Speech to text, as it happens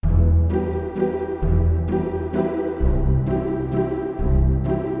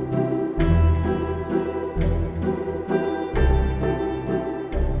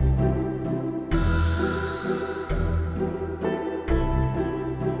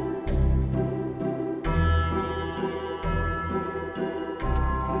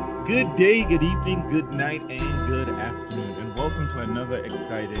Good day, good evening, good night, and good afternoon, and welcome to another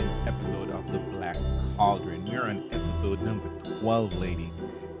exciting episode of the Black Cauldron. We're on episode number 12, ladies.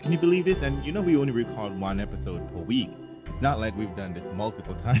 Can you believe this? And you know, we only record one episode per week. It's not like we've done this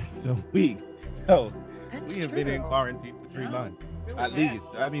multiple times a week. So, we That's have been in true. quarantine for three No, months, really at have. least.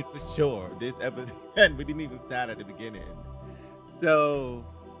 I mean, for sure. This episode, and we didn't even start at the beginning. So,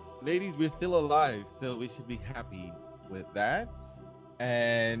 ladies, we're still alive, so we should be happy with that.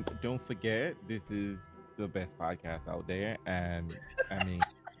 And don't forget, this is the best podcast out there. And I mean,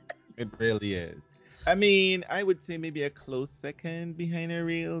 it really is. I mean, I would say maybe a close second behind the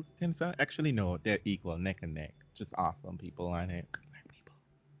reels. Actually, no, they're equal, neck and neck. Just awesome people on it. Black people.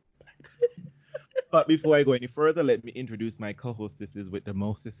 Black people. But before I go any further, let me introduce my co hostesses with the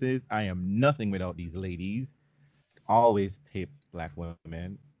mostesses. I am nothing without these ladies. Always tip black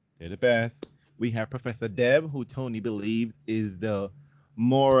women. They're the best. We have Professor Deb, who Tony believes is the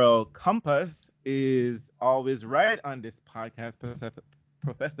moral compass, is always right on this podcast.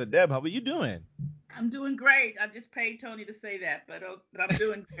 Professor Deb, how are you doing? I'm doing great. I just paid Tony to say that, but I'm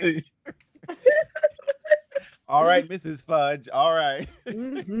doing great. All right, Mrs. Fudge. All right.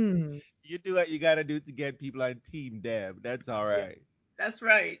 Hmm. You do what you got to do to get people on Team Deb. That's all Yeah, right. that's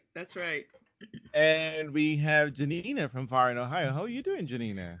right. That's right. And we have Janina from Far in Ohio. How are you doing,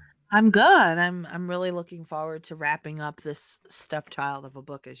 Janina? I'm good. I'm really looking forward to wrapping up this stepchild of a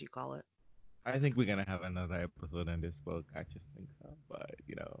book, as you call it. I think we're gonna have another episode on this book. I just think so. But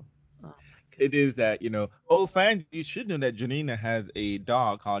Oh my it goodness. is that Oh, fans, you should know that Janina has a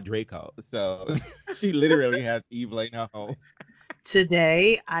dog called Draco. So she literally has evil in her home.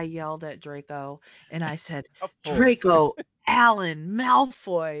 Today I yelled at Draco and I said, Of course. Draco, Alan,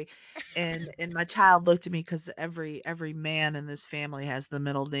 Malfoy. And my child looked at me because every man in this family has the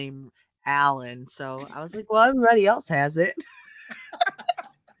middle name Alan. So I was like, well, everybody else has it.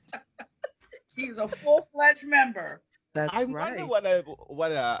 He's a full-fledged member. I That's wonder right.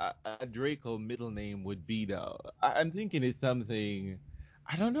 what a Draco middle name would be though. I'm thinking it's something.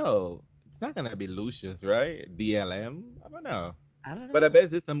 I don't know. It's not gonna be Lucius, right? DLM. I don't know. I don't But I know.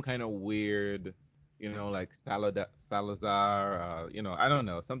 bet it's some kind of weird, like Salazar. I don't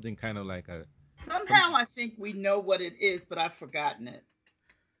know. Something kind of like a Somehow something. I think we know what it is, but I've forgotten it.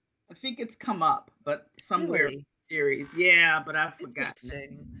 I think it's come up, but somewhere in Really the series. Yeah, but I've forgotten it.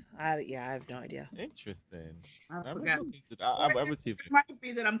 interesting. Yeah, I have no idea. Interesting. I've I would look forgotten. into that. Or I would see if it might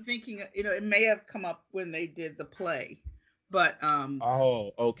be that I'm thinking, it may have come up when they did the play, but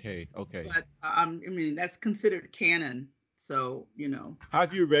Oh, okay, okay. I mean that's considered canon, so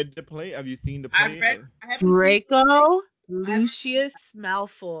Have you read the play? Have you seen the I've play? read. I haven't seen the play. Draco I haven't seen. Lucius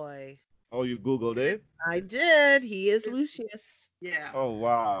Malfoy. Oh, you Googled it? I did. He is It. Lucius. Yeah, Oh,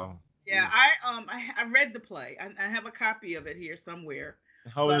 wow. yeah. Oof. I read the play. I have a copy of it here somewhere,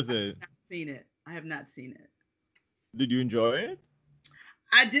 How but is I it? have not seen it. I have not seen it. Did you enjoy it?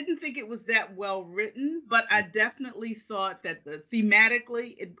 I didn't think it was that well written, but I definitely thought that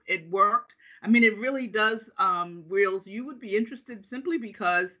thematically it worked. I mean, it really does. Reels, you would be interested simply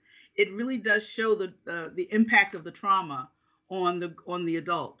because it really does show the impact of the trauma on the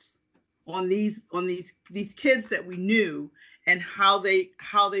adults, on these kids that we knew, and how they've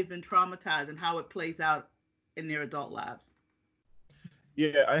been traumatized and how it plays out in their adult lives.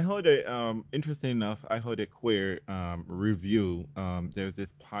 Yeah, I heard a interesting enough, I heard a queer review. There's this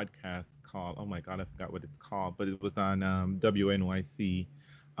podcast called, oh my God, I forgot what it's called, but it was on WNYC.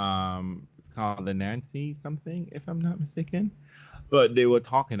 It's called the Nancy something, if I'm not mistaken. But they were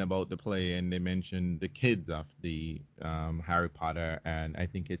talking about the play and they mentioned the kids of the Harry Potter, and I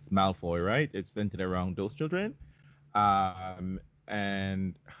think it's Malfoy, right? It's centered around those children. Um,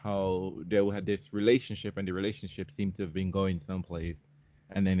 and how they had this relationship, and the relationship seemed to have been going someplace,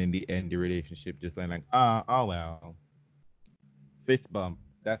 and then in the end, the relationship just went like, oh well, fist bump.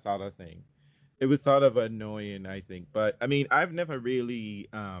 That's all I'm saying. It was sort of annoying, I think. But I mean, I've never really,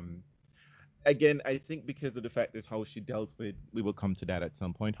 again, I think because of the fact that how she dealt with, we will come to that at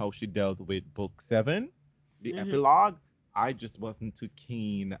some point, how she dealt with book seven, the Hmm. epilogue. I just wasn't too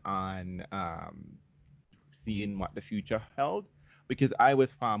keen on seeing what the future held because I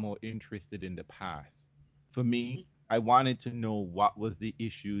was far more interested in the past. For me, I wanted to know what was the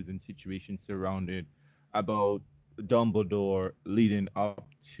issues and situations surrounded about Dumbledore leading up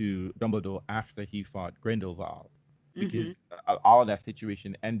to Dumbledore after he fought Grindelwald. Hmm. Because all of that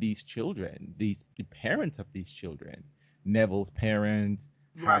situation and these children, the parents of these children, Neville's parents,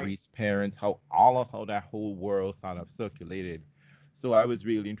 Right. Harry's parents, how that whole world sort of circulated. So I was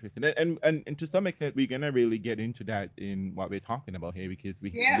really interested, and to some extent, we're gonna really get into that in what we're talking about here because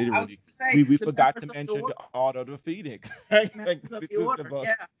we Yeah, I was literally going to say we the forgot members to of the mention order. the Order of the Phoenix. Right? Like, Members of this the is the order. book.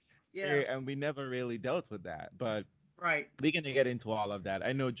 Yeah. Yeah. and we never really dealt with that. But Right. we're gonna get into all of that.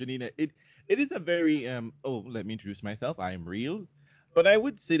 I know, Janina, it is a very oh, let me introduce myself. I am Reels. But I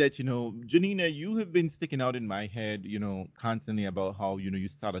would say that, Janina, you have been sticking out in my head, constantly about how, you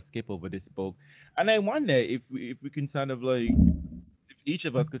sort of skip over this book. And I wonder if we can sort of like, if each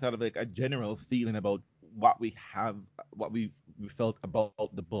of us could sort of like a general feeling about what we have, what we felt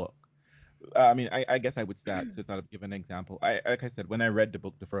about the book. I mean, I guess I would start to sort of give an example. Like I said, when I read the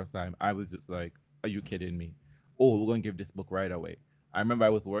book the first time, I was just like, "Are you kidding me? Oh, we're gonna give this book right away." I remember I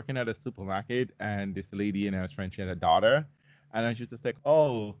was working at a supermarket, and this lady and I was friends. She had a daughter, and I was just like,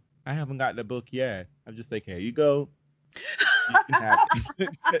 "Oh, I haven't got the book yet." I'm just like, "Here you go, you can have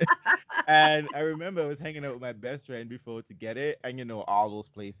it." And I remember I was hanging out with my best friend before to get it, and all those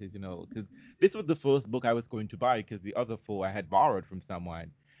places, because this was the first book I was going to buy, because the other four I had borrowed from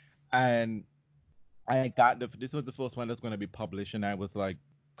someone. And I got this was the first one that's going to be published, and I was like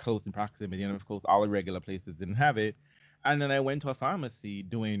close in proximity, and of course all the regular places didn't have it. And then I went to a pharmacy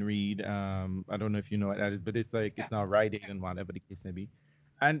doing Read. I don't know if you know what that is, but it's like Yeah. it's not Rite Aid and whatever the case may be.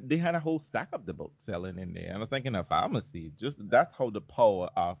 And they had a whole stack of the books selling in there. And I was thinking, a pharmacy, just that's how the power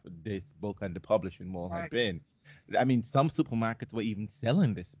of this book and the publishing world had Right. been. I mean, some supermarkets were even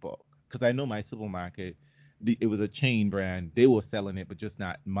selling this book, because I know my supermarket, it was a chain brand. They were selling it, but just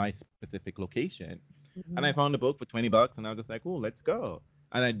not my specific location. And I Mhm. found the book for $20, and I was just like, oh, let's go.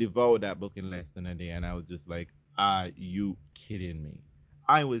 And I devoured that book in less than a day, and I was just like, are you kidding me?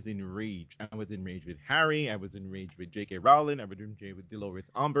 I was enraged. I was enraged with Harry. I was enraged with J.K. Rowling. I was enraged with Dolores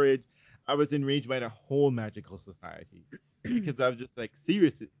Umbridge. I was enraged by the whole magical society, because I was just like,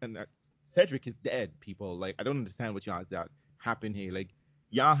 serious. And Cedric is dead, people. Like, I don't understand what y'all that happened here. Like,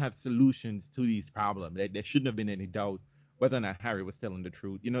 y'all have solutions to these problems. There shouldn't have been any doubt whether or not Harry was telling the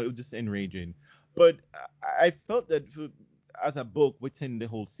truth. It was just enraging. But I felt that as a book within the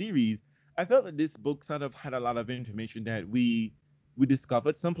whole series, I felt that this book sort of had a lot of information that we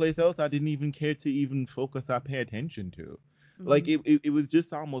discovered someplace else. I didn't even care to even focus or pay attention to. Like Mhm. it was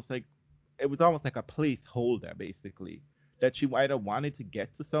just almost like it was almost like a placeholder, basically, that she either wanted to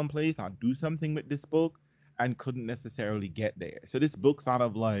get to someplace or do something with this book and couldn't necessarily get there. So this book sort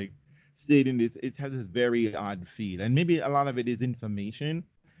of like stayed in this. It has this very odd feel, and maybe a lot of it is information,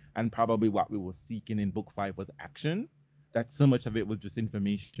 and probably what we were seeking in book five was action. That so much of it was just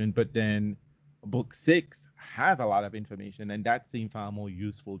information, but then book six has a lot of information, and that seemed far more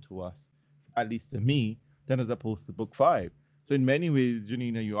useful to us, at least to me, than as opposed to book five. So in many ways,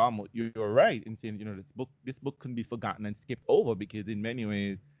 Janina, you're right in saying, this book can be forgotten and skipped over, because in many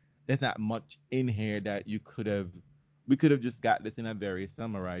ways there's not much in here that we could have just got this in a very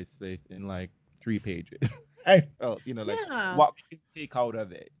summarized place in like 3 pages. I felt, like Yeah. what we can take out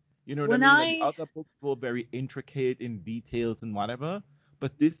of it. You know what I When mean? Like the I other books were very intricate in details and whatever,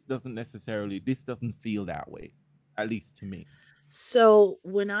 but this doesn't feel that way, at least to me.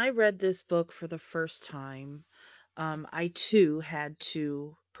 when I read this book for the first time, I too had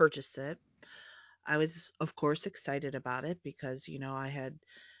to purchase it. I was, of course, excited about it because,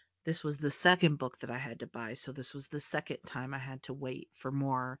 this was the second book that I had to buy. So this was the second time I had to wait for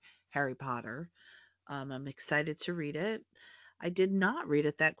more Harry Potter. I'm excited to read it. I did not read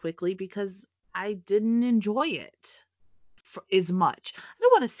it that quickly because I didn't enjoy it as much. I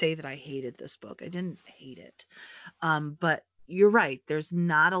don't want to say that I hated this book. I didn't hate it. But you're right. There's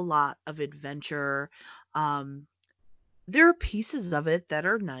not a lot of adventure. Um, there are pieces of it that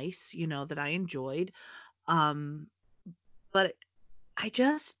are nice, that I enjoyed. Um, but I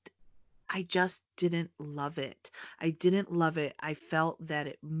just I just didn't love it. I didn't love it. I felt that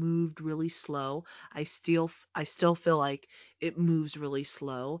it moved really slow. I still feel like it moves really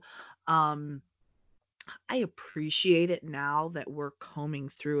slow. Um I appreciate it now that we're combing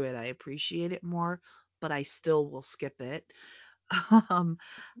through it. I appreciate it more, but I still will skip it. Um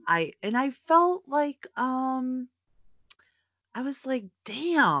I felt like I was like,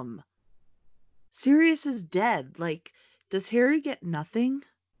 "Damn, Sirius is dead. Like, does Harry get nothing?"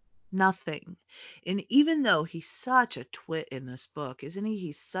 Nothing. And even though he's such a twit in this book, isn't he?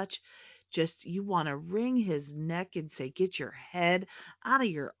 He's such just, you want to wring his neck and say, get your head out of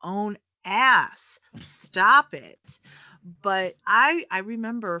your own ass. Stop it. But I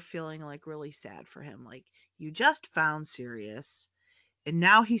remember feeling like really sad for him. Like, you just found Sirius and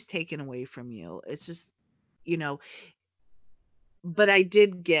now he's taken away from you. It's just, you know, but I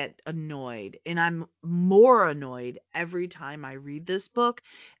did get annoyed, and I'm more annoyed every time I read this book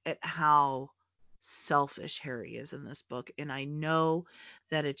at how selfish Harry is in this book. And I know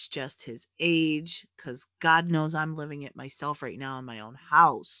that it's just his age, because God knows I'm living it myself right now in my own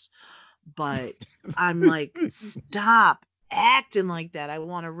house. But I'm like, stop acting like that. I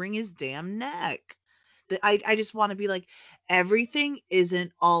want to wring his damn neck. I just want to be like, everything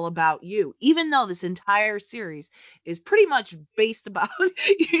isn't all about you. Even though this entire series is pretty much based about,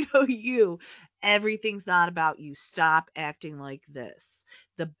 you, everything's not about you. Stop acting like this.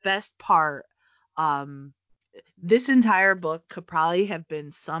 The best part, um, this entire book could probably have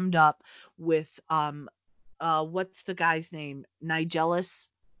been summed up with, what's the guy's name? Nigellus,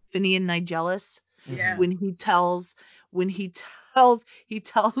 Finian Nigellus, Yeah. when he tells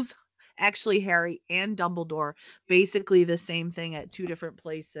actually Harry and Dumbledore basically the same thing at two different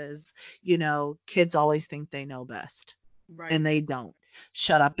places. Kids always think they know best, Right. and they don't.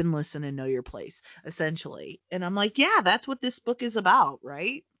 Shut up and listen and know your place, essentially. And I'm like, yeah, that's what this book is about,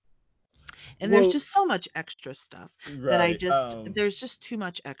 right? And there's Well, just so much extra stuff that right. there's just too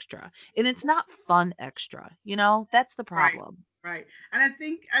much extra. And it's not fun extra. That's the Right. problem. Right. And I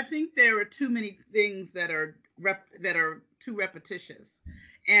think there are too many things that are too repetitious.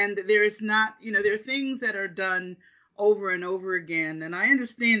 And there is not, there are things that are done over and over again. And I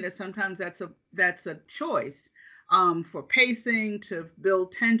understand that sometimes that's a choice, for pacing to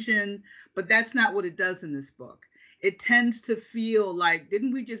build tension, but that's not what it does in this book. It tends to feel like,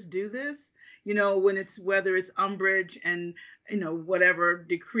 didn't we just do this? When it's, whether it's Umbridge and, whatever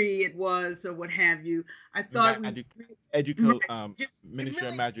decree it was or what have you. I thought we Magic, right, educal, just it Ministry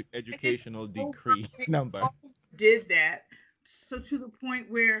of really Magic it educational over decree it number. did that, so to the point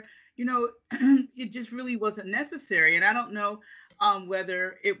where, it just really wasn't necessary. And I don't know,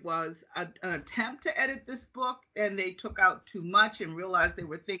 whether it was an attempt to edit this book and they took out too much and realized there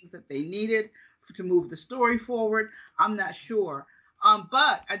were things that they needed to move the story forward. I'm not sure.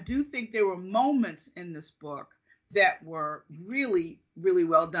 But I do think there were moments in this book that were really, really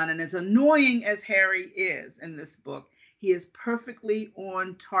well done. And as annoying as Harry is in this book, he is perfectly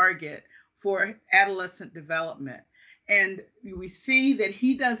on target for adolescent development. And we see that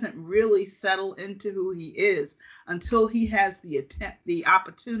he doesn't really settle into who he is until he has the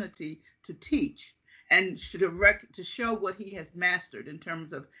opportunity to teach and to show what he has mastered in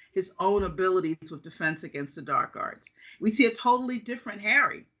terms of his own abilities with defense against the dark arts. We see a totally different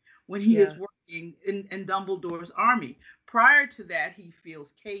Harry when he is Yeah. working in Dumbledore's army. Prior to that, he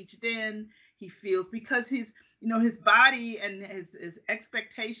feels caged in. He feels, because his body and his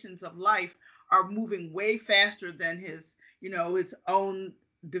expectations of life are moving way faster than his own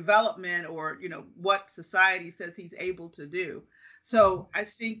development, or what society says he's able to do. So I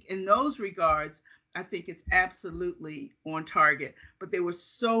think in those regards, I think it's absolutely on target. But there were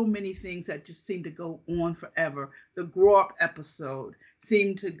so many things that just seemed to go on forever. The grow up episode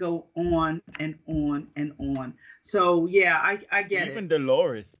seemed to go on and on and on. So yeah, I get it. Even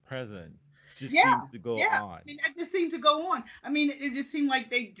Dolores' presence just Yeah, seems to go yeah. on. I mean, that just seemed to go on. I mean, it just seemed like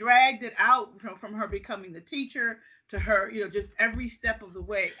they dragged it out from her becoming the teacher to her, just every step of the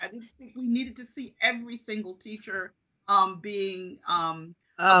way. I didn't think we needed to see every single teacher being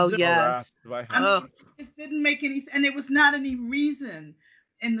Oh, observed. Harassed yes. by I Harry. Oh, mean, it just didn't make any sense, and there was not any reason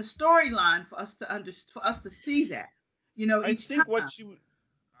in the storyline for us to see that, I each think what time. she,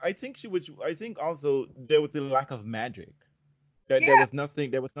 I think she would. I think also there was a lack of magic. That there Yeah, was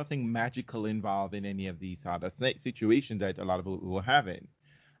nothing. There was nothing magical involved in any of these other situations that a lot of people were having.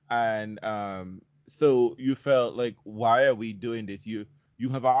 And so you felt like, why are we doing this? You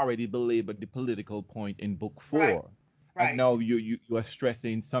have already belabored the political point in book right, 4, and right. now you are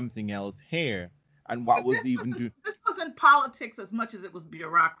stressing something else here. And what But was even do this wasn't politics as much as it was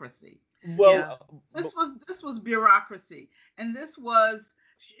bureaucracy. well, yeah. This was bureaucracy, and this was,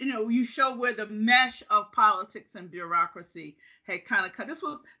 you show where the mesh of politics and bureaucracy had kind of cut. This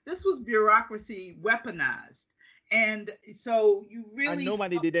was bureaucracy weaponized, and so you and really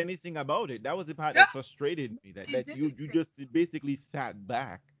nobody felt, did anything about it. That was the part no, that frustrated me. That it you didn't. just basically sat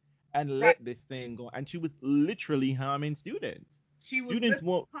back and Right. let this thing go, and she was literally harming students. She was Students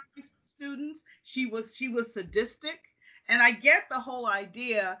literally won't. harming students. She was sadistic, and I get the whole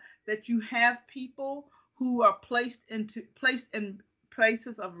idea that you have people who are placed in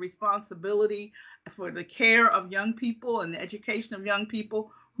places of responsibility for the care of young people and the education of young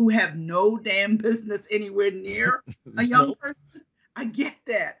people who have no damn business anywhere near a young Nope. person. I get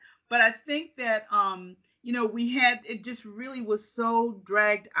that, but I think that we had, it just really was so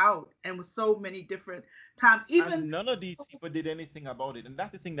dragged out and with so many different times, even. And none of these people did anything about it, and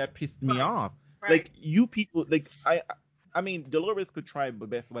that's the thing that pissed me Right, off. right. Like, you people, like, I mean, Dolores could try her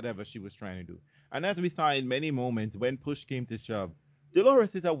best whatever she was trying to do, and as we saw in many moments, when push came to shove,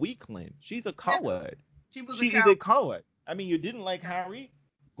 Dolores is a weakling. She's a Yeah, coward. she was a She is a coward. coward. I mean, you didn't like Yeah, Harry,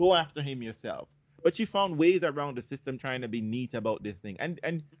 go after him yourself. But she found ways around the system trying to be neat about this thing,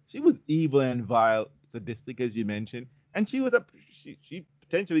 and she was evil and vile, sadistic, as you mentioned. and she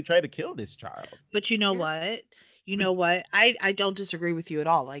potentially tried to kill this child. But you know Yeah. what? You But know what? I don't disagree with you at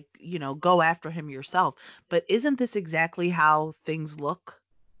all. Like, go after him yourself. But isn't this exactly how things look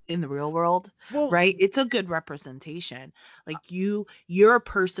in the real world? well, Right? It's a good representation. Like you're a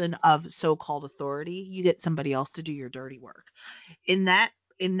person of so-called authority. You get somebody else to do your dirty work. In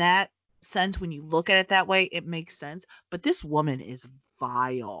that sense, when you look at it that way, it makes sense. But this woman is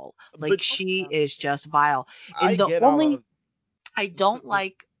vile. Like but she is just vile. I And the get all only of I the, don't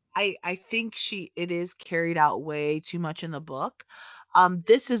like I think it is carried out way too much in the book.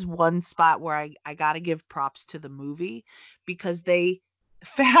 This is one spot where I gotta give props to the movie because they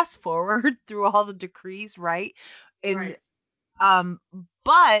fast forward through all the decrees, right? And Right. um,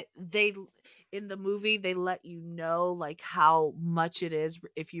 but they in the movie they let you know like how much it is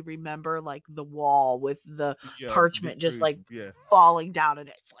if you remember like the wall with the yeah the parchment just truth, like yeah. falling down and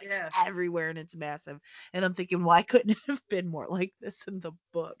it's like Yes. everywhere and it's massive. And I'm thinking, why couldn't it have been more like this in the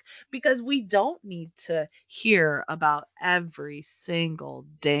book? Because we don't need to hear about every single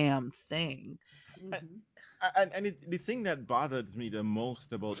damn thing. Hmm. And the thing that bothers me the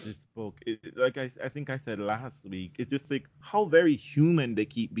most about this book is, like I think I said last week, it's just like how very human they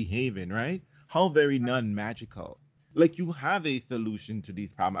keep behaving, right? How very non-magical. Like you have a solution to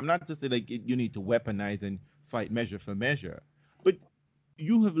these problems. I'm not just saying like you need to weaponize and fight measure for measure, but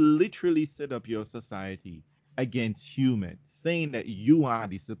you have literally set up your society against humans, saying that you are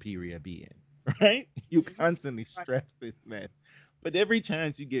the superior being, right? You Hmm. constantly Right. stress this man. But every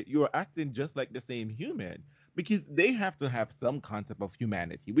chance you get, you're acting just like the same human because they have to have some concept of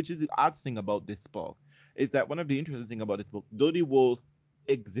humanity, which is the odd thing about this book. Is that one of the interesting thing about this book, though the worlds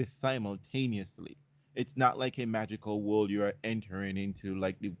exist simultaneously, it's not like a magical world you are entering into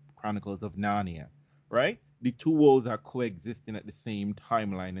like the Chronicles of Narnia, right? The two worlds are coexisting at the same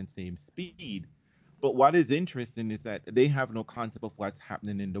timeline and same speed. But what is interesting is that they have no concept of what's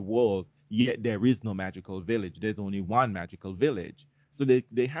happening in the world, yet there is no magical village. There's only one magical village. So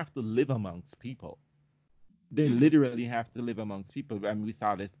they have to live amongst people. They Hmm. literally have to live amongst people. And we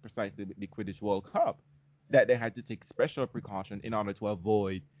saw this precisely with the Quidditch World Cup, that they had to take special precaution in order to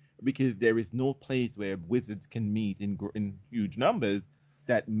avoid, because there is no place where wizards can meet in huge numbers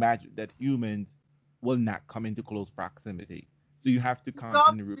that humans will not come into close proximity. So you have to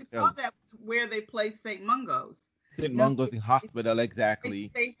constantly We saw repel. that where they placed St. Mungo's. St. You know, Mungo's Hospital,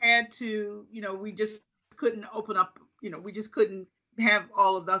 exactly. they had to, we just couldn't open up, we just couldn't have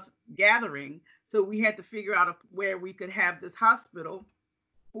all of us gathering. So we had to figure out where we could have this hospital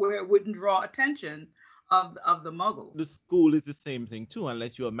where it wouldn't draw attention of the muggles. The school is the same thing too.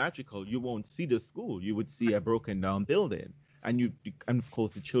 Unless you're magical, you won't see the school. You would see a broken down building, and and of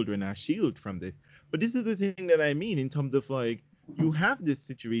course the children are shielded from this. But this is the thing that I mean in terms of like you have this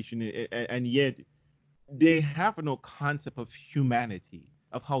situation, and yet they have no concept of humanity,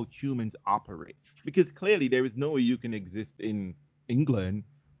 of how humans operate. Because clearly there is no way you can exist in England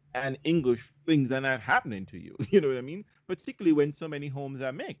and English things are not happening to you. You know what I mean? Particularly when so many homes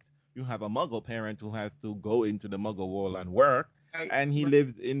are mixed. You have a Muggle parent who has to go into the Muggle world and work, Right. and he Right.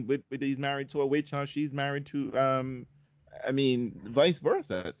 lives in with he's married to a witch, or she's married to I mean, vice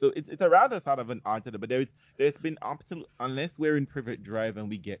versa. So it's a rather sort of an odd setup, but there's been absolute, unless we're in Privet Drive and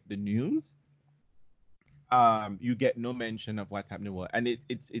we get the news, you get no mention of what's happening. And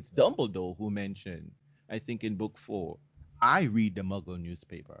it's Dumbledore who mentioned, I think in book 4, I read the Muggle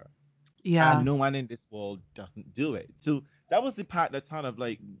newspaper, and Yeah. no one in this world doesn't do it. So that was the part that sort of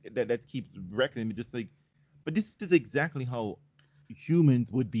like that keeps wrecking me, just like, but this is exactly how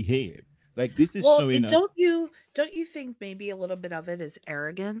humans would behave. Like this is Well, showing us. don't you think maybe a little bit of it is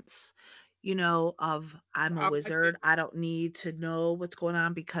arrogance? Of I'm a I think wizard. I don't need to know what's going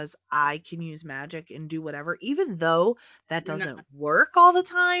on because I can use magic and do whatever, even though that we're not. doesn't work all the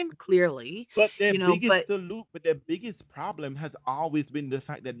time, clearly, but But their biggest problem has always been the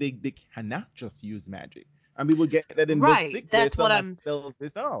fact that they cannot just use magic. And we will get that in book right, 6 where someone spells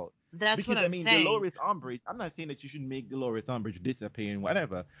this out. that's what Because I I'm mean, saying. Dolores Umbridge. I'm not saying that you should make Dolores Umbridge disappear and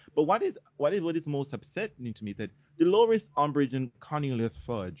whatever. But what is most upsetting to me is that Dolores Umbridge and Cornelius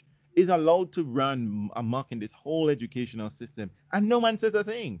Fudge is allowed to run amok in this whole educational system, and no one says a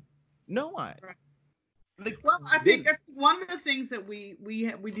thing. No one. Right. Like Well, I think they. that's one of the things that we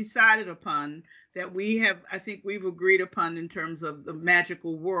decided upon, that I think we've agreed upon in terms of the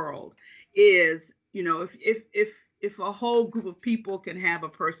magical world is, if a whole group of people can have a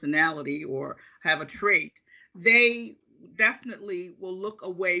personality or have a trait, they definitely will look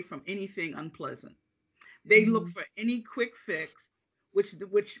away from anything unpleasant. They look Mhm. for any quick fix,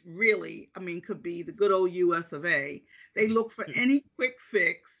 which really, I mean, could be the good old US of A. They look for any quick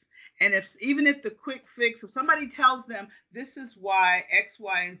fix, And even if the quick fix, if somebody tells them this is why X,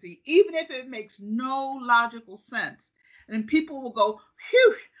 Y, and Z, even if it makes no logical sense, and people will go,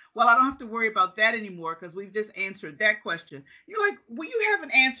 phew, well, I don't have to worry about that anymore because we've just answered that question. You're like, well, you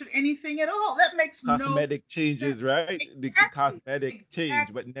haven't answered anything at all. That makes no Cosmetic sense. changes, right? The Exactly. cosmetic change,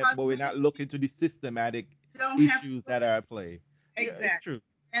 Exactly. but we're not Cosmetic looking change. to the systematic You don't have to issues look that are at play. Yeah, it's exactly. true.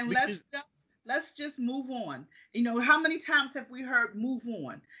 And Because let's just move on. How many times have we heard move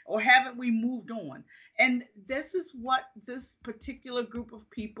on, or haven't we moved on? And this is what this particular group of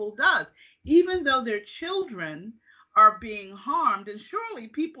people does. Even though their children are being harmed, and surely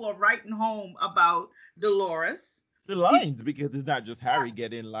people are writing home about Dolores. the People, lines, because it's not just yeah, Harry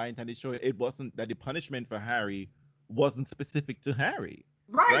getting lines, and it showed it wasn't that the punishment for Harry wasn't specific to Harry,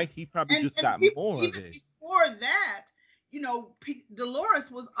 right. right? He probably And just got people more of even it. before that,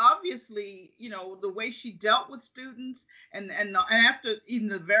 Dolores was obviously, the way she dealt with students, and after even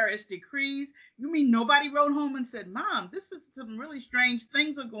the various decrees, you mean nobody wrote home and said, "Mom, this is some really strange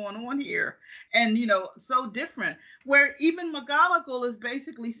things are going on here," and so different. Where even McGonagall is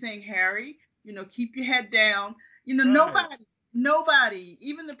basically saying, "Harry, keep your head down." Right. Nobody,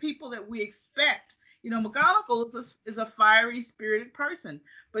 even the people that we expect. McGonagall is a fiery spirited person,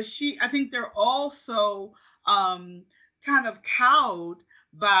 but I think they're also um, kind of cowed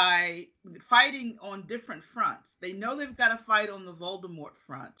by fighting on different fronts. They know they've got to fight on the Voldemort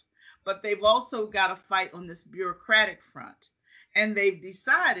front, but they've also got to fight on this bureaucratic front. And they've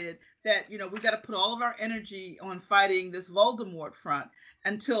decided that, we got to put all of our energy on fighting this Voldemort front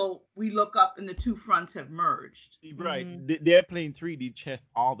until we look up and the two fronts have merged. Right. Hmm. They're playing 3D chess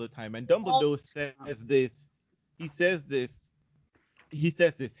all the time. And All Dumbledore the says time. this, he says this, he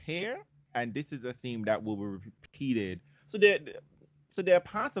says this here, and this is a theme that will be repeated. So there are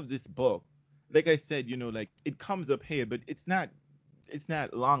parts of this book, like I said, like it comes up here, but it's not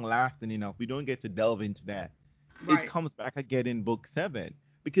long lasting enough. We don't get to delve into that. It Right. comes back again in book 7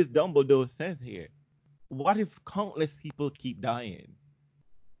 because Dumbledore says here, what if countless people keep dying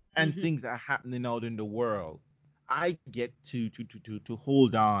and Hmm. things are happening out in the world? I get to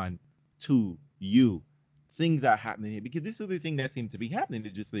hold on to you. Things are happening here because this is the thing that seems to be happening.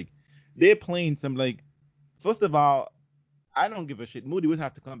 It's just like they're playing some like. First of all, I don't give a shit. Moody would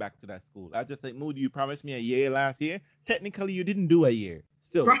have to come back to that school. I just like Moody. You promised me a year last year. Technically, you didn't do a year.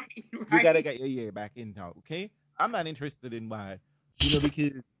 Still, Right. you gotta Right. get your year back in now. Okay? I'm not interested in why.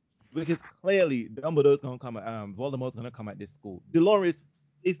 Because clearly Dumbledore's gonna come. Voldemort's gonna come at this school. Dolores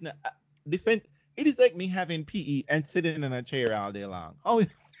is not defense. It is like me having PE and sitting in a chair all day long. How is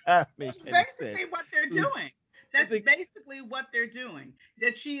that That's making sense? basically what they're Like, doing. it's That's like basically what they're doing.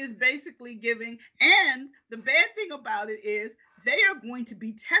 That she is basically giving. And the bad thing about it is they are going to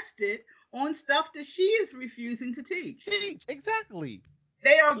be tested on stuff that she is refusing to teach. teach exactly.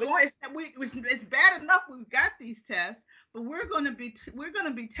 They are Like going. It's bad enough we've got these tests, but we're going to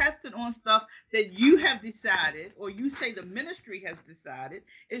be tested on stuff that you have decided, or you say the ministry has decided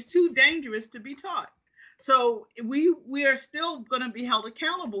is too dangerous to be taught. So we are still going to be held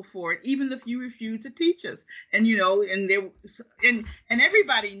accountable for it, even if you refuse to teach us. And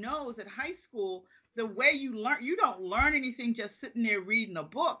everybody knows at high school the way you don't learn anything just sitting there reading a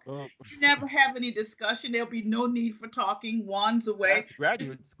book. oh, You never have any discussion. There'll be no need for talking wands away. that's There's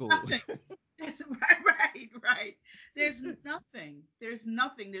graduate school. nothing. That's right. There's nothing. There's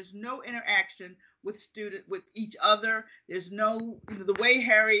nothing. There's no interaction with each other. There's no the way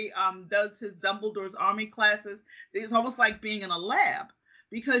Harry does his Dumbledore's army classes. It's almost like being in a lab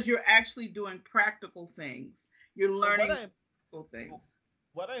because you're actually doing practical things. You're But learning practical things.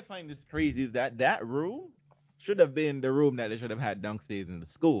 what I find is crazy is that room should have been the room that they should have had downstairs in the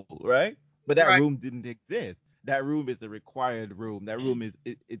school, right? But that Right. room didn't exist. That room is a required room. That room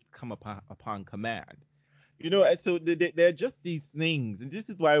it's come upon command. Right. And so they're just these things, and this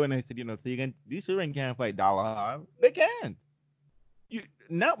is why when I said, so these children can't fight Dollar, they can't. You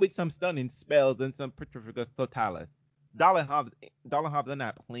not with some stunning spells and some Petrificus Totalis. Dollar Hobbs, Dollar Hobbs are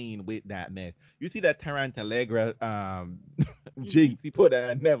not playing with that mess. You see that Tarantalegra Hmm. jinx he put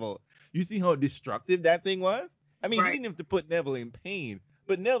at Neville. You see how destructive that thing was? I mean, he Right. didn't have to put Neville in pain,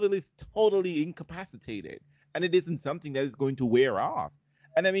 but Neville is totally incapacitated, and it isn't something that is going to wear off.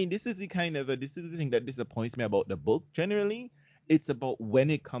 And I mean, this is the thing that disappoints me about the book generally. It's about when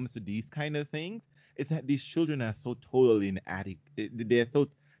it comes to these kind of things, it's that these children are so totally inadequate.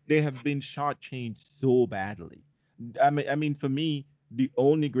 They have been shortchanged so badly. I mean, for me, the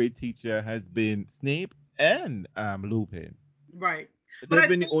only great teacher has been Snape and Lupin. Right. But They've I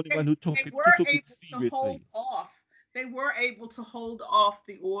been the think only one they who were took it able to hold seriously. off. They were able to hold off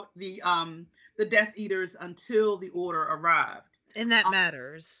the Death Eaters until the order arrived. And that Um,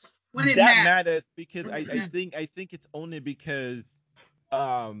 matters. when it that matters. matters because When I, it I matters. think I think it's only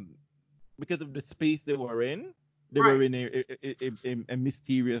um because of the space they were in. They were Right. in a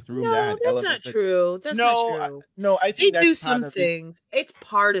mysterious room that No, had that's not elevators. true. That's not No, true. no, I They think do that's part some of it. things. It's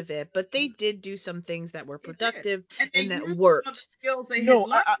part of it, but they did do some things that were They did. productive And they and that used some of the worked. skills they had No,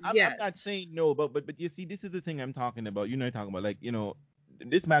 learned. I'm not Yes. saying no, but you see, this is the thing I'm talking about. You know, I'm talking about like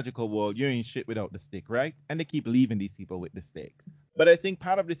this magical world. You ain't shit without the stick, right? And they keep leaving these people with the sticks. But I think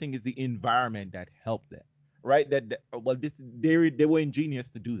part of the thing is the environment that helped them, right? Well, they were ingenious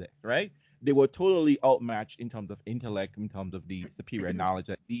to do this, right? They were totally outmatched in terms of intellect, in terms of the superior knowledge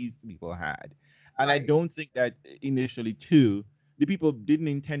that these people had, and I Right. don't think that initially too the people didn't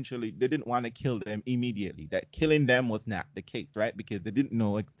intentionally they didn't want to kill them immediately, that killing them was not the case, right? Because they didn't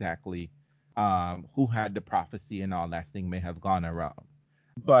know exactly who had the prophecy and all that thing may have gone around.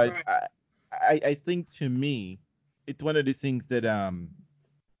 But Right. I think to me it's one of the things that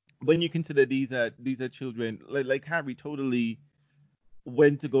when you consider these are children like Harry totally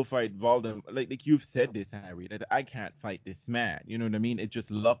went to go fight Voldemort. Like you've said this, Harry, that I can't fight this man. You know what I mean? It's just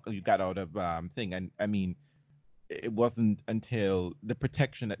luck you got out of thing. And I mean, it wasn't until the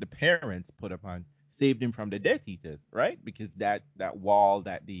protection that the parents put upon saved him from the Death Eaters, right? Because that wall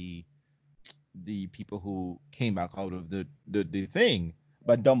that the people who came back out of the thing,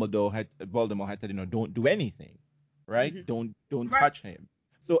 but Voldemort had said, don't do anything, right? Hmm. Don't Right. touch him.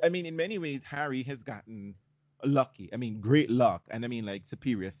 So I mean, in many ways, Harry has gotten lucky. I mean, great luck, and I mean like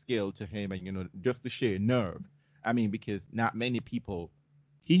superior skill to him, and just the sheer nerve. I mean, because not many people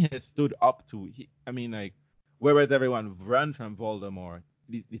he has stood up to. I mean, like whereas everyone run from Voldemort,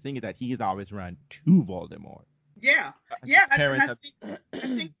 the thing is that he has always run to Voldemort. Yeah. Yeah. His And parents I have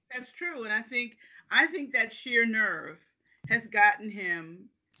think that's true. And I think that sheer nerve has gotten him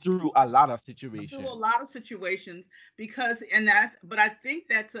through a lot of through a situations. lot of situations because and that's but I think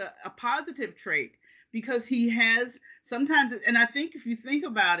that's a positive trait because he has sometimes and I think if you think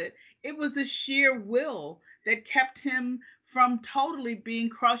about it, it was the sheer will that kept him from totally being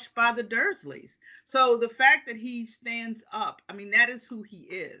crushed by the Dursleys. So the fact that he stands up, I mean that is who he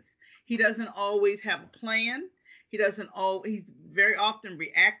is. He doesn't always have a plan. He doesn't all he's very often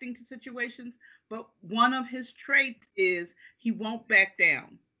reacting to situations, but one of his traits is he won't back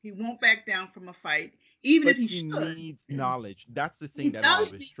down. He won't back down from a fight, even if But he he should. needs knowledge. That's the He thing that does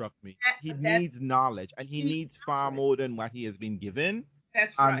always need struck me. that. He That needs knowledge, and he he needs needs far knowledge. more than what he has been given,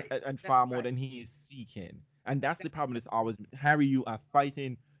 That's and right. and That's far more right. than he is seeking. And that's the That's problem. Is always Harry. You are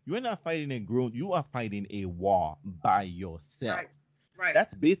fighting. You are not fighting a grown. You are fighting a war by yourself. right. Right.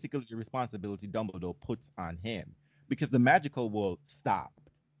 That's basically the responsibility Dumbledore puts on him, because the magical world stopped.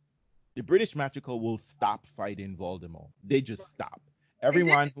 The British magical will stop fighting Voldemort. They just stop. They did.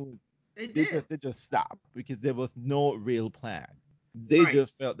 Everyone who They they did. just they just stopped because there was no real plan. They Right.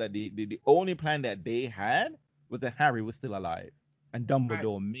 just felt that the only plan that they had was that Harry was still alive. And Right.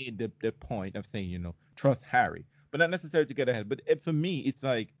 Dumbledore made the point of saying, trust Harry. But not necessarily to get ahead. But for me, it's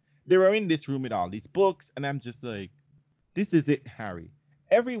like they were in this room with all these books, and I'm just like, this is it, Harry.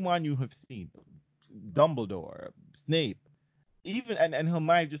 Everyone you have seen, Dumbledore, Snape, even and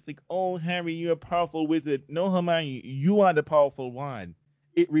Hermione just like, oh Harry, you're a powerful wizard. No, Hermione, you are the powerful one.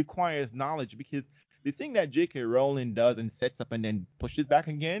 It requires knowledge because the thing that J.K. Rowling does and sets up and then pushes back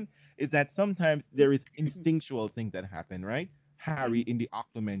again is that sometimes there is instinctual things that happen, right? Harry Mhm. in the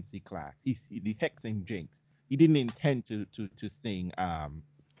Occlumency class, the Hex and Jinx. He didn't intend to sting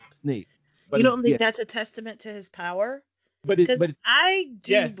Snape, but You it's don't think yes, that's a testament to his power? but Because it's I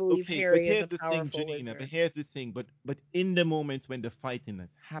do yes, believe okay, but Harry is here's a the thing, powerful Janina. But wizard. here's the thing. But in the moments when the fighting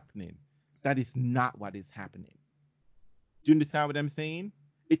is happening, that is not what is happening. Do you understand what I'm saying?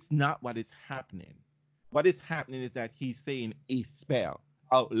 It's not what is happening. What is happening is that he's saying a spell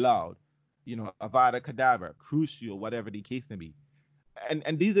out loud. Avada Kedavra, Crucio, whatever the case may be.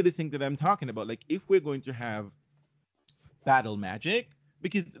 And these are the things that I'm talking about. Like if we're going to have battle magic,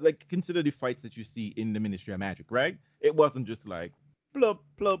 because like consider the fights that you see in the Ministry of Magic, right? It wasn't just like plop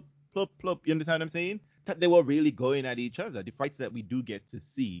plop plop plop. You understand what I'm saying? That they were really going at each other. The fights that we do get to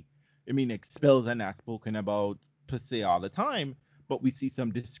see, I mean, like spells are not spoken about per se all the time, but we see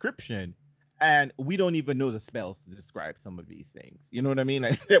some description, and we don't even know the spells to describe some of these things. You know what I mean?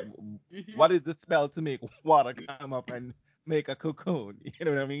 Like, Mhm. what is the spell to make water come up and make a cocoon? You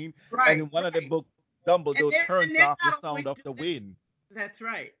know what I mean? And Right. in one of the Right. books, And Dumbledore they're turns and they're off the not sound always of the wind. That's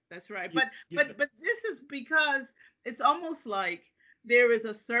right. That's right. You, But you know, but but this is because it's almost like there is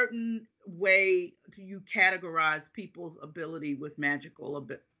a certain way to you categorize people's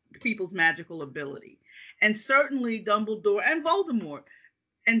magical ability. And certainly Dumbledore and Voldemort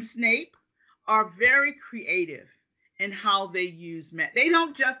and Snape are very creative in how they use math. They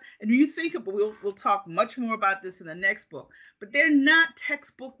don't just, and you think about, we'll talk much more about this in the next book, but they're not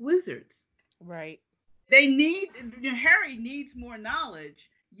textbook wizards. Right. They need, Harry needs more knowledge,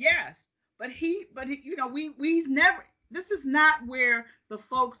 yes, but he, we've never. This is not where the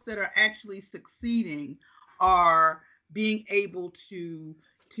folks that are actually succeeding are being able to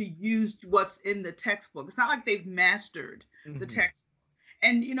use what's in the textbook. It's not like they've mastered the Mm-hmm. text.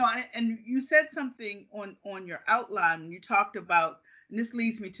 And and you said something on your outline when you talked about, and this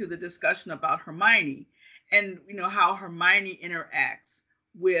leads me to the discussion about Hermione, and how Hermione interacts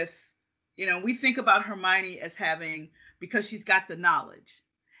with, we think about Hermione as having, because she's got the knowledge,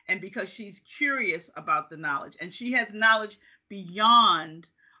 and because she's curious about the knowledge, and she has knowledge beyond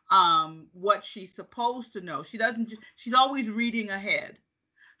what she's supposed to know. She doesn't just, she's always reading ahead.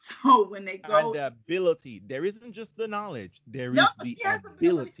 So when they And go, the ability. There isn't just the knowledge. There no, is she the has ability.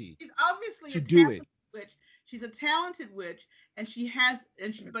 ability She's obviously to a do it. talented witch. She's a talented witch, and she has,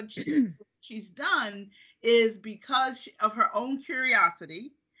 but what she's done is because of her own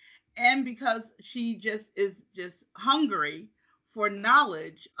curiosity, and because she just is just hungry for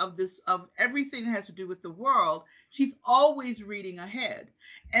knowledge of this, of everything that has to do with the world. She's always reading ahead.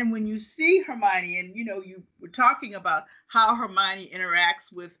 And when you see Hermione, and you were talking about how Hermione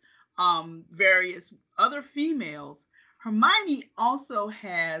interacts with various other females, Hermione also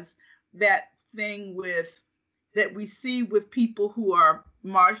has that thing with, that we see with people who are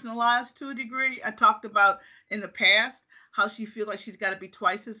marginalized to a degree. I talked about in the past how she feels like she's got to be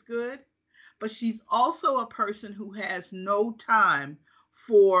twice as good, but she's also a person who has no time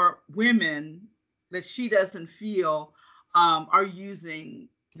for women that she doesn't feel are using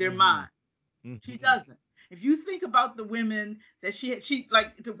their Mm-hmm. mind. She Mm-hmm. doesn't. If you think about the women that she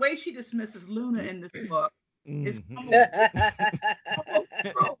like, the way she dismisses Luna in this book is almost, Mm-hmm. almost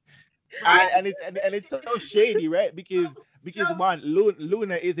cruel, and right? and it's and it's so shady, right? Because Just one,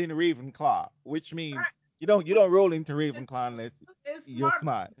 Luna is in Ravenclaw, which means right. you don't roll into Is Ravenclaw unless you're smart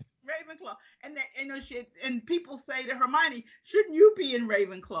smart. Ravenclaw, and that, and people say to Hermione, "Shouldn't you be in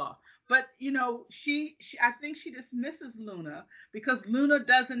Ravenclaw?" But she I think she dismisses Luna because Luna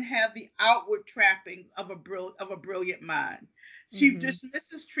doesn't have the outward trappings of a brilliant mind. She Mhm.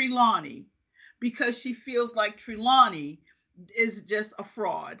 dismisses Trelawney because she feels like Trelawney is just a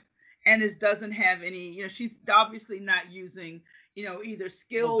fraud and doesn't have any. She's obviously not using either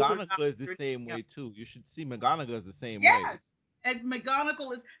skills or McGonagall is the knowledge or same anything else. way too. You should see McGonagall is the same way. Yes. And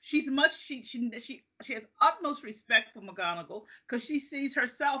McGonagall is, she's much, she has utmost respect for McGonagall because she sees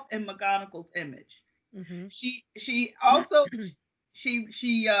herself in McGonagall's image. Mhm. She also, she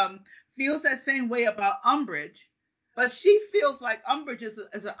feels that same way about Umbridge, but she feels like Umbridge is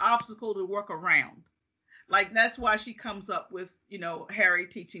an obstacle to work around. Like that's why she comes up with Harry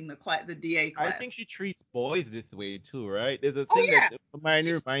teaching the DA I class. think she treats boys this way too, right? There's a Oh thing that yeah, Hermione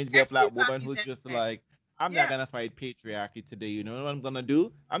she reminds me of that woman everybody who's that just way. like, I'm not Yeah, gonna fight patriarchy today. You know what I'm gonna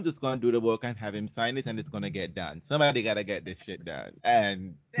do? I'm just gonna do the work and have him sign it, and it's gonna get done. Somebody gotta get this shit done,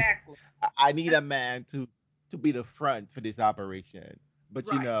 and exactly. I need a man to be the front for this operation. But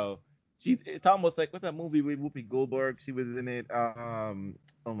Right. it's almost like, what's that movie with Whoopi Goldberg? She was in it.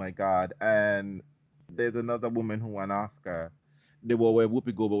 Oh my God. And there's another woman who won Oscar. They were where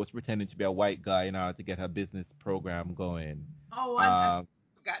Whoopi Goldberg was pretending to be a white guy in order to get her business program going. Oh, I Um,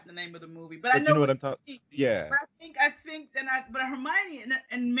 forgot the name of the movie, but I but you know know what what I'm talking? you mean. Yeah. But I think then but Hermione,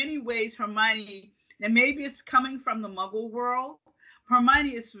 in many ways, Hermione, and maybe it's coming from the Muggle world.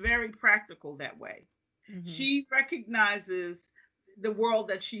 Hermione is very practical that way. Mhm. She recognizes the world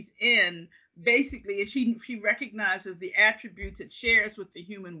that she's in, basically, and she recognizes the attributes it shares with the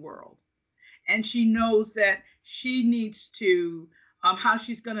human world, and she knows that she needs to, how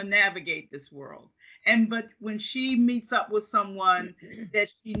she's going to navigate this world. And but when she meets up with someone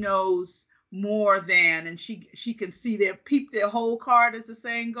that she knows more than, and she can see their peep their whole card, as the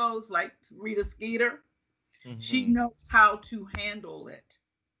saying goes, like Rita Skeeter, she Hmm. knows how to handle it.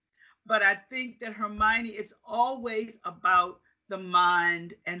 But I think that Hermione is always about the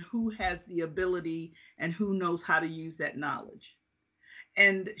mind and who has the ability and who knows how to use that knowledge.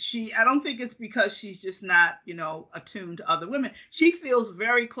 And I don't think it's because she's just not attuned to other women. She feels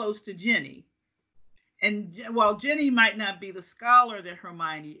very close to Ginny, and while Ginny might not be the scholar that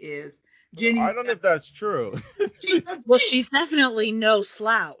Hermione is, I Ginny's don't know got, if that's true. she's a Well, Ginny, she's definitely no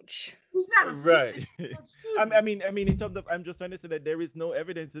slouch. she's not a Right. she's a good I student. mean, in terms of, I'm just trying to say that there is no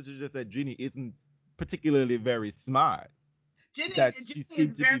evidence to suggest that Ginny isn't particularly very smart. That she Ginny is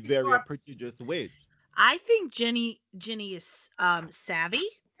seemed to be very very a smart, prodigious witch. I think Jenny is savvy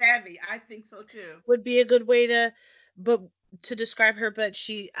savvy. I think so too. would be a good way to, but to describe her, but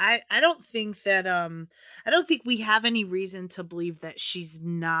I don't think that I don't think we have any reason to believe that she's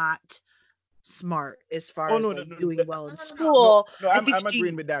not smart as far Oh as no, like no, no, doing well in no, school. no. I I'm think I'm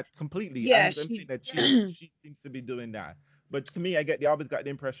agreeing she, with that completely. yeah, I'm she saying that she seems to be doing that. But to me, they always got the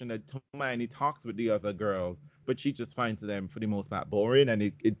impression that Hermione talks with the other girls, but she just finds them for the most part boring. And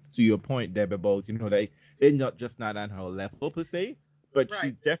it's to your point, Deb, about they're not just not on her level per se, but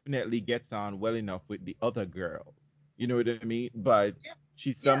she Right. definitely gets on well enough with the other girl. You know what I mean? But Yeah.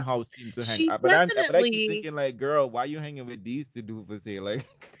 she Yeah. somehow seems to hang. she But I keep definitely thinking like, girl, why you hanging with these two dudes? Say like,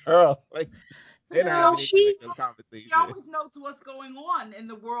 girl, like they're not well having she intellectual She conversation. always knows what's going on in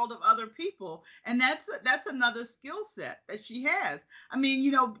the world of other people, and that's another skill set that she has. I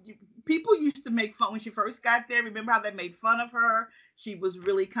mean, people used to make fun when she first got there. Remember how they made fun of her? She was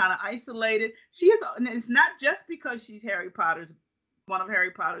really kind of isolated. She is, and it's not just because she's one of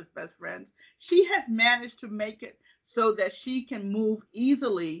Harry Potter's best friends. She has managed to make it so that she can move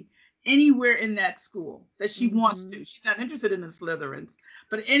easily anywhere in that school that she wants hmm to. She's not interested in the Slytherins,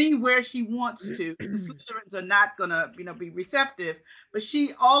 but anywhere she wants to. The Slytherins are not gonna, be receptive. But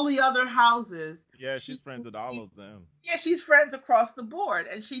all the other houses, Yeah, she's she, friends with all she's, of them. yeah, she's friends across the board,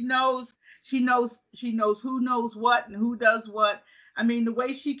 and she knows who knows what and who does what. I mean, the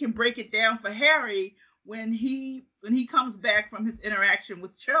way she can break it down for Harry when he comes back from his interaction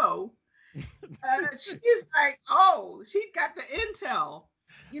with Cho, she's like, oh, she's got the intel.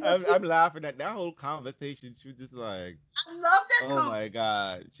 I'm laughing at that whole conversation. She was just like, I love that oh conversation. my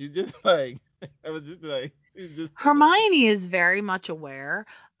god. She's just like, I was just like, she's just Hermione is very much aware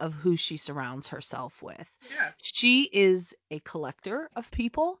of who she surrounds herself with. Yes. She is a collector of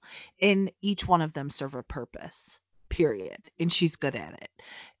people, and each one of them serve a purpose, period. And she's good at it.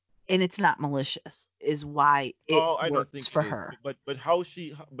 And it's not malicious, is why it Oh, I don't works think it for is. her. But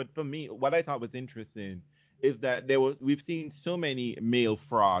but for me, what I thought was interesting is that we've seen so many male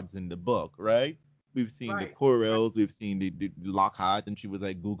frauds in the book, right? We've seen the Right. Quirrells, we've seen the Lockhart, and she was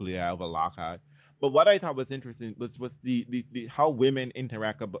like googly eye over Lockhart. But what I thought was interesting was the how women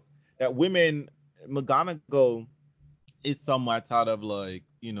interact that women McGonagall is somewhat sort of like,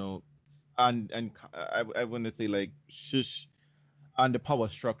 and I want to say like shush and the power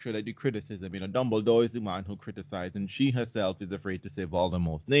structure that the criticism. Dumbledore is the man who criticizes, and she herself is afraid to say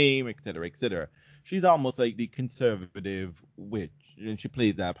Voldemort's name, etc., etc. She's almost like the conservative witch, and she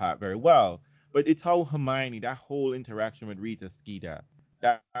plays that part very well. But it's how Hermione, that whole interaction with Rita Skeeter,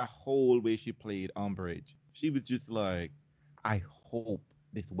 that whole way she played Umbridge, she was just like, I hope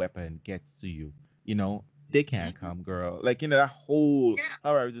this weapon gets to you. You know, they can't Mhm. come, girl. Like, that whole, Yeah.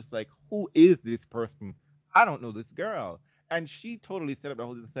 how I was just like, who is this person? I don't know this girl, and she totally set up the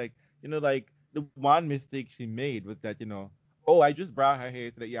whole thing. It's like, like the one mistake she made was that, oh, I just brought her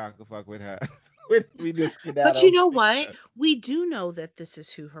here so that y'all could fuck with her. We just get out But you of know what? We do know that this is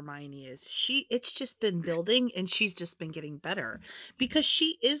who Hermione is. It's just been building and she's just been getting better because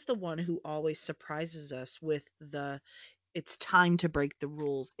she is the one who always surprises us with the it's time to break the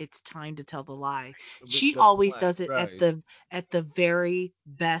rules. It's time to tell the lie. with She the always plan, does it right? at the very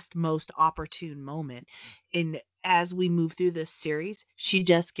best, most opportune moment. And as we move through this series, she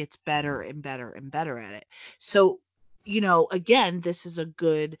just gets better and better and better at it. So, again, this is a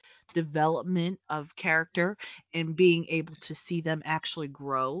good development of character and being able to see them actually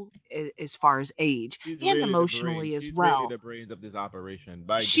grow as far as age She's and really the brains. emotionally as She's really well. the brains of this operation.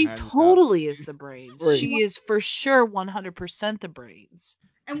 By She hands up, totally is she's the brains. brains. She is for sure 100% the brains.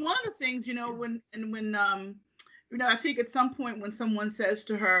 And one of the things, I think at some point when someone says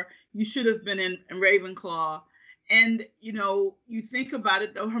to her, "You should have been in Ravenclaw," and you think about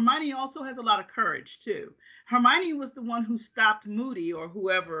it though, Hermione also has a lot of courage too. Hermione was the one who stopped Moody or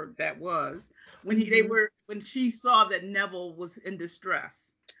whoever that was Hmm. when she saw that Neville was in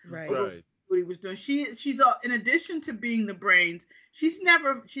distress Right. over Right. what he was doing. In addition to being the brains, she's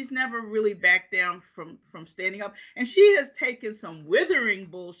never really backed down from standing up, and she has taken some withering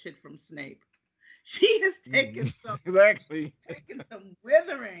bullshit from Snape. She has taken Mhm. some Exactly. taken some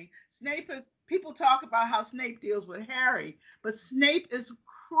withering. People talk about how Snape deals with Harry, but Snape is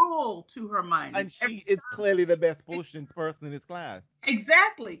cruel to Hermione. And she is clearly the best potion person in his class.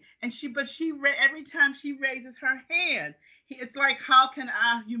 Exactly. And every time she raises her hand, it's like, how can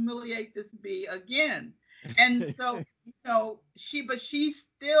I humiliate this bee again? And so, she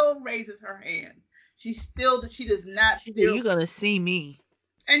still raises her hand. She does not She said, still. "You're gonna see me."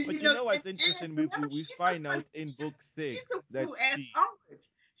 And But you know and what's interesting? remember, We she's the find one. out in She's, book six she's the one that who asked she. Umbridge.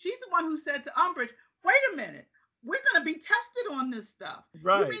 She's the one who said to Umbridge, "Wait a minute, we're going to be tested on this stuff. You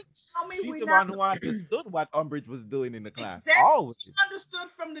mean Right. to tell me She's we're the not one who understood what Umbridge was doing in the class. exactly. Always. She understood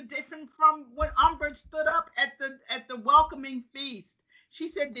from when Umbridge stood up at the welcoming feast. She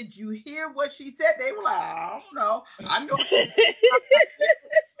said, "Did you hear what she said?" They were like, "I don't know. I know she was talking like this.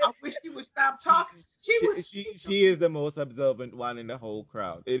 I wish she would stop She talking." She was she is the most observant one in the whole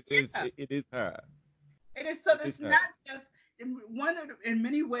crowd. yeah. It is her. It is so It is it's her. not just in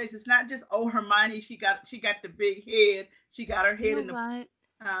many ways it's not just oh Hermione she got the big head she got her You head know in the what?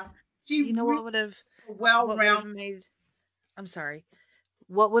 uh, she You know really well what would have rounded. made I'm sorry.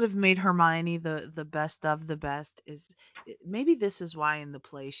 What would have made Hermione the best of the best is maybe this is why in the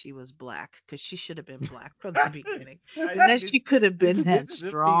play she was black, because she should have been black from the beginning. I Then think she could have been this that is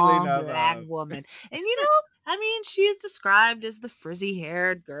a feeling strong of black woman. And I mean, she is described as the frizzy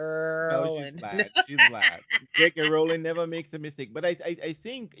haired no, girl she's and black. She's black. J.K. Rowling never makes a mistake. But I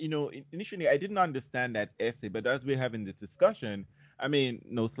think, initially I didn't understand that essay, but as we're having this discussion, I mean,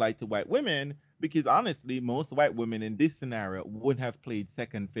 no slight to white women, because honestly, most white women in this scenario would have played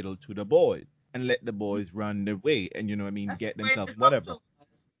second fiddle to the boys and let the boys run their way and, That's the get way themselves they're whatever.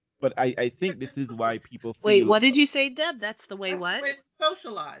 socialized. But I They're, think they're this is why socialized. people Wait, feel what did you say, Deb? That's the way That's the what? way they're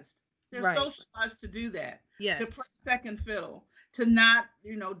socialized. They're Right. socialized to do that, to play Yes. second fiddle, to not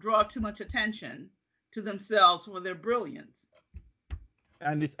draw too much attention to themselves for their brilliance.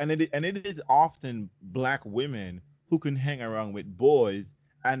 and it is often black women who can hang around with boys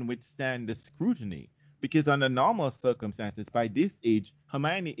and withstand the scrutiny. Because under normal circumstances, by this age,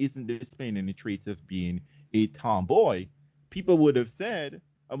 Hermione isn't displaying any traits of being a tomboy. People would have said,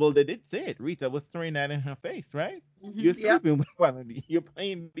 well, they did say it. Rita was throwing that in her face, right? You're Yep. sleeping with one of these. You're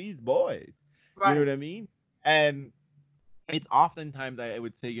playing these boys. You know what Right. I mean? And it's oftentimes I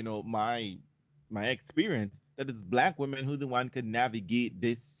would say, my experience that it's black women who the one could navigate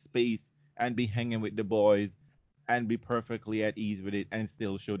this space and be hanging with the boys and be perfectly at ease with it and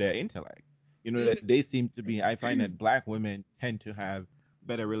still show their intellect. That they seem to be. I find that black women tend to have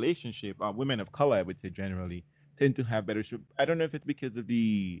better relationship. Women of color, I would say generally, tend to have better. I don't know if it's because of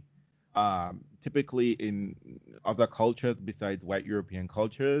the typically in other cultures besides white European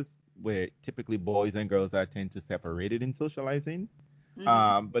cultures, where typically boys and girls are tend to separated in socializing.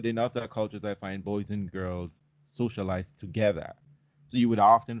 Hmm. But in other cultures, I find boys and girls socialize together. So you would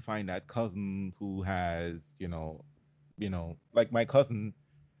often find that cousin who has, like my cousin.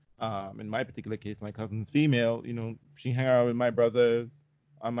 In my particular case, my cousin's female. She hang out with my brothers,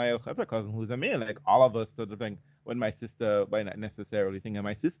 my other cousin who's a male. Like all of us sort of thing. When my sister, by not necessarily thinking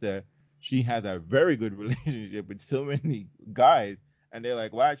my sister, she has a very good relationship with so many guys, and they're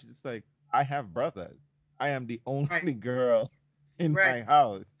like, "Why?" She's just like, "I have brothers. I am the Right. only girl in Right. my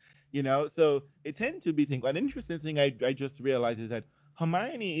house." So it tends to be thing. An interesting thing I just realized is that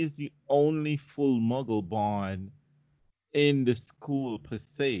Hermione is the only full Muggle born in the school per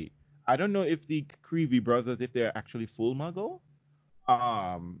se. I don't know if the Creevy brothers, if they're actually full Muggle.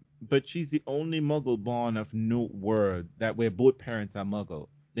 But she's the only Muggle born of note word that where both parents are Muggle.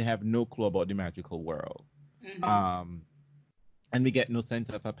 They have no clue about the magical world. Hmm. Um, and we get no sense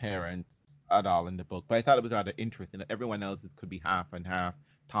of her parents at all in the book. But I thought it was rather interesting that everyone else could be half and half.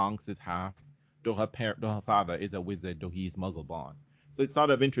 Tonks is half, though her father is a wizard, though he is Muggle born. So it's sort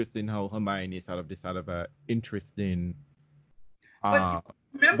of interesting how Hermione is sort of a interesting. But Uh,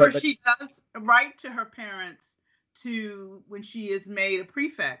 remember, but she does write to her parents to when she is made a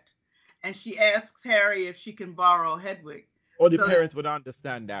prefect, and she asks Harry if she can borrow Hedwig. Or the So that parents would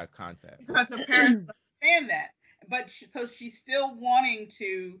understand that concept. because her parents understand that, but so she's still wanting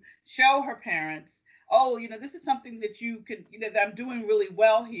to show her parents, oh, this is something that you could, that I'm doing really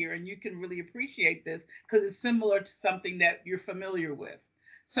well here, and you can really appreciate this because it's similar to something that you're familiar with.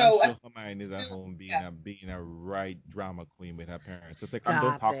 I'm So I sure think Hermione it's is at still, home yeah, being a right drama queen with her parents. It's like,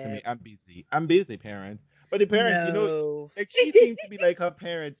 don't Stop talk to me. it. I'm busy. I'm busy, parents. But the parents, No. like she seems to be like her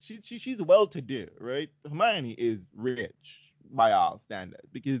parents. She's well to do, right? Hermione is rich by all standards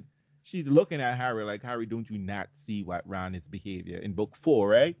because she's looking at Harry like, Harry, don't you not see what Ron is behavior in book 4,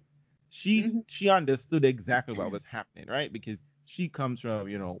 right? She hmm she understood exactly what was happening, right? Because she comes from,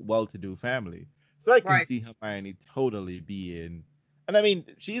 well to do family. So I can right. see Hermione totally being, and I mean,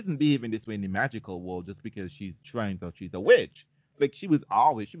 she isn't behaving this way in the magical world just because she's trying to, she's a witch. Like she was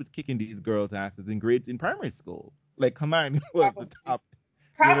kicking these girls' asses in grades in primary school. Like Hermione was the Probably. top,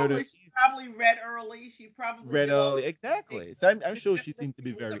 Probably she she probably read early. She probably read did all early. the things. Exactly. So I'm It's sure just she that seemed to she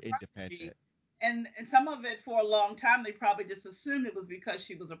be was a very prodigy, independent. and some of it for a long time they probably just assumed it was because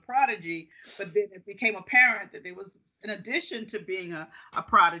she was a prodigy. But then it became apparent that there was, in addition to being a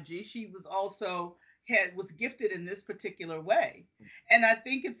prodigy, she was also was gifted in this particular way. And I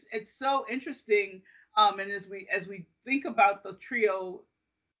think it's so interesting. And as we think about the trio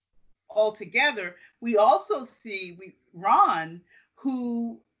altogether. We also see Ron,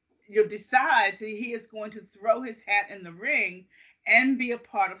 who decides that he is going to throw his hat in the ring and be a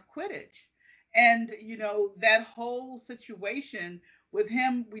part of Quidditch. And that whole situation with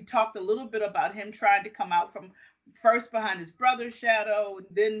him, we talked a little bit about him trying to come out from first behind his brother's shadow,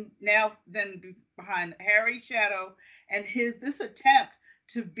 then behind Harry's shadow, and his this attempt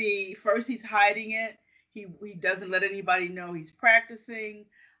to be first he's hiding it. He doesn't let anybody know he's practicing,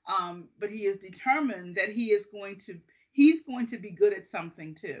 but he is determined that he's going to be good at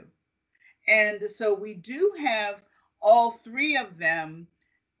something too. And so we do have all three of them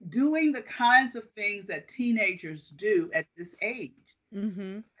doing the kinds of things that teenagers do at this age.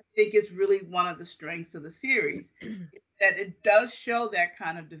 Mm-hmm. I think it's really one of the strengths of the series that it does show that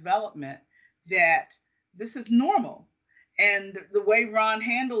kind of development, that this is normal. And the way Ron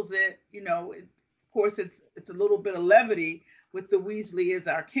handles it, of course, it's a little bit of levity with the Weasley is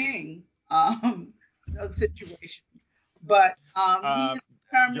our king situation, but he Um, is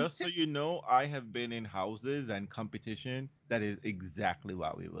determined just to. so you know, I have been in houses and competition. That is exactly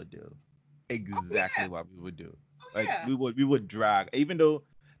what we would do. Oh Exactly yeah, what we would do. oh Like yeah, we would drag, even though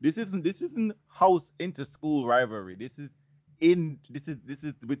this isn't house into school rivalry. This is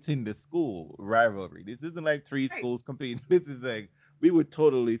within the school rivalry. This isn't like three right. schools competing. This is like we would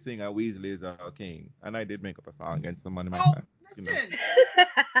totally sing a Weasley is our king, and I did make up a song against someone in my Oh, class. You know.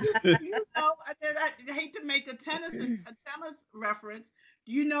 listen, I hate to make a tennis reference.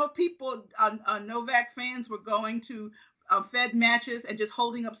 Do you know people, Novak fans were going to Fed matches and just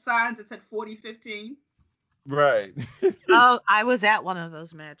holding up signs that said 40-15? Right. Oh, I was at one of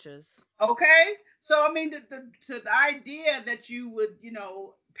those matches. Okay, so I mean, the idea that you would,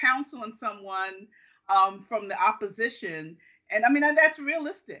 pounce on someone from the opposition, and I mean, and that's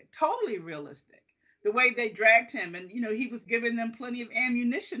realistic, totally realistic. The way they dragged him, and he was giving them plenty of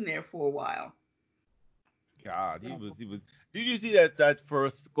ammunition there for a while. God, he So, was he was. Did you see that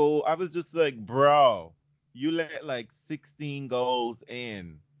first goal? I was just like, bro, you let like 16 goals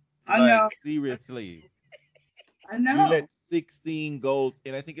in. I Like know, seriously, I you let know. 16 goals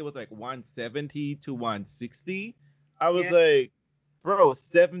in. I think it was like 170 to 160. I was Yeah, like, bro,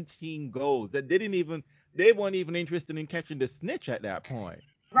 17 goals. That they weren't even interested in catching the snitch at that point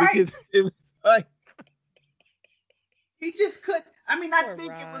right. because it was like He just could. I mean, I Poor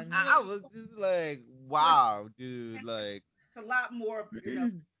think it was Ron. I really was just like, was wow, dude, like. a lot more,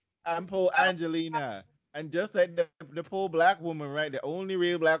 And poor Angelina. And just like the poor black woman, right? The only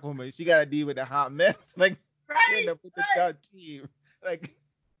real black woman, she got to deal with the hot mess. Like, she right, ended up with the right. third team. Like,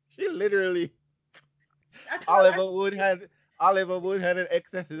 she literally, That's what I. Oliver Wood had, Oliver Wood had an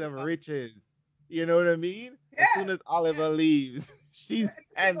excess of riches. You know what I mean? As soon Yes, as yes. Oliver leaves, she's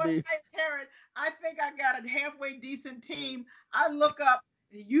You know what, handy. Karen? I think I got a halfway decent team. I look up,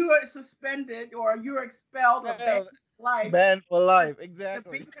 you are suspended or you're expelled or banned Man, for life. man for The, life. the,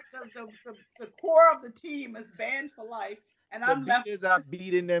 Exactly. the core of the team is banned for life, and The I'm left beaters with are this.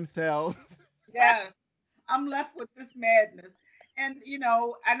 beating themselves. Yes, I'm left with this madness. And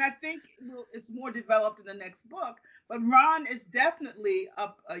I think it's more developed in the next book. But Ron is definitely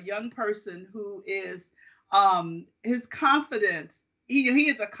a young person who is, his confidence. He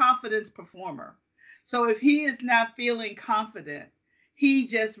is a confidence performer. So if he is not feeling confident, he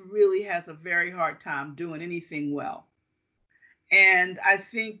just really has a very hard time doing anything well. And I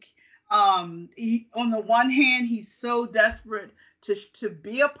think, on the one hand, he's so desperate to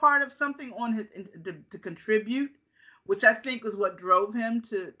be a part of something on his to contribute, which I think is what drove him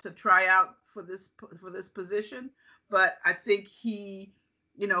to try out for this position. But I think he,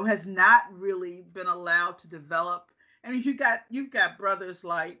 has not really been allowed to develop. I mean, you've got brothers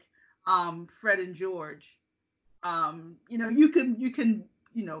like, Fred and George. You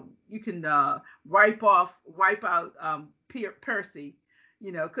can wipe out, Percy,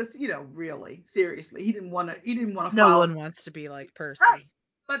 because really, seriously, he didn't want to No follow. one wants to be like Right. Percy.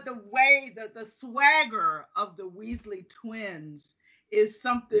 But the way the swagger of the Weasley twins is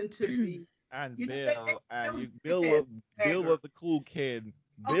something to be, And they Bill, and those you, boys had Bill swagger. was the cool kid.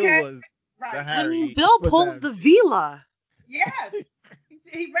 Bill Okay, was the right. I mean, Harry. Bill Was pulls that the Vila. Yes,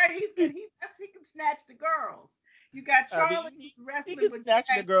 he right. He's good. He can snatch the girls. You got I Charlie mean, who's he wrestling could with snatch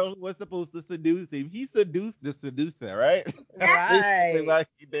the Jack. girl who was supposed to seduce him. He seduced the seducer, right? That's basically Right. what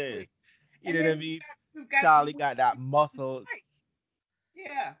he did. Absolutely. You And know what then I mean? you've got the Charlie got Weasley that twins. muscle. Right.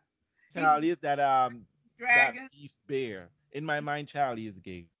 Yeah. He Charlie is that dragon. beast bear. In my mind, Charlie is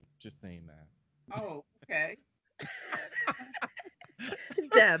gay. Just saying that. Oh, okay.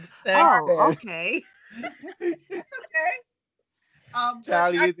 Deb. Thanks, Oh, man. okay. That's okay. But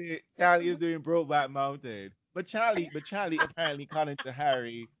Charlie I is think that Charlie is doing Brokeback Mountain. But Charlie apparently caught into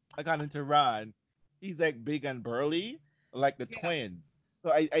Harry. according to Ron, he's like big and burly, like the Yeah, twins.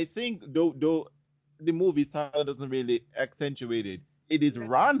 So I think though the movie style doesn't really accentuate it. It is no,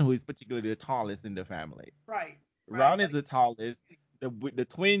 Ron who is particularly the tallest in the family. right, right, Ron is the tallest. The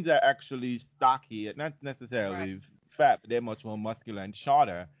twins are actually stocky, not right, necessarily fat, but they're much more muscular and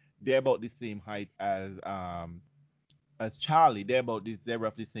shorter. They're about the same height as Charlie. They're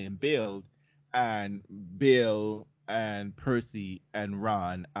roughly the same build, and Bill and Percy and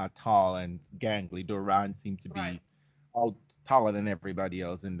Ron are tall and gangly. Though Ron seems to right. be all taller than everybody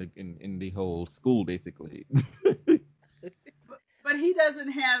else in the whole school, basically. But he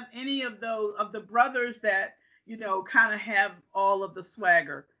doesn't have any of those of the brothers that kind of have all of the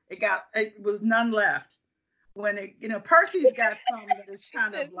swagger. It was none left when it Percy's got some that is She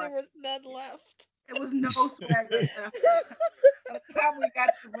kind said of there like was none left. there was no swagger left. By the time we got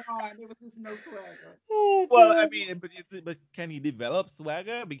to Ron, there was just no swagger. Oh, Well, I God. mean, but can he develop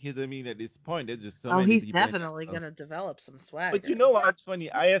swagger? Because I mean, at this point, there's just so Oh, many he's people in definitely the house. gonna develop some But you swagger. know what's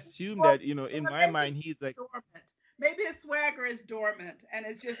funny? I assume Or, that in or my maybe mind, it's he's like, dormant. Maybe his swagger is dormant and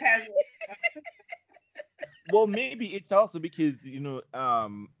it just hasn't. well, maybe it's also because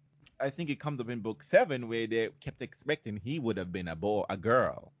I think it comes up in book 7 where they kept expecting he would have been a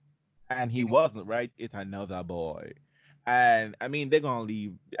girl, and he wasn't. Right? It's another boy. And I mean, they're gonna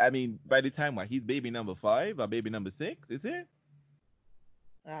leave. I mean, by the time what he's baby number 5 or baby number 6, is it?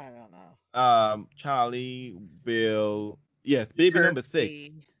 I don't know. Charlie, Bill, yes, baby number 6,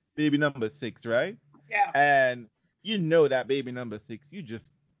 Percy. baby number 6, right? Yeah. And you know that baby number 6, you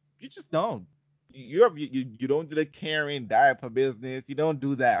just don't. You don't do the carrying diaper business. You don't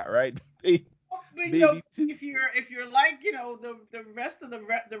do that, right? But Baby 2. if you're like the rest of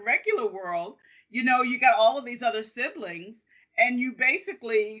the regular world, you got all of these other siblings, and you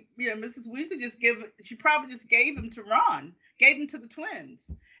basically Mrs. Weasley she probably just gave them to Ron, gave them to the twins,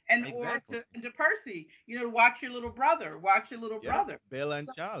 and or Exactly. to Percy, watch your little brother, watch your little Yep. brother. Bill and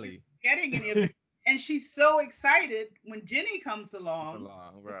So you're Charlie. getting any of it, and she's so excited when Jenny comes It's along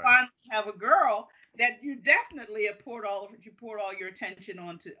along, to right? finally have a girl that you definitely have poured all your attention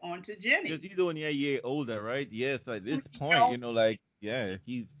onto Because Jenny. he's only a year older, right? Yes. At You this point, know, like, yeah,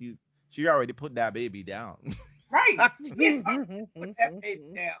 he's she already put that baby down. right? Yeah, put that baby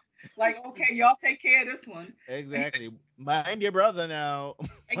down. Like, okay, y'all take care of this one. Exactly. Mind your brother now.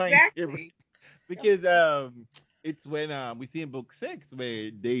 Mind your Exactly. because it's when we see in book 6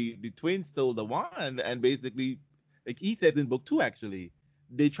 where the twins stole the wand, and basically, like he says in book 2 actually,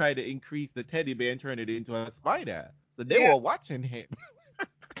 they try to increase the teddy bear and turn it into a spider. So they Yeah. were watching him.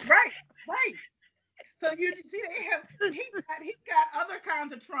 Right. Right. So you see, he's got other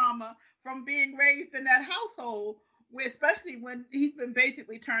kinds of trauma from being raised in that household, where especially when he's been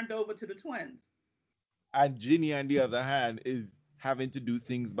basically turned over to the twins. And Ginny, on the other hand, is having to do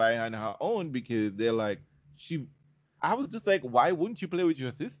things by on her own because they're like, she. I was just like, why wouldn't you play with your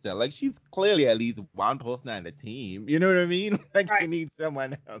sister? Like, she's clearly at least one person on the team. You know what I mean? Like, you Right. need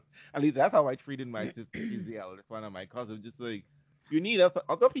someone else. At least that's how I treated my sister. She's the eldest one of my cousins. Just like, you need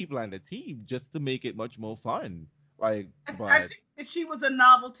other people on the team just to make it much more fun. Like, I but think that she was a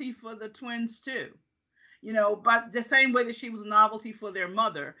novelty for the twins too. But the same way that she was a novelty for their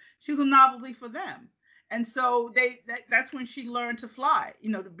mother, she was a novelty for them. And so that's when she learned to fly,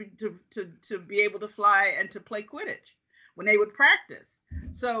 to be able to fly and to play Quidditch when they would practice.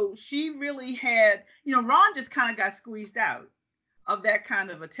 So she really had, Ron just kind of got squeezed out of that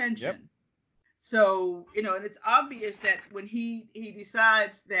kind of yep. attention. So, and it's obvious that when he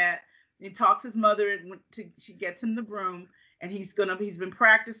decides that he talks his mother and she gets him the broom, and he's been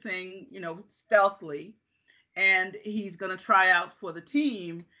practicing, stealthily, and he's going to try out for the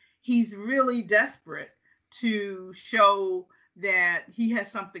team. He's really desperate to show that he has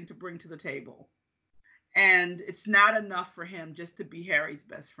something to bring to the table. And it's not enough for him just to be Harry's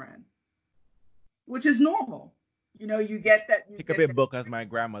best friend, which is normal. You get that. You Pick up get your that. book, as my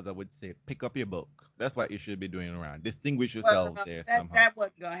grandmother would say. Pick up your book. That's what you should be doing around. Distinguish Well, yourself there that somehow. that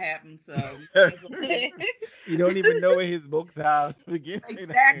wasn't gonna happen. So You don't even know where his books are to begin with.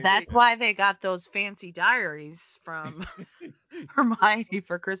 exactly. That's why they got those fancy diaries from Hermione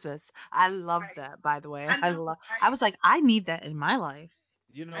for Christmas. I love Right. that, by the way. I I know. love. I Right. was like, I need that in my life.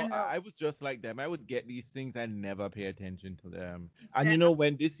 I know. I was just like them. I would get these things and never pay attention to them. And Exactly.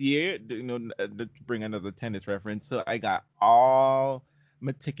 when this year, to bring another tennis reference, so I got all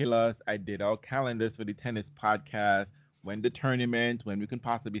meticulous. I did all calendars for the tennis podcast, when the tournament, when we can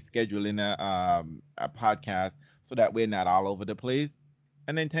possibly schedule in a podcast, so that we're not all over the place.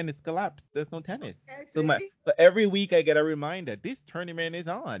 And then tennis collapsed. There's no tennis. Okay. See. So every week I get a reminder, this tournament is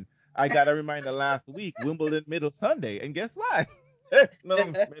on. I got a reminder last week, Wimbledon Middle Sunday, and guess what? No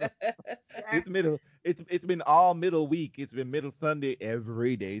middle. It's middle. It's been all middle week. It's been middle Sunday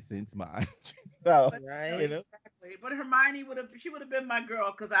every day since March. So But you Right. know. exactly. But Hermione would have been my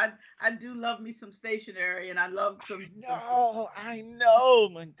girl because I do love me some stationery and I love some I know.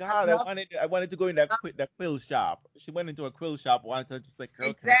 My I God, love I wanted to go in that quill shop. She went into a quill shop once. I was just like,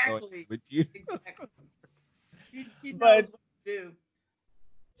 girl, can I go in exactly with you? exactly. She But knows what to do.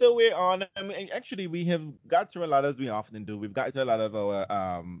 so we're on. I mean, actually, we have got through a lot as we often do. We've got through a lot of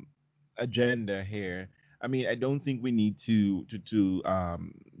our agenda here. I mean, I don't think we need to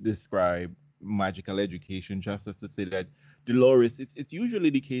describe magical education just as to say that Dolores. It's usually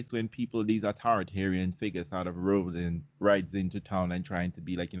the case when people, these authoritarian figures, sort of rides into town and trying to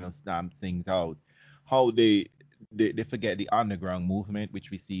be like, stamp things out. How they forget the underground movement,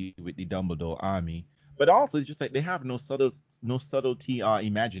 which we see with the Dumbledore army, but also it's just like they have no subtlety or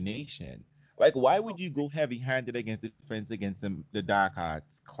imagination. Like, why would Oh, you go heavy-handed against the defense against the dark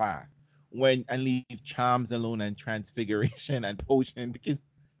arts class when and leave charms alone and transfiguration and potion because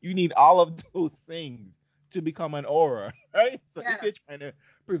you need all of those things to become an aura, right? So if yes. you're trying to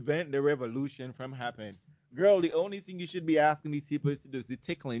prevent the revolution from happening, girl, the only thing you should be asking these people to do is to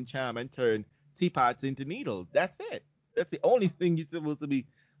tickle and charm and turn teapots into needles. That's it. That's the only thing you're supposed to be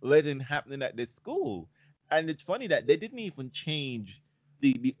letting happening at this school. And it's funny that they didn't even change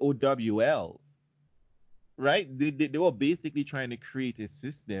the OWLs, right? They were basically trying to create a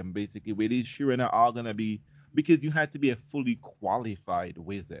system, basically, where these children are all going to be, because you had to be a fully qualified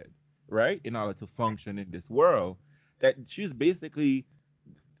wizard, right? In order to function in this world. That she's basically,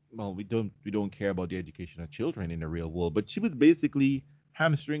 well, we don't care about the education of children in the real world, but she was basically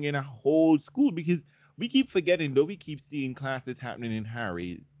hamstringing a whole school because we keep forgetting, though we keep seeing classes happening in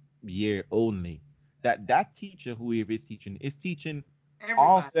Harry year only, that teacher, whoever is teaching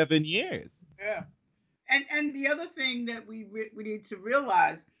all Everybody. 7 years. Yeah. And the other thing that we need to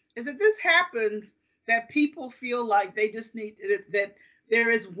realize is that this happens that people feel like they just need that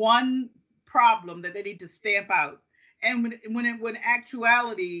there is one problem that they need to stamp out, and when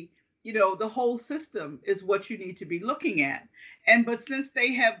actuality, the whole system is what you need to be looking at. And but since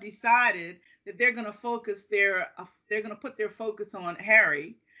they have decided that they're going to put their focus on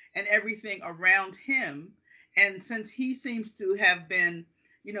Harry and everything around him, and since he seems to have been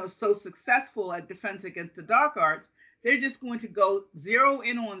so successful at Defense Against the Dark Arts, they're just going to go zero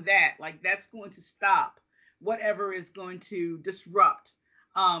in on that. Like that's going to stop whatever is going to disrupt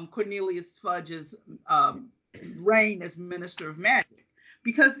Cornelius Fudge's reign as Minister of Magic,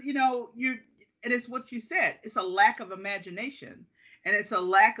 because it is what you said. It's a lack of imagination, and it's a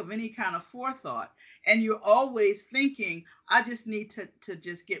lack of any kind of forethought. And you're always thinking, I just need to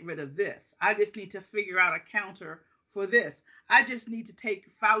just get rid of this. I just need to figure out a counter for this. I just need to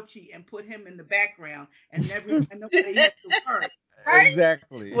take Fauci and put him in the background and nobody has to worry. Right?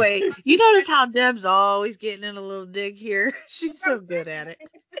 Exactly. Wait, you notice how Deb's always getting in a little dig here? She's What I'm so good at saying,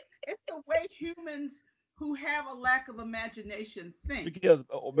 it. it's the way humans who have a lack of imagination think. Because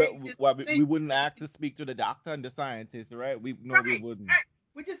They just well, we think wouldn't ask to speak to the doctor and the scientist, right? We no, we right, wouldn't. right.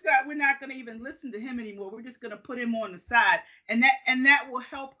 We're not going to even listen to him anymore. We're just going to put him on the side, and that will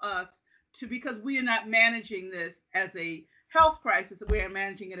help us to, because we are not managing this as a health crisis. We are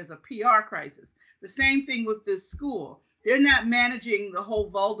managing it as a PR crisis. The same thing with this school. They're not managing the whole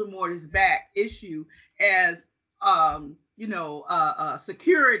Voldemort is back issue as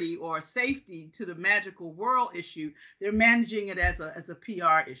security or safety to the magical world issue. They're managing it as a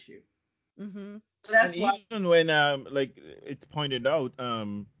PR issue. Hmm. So And that's why. even when like it's pointed out,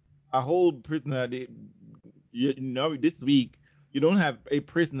 a whole prisoner, this week you don't have a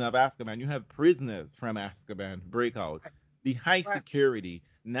prisoner of Azkaban, you have prisoners from Azkaban breakout. The high Right, security,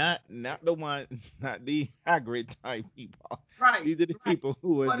 not the one, not the Hagrid type people. right, These are the right. people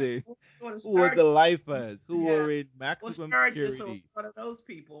who were What the what a who were Sturgis, the lifers, who yeah, were in or maximum Sturgis or security. one of those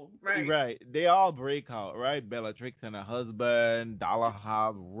people, right? Right. They all break out, right? Bellatrix and her husband,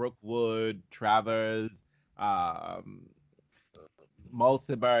 Dolohov, Rookwood, Travers, um,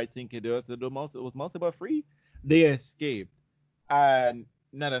 Mulciber, I think it was. Was Mulciber free? They escaped. And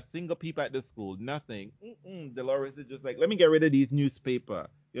not a single peep at the school. Nothing. Dolores is just like, let me get rid of these newspaper.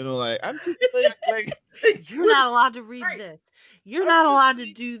 Like, I'm just like, You're what not allowed to read Right. this. You're I'm not just allowed to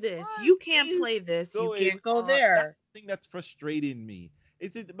like, do this. what You can't is play this. You going can't go on? That's there. the thing that's frustrating me.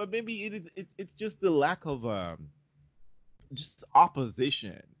 But maybe it's just the lack of just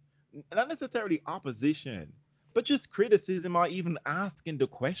opposition. Not necessarily opposition, but just criticism or even asking the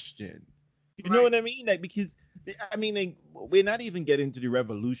question. You know Right. what I mean? Like, because I mean, like, we're not even getting to the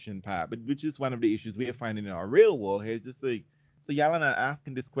revolution part, but which is one of the issues we're finding in our real world here. Just like, so y'all are not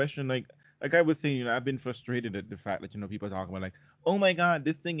asking this question. Like I was saying, I've been frustrated at the fact that people are talking about like, oh my God,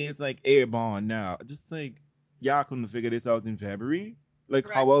 this thing is like airborne now. Just like y'all couldn't figure this out in February. Like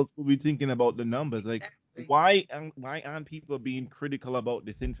Right. how else would we thinking about the numbers? Like Exactly. why aren't people being critical about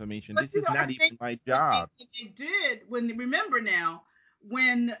this information? But This is I not think even my what job. they did when, remember now,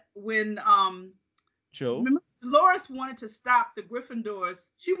 when Chill. remember Dolores wanted to stop the Gryffindors.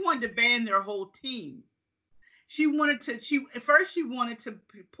 She wanted to ban their whole team. She wanted to. She at first she wanted to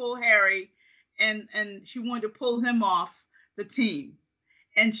pull Harry, and she wanted to pull him off the team.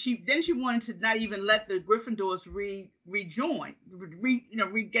 And she wanted to not even let the Gryffindors rejoin,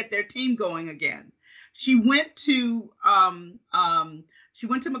 get their team going again. She went to she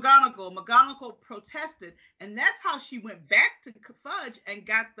went to McGonagall. McGonagall protested, and that's how she went back to Fudge and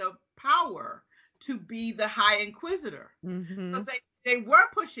got the power to be the High Inquisitor. Mm-hmm. Because they were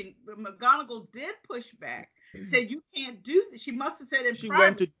pushing. McGonagall did push back, said you can't do this. She must have said in She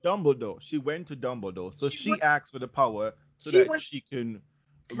went private. to Dumbledore. She went to Dumbledore. So She she went. asked for the power so She that went. she can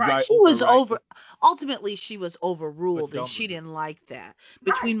Right. She was override over ultimately she was with overruled and she Dumbledore. didn't like that. Right.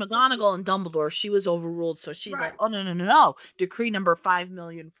 Between McGonagall and Dumbledore, she was overruled, so she's like, Right. "Oh no, no, no, no. Decree number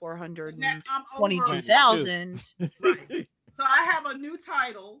 5,422,000." Now I'm over. 22. Right. So I have a new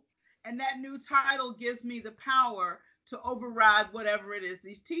title, and that new title gives me the power to override whatever it is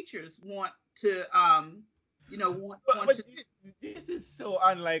these teachers want to, want But to do. this is so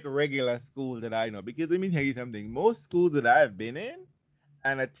unlike regular school that I know because let me tell you something. Most schools that I've been in,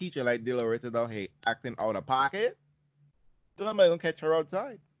 and a teacher like Dolores is out here acting out of pocket, somebody gonna catch her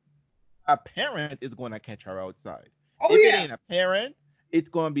outside. A parent is gonna catch her outside. Oh If it yeah. ain't a parent, it's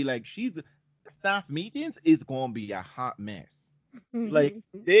gonna be like staff meetings is gonna be a hot mess. Like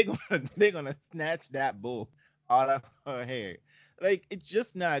they're gonna snatch that bull out of her hair. Like it's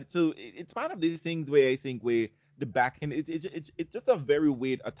just not. So it's one of these things where I think where the back end it's just a very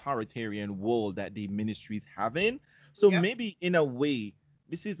weird authoritarian role that the ministry's having. So Yep. maybe in a way,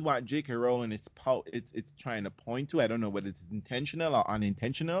 this is what J.K. Rowling is it's trying to point to. I don't know whether it's intentional or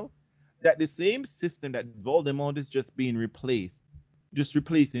unintentional. That the same system that Voldemort is just being replaced, just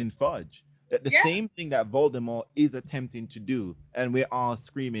replacing Fudge that the Yeah. same thing that Voldemort is attempting to do, and we're all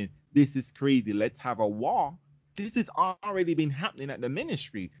screaming, "This is crazy! Let's have a war." This has already been happening at the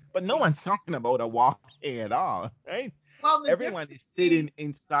ministry, but no one's talking about a war here at all, right? Well, the Everyone difference is being, sitting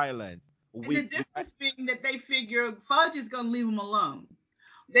in silence. the We difference being that they figure Fudge is going to leave them alone.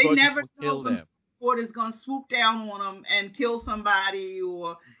 They Fudge is never gonna know kill when them, Ford is going to swoop down on them and kill somebody,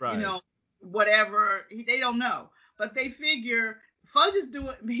 or you right? know whatever. They don't know, but they figure Fudge is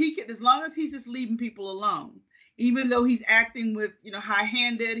doing. He can, as long as he's just leaving people alone. Even though he's acting with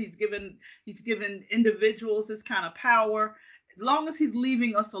high-handed, he's given individuals this kind of power. As long as he's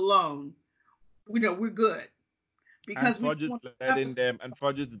leaving us alone, we're good And because we Fudge don't is want to have letting to. them, and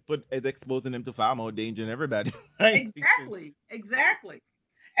Fudge is exposing them to far more danger than everybody, right? Exactly, exactly.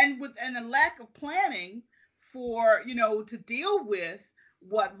 And a lack of planning for, to deal with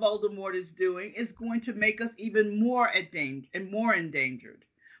what Voldemort is doing is going to make us even more at danger and more endangered.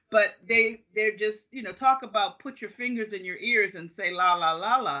 But they're just, talk about put your fingers in your ears and say la la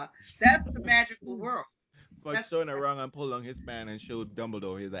la la. That's the magical world. Fudge That's turned the around and pulled on his pen and showed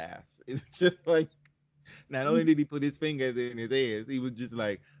Dumbledore his ass. It's just like not only magic. did he put his fingers in his ears, he was just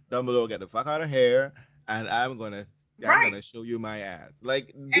like, Dumbledore, get the fuck out of here, and I'm Right. gonna show you my ass.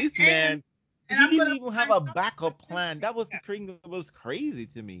 Like And this and man, and he I'm didn't gonna even have find a something to backup do plan. to That was the you. thing that was crazy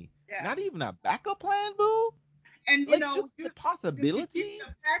to me. Yeah. Not even a backup plan, boo. And Like just you the you possibility.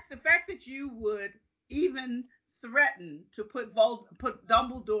 the fact that you would even threaten to put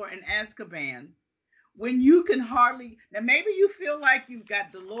Dumbledore in Azkaban when you can hardly, now maybe you feel like you've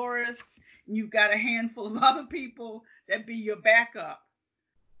got Dolores and you've got a handful of other people that be your backup,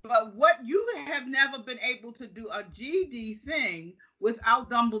 but what you have never been able to do a GD thing without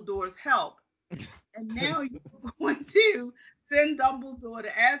Dumbledore's help, and now you're going to send Dumbledore to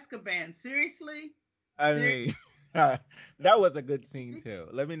Azkaban. Seriously? I Seriously? mean, that was a good scene too.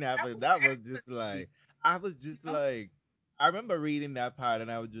 Let me not. That was That was just excellent. like I was just like I remember reading that part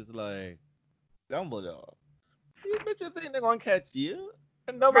and I was just like Dumbledore. These bitches ain't gonna catch you.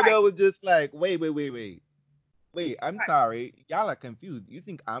 And Right, Dumbledore was just like, wait. Wait, I'm right. sorry. Y'all are confused. You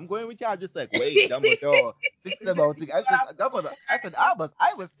think I'm going with y'all? Just like, wait, Dumbledore. This is Is this about you to, I said, out for Dumbledore. I said, practice?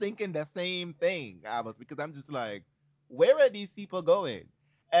 I was thinking the same thing, Albus, because I'm just like, where are these people going?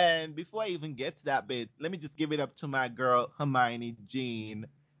 And before I even get to that bit, let me just give it up to my girl, Hermione Jane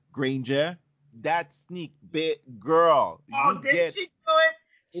Granger. That sneak bit girl. You Oh, didn't get, she do it?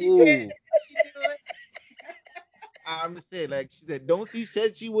 She did. ooh. Didn't she do it? I'm saying, like she said, don't she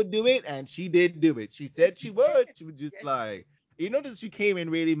said she would do it, and she did do it. She Yes, said she she would. did. She was just Yes, she did. like, that she came in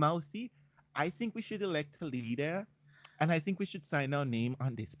really mousy. I think we should elect a leader, and I think we should sign our name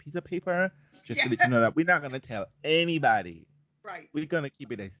on this piece of paper just Yeah. to let you know that we're not gonna tell anybody. Right. We're gonna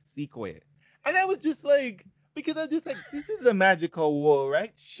keep it a secret. And I was just like, because I'm just like, this is a magical world,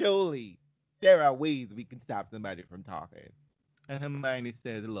 right? Surely there are ways we can stop somebody from talking. And Hermione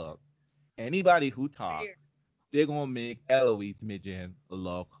says, look, anybody who talks, There. they're gonna make Eloise Midgen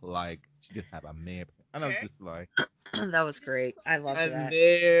look like she just have a map. And I was Okay. just like, That was great. I loved and that.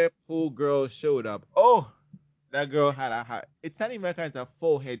 there poor girl showed up. Oh, that girl had a hot. It's not even a kind of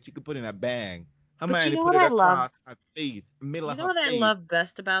forehead she could put in a bang. But you Hermione know put what it I love? across her face, middle You of know her what I face. love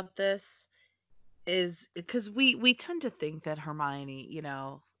best about this is because we tend to think that Hermione,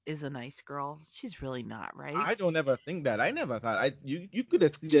 is a nice girl. She's really not, right? I don't ever think that. I never thought you could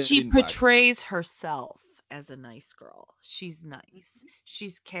have seen that She in what? portrays herself as a nice girl. She's nice. Mhm.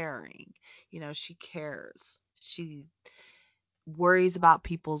 She's caring. She cares. She worries about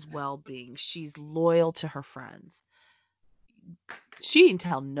people's well-being. She's loyal to her friends. She didn't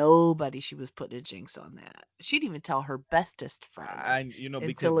tell nobody she was putting a jinx on that. She didn't even tell her bestest friend And because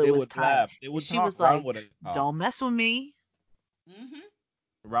until it they was would time. laugh, they And would she talk. was Ron like, would have talk. "Don't mess with me." Mhm.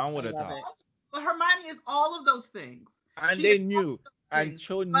 Ron I would have love talk. it. But Hermione is all of those things. And She they is all of knew. those And things.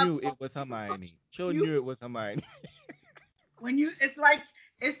 Cho But knew it was Hermione. Cho when you knew it was Hermione. when you it's like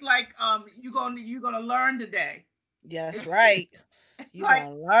you're gonna learn today. Yes, It's right. it's You like,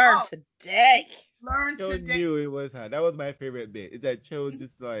 gonna learn oh, today. learn Cho today. knew it was her. That was my favorite bit. Is that Cho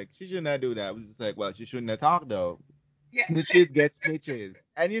just like she should not do that. I was just like, well, she shouldn't have talked though. Yeah. Snitches get stitches.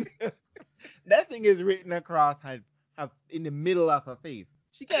 And that thing is written across her in the middle of her face.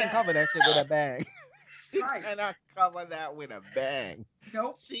 She can't Yeah. cover that shit with a bang. She Right. cannot cover that with a bang.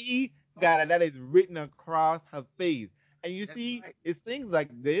 Nope. She got it. That is written across her face. And you That's see, right. it's things like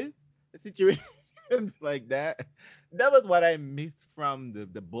this, situations like that. That was what I missed from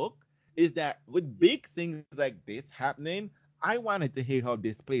the book. Is that with big things like this happening, I wanted to hear how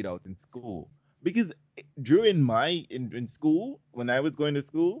this played out in school. Because during in school, when I was going to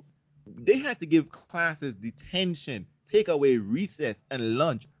school, they had to give classes detention, take away recess and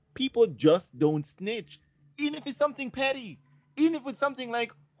lunch. People just don't snitch. Even if it's something petty. Even if it's something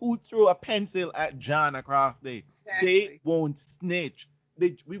like who threw a pencil at John across there. They Exactly. won't snitch.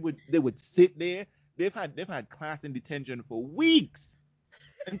 They would sit there. They've had class in detention for weeks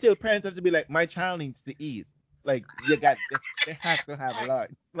until parents have to be like, my child needs to eat. Like they have to have Right.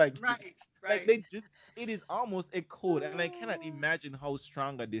 lunch. Like Right. like Right. they just it is almost a code, and I cannot imagine how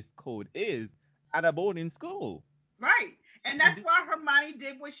stronger this code is at a boarding school. Right. And that's Th- why Hermione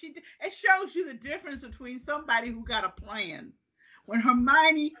did what she did. It shows you the difference between somebody who got a plan. When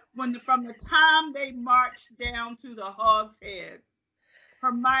Hermione, from the time they marched down to the Hog's Head,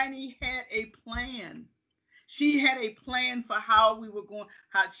 Hermione had a plan. She had a plan for how we were going,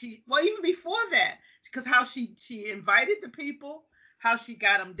 how she, well, even before that, because how she invited the people, how she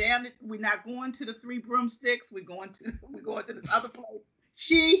got them down. We're not going to the Three Broomsticks. We're going to this other place.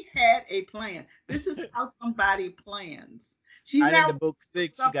 She had a plan. This is how somebody plans. She's And in the not book for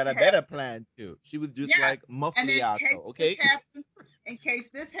six, she stuff got to a better happen. plan too. She was just Yeah. like And in case Muffliato, this okay?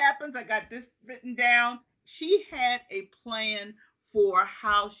 happens, I got this written down. She had a plan for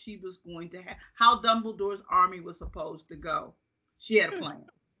how she was going to have, how Dumbledore's army was supposed to go. She had a plan.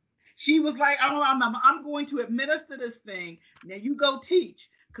 She was like, I'm going to administer this thing. Now you go teach,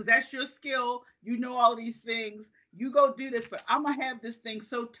 because that's your skill. You know all these things. You go do this, but I'm going to have this thing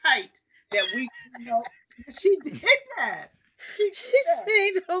so tight that she did that. She did She's that.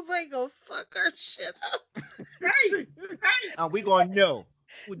 saying, "Oh my God, fuck our shit up." Right, right, And we gonna know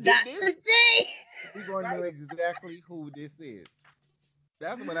who Not did this. today. We gonna know right. exactly who this is.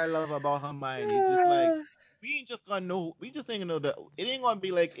 That's what I love about Hermione. It's just like Ah. we ain't just gonna know. We just ain't gonna know that it ain't gonna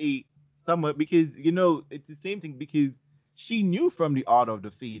be like a somewhat because it's the same thing because she knew from the Order of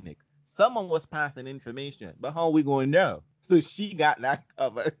the Phoenix. Someone was passing information, but how we gonna know? So she got that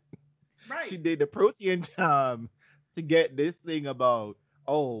covered. She Right. did the protein charm to get this thing about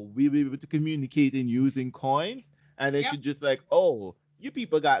we be able to communicate in using coins, and then she Yep. just like you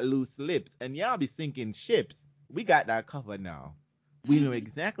people got loose lips and y'all be sinking ships. We got that covered now. We know Hmm.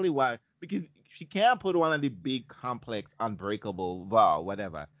 exactly why because she can't put one of the big complex unbreakable vow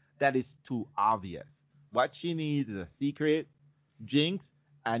whatever that is too obvious. What she needs is a secret jinx,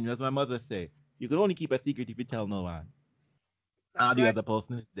 and as my mother say, you can only keep a secret if you tell no one. That's The right. other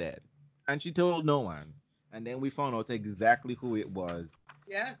person is dead. And she told no one. And then we found out exactly who it was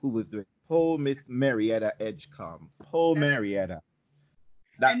Yes. who was doing. Poor Miss Marietta Edgecombe. Poor That's Marietta.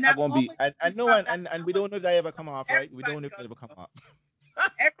 That and not gonna be only and we no found one out, and we don't know if that ever come off, right? We don't everybody's know if that gonna ever come know.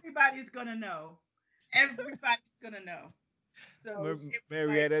 off. Everybody's gonna know. Everybody's gonna know. So it was like,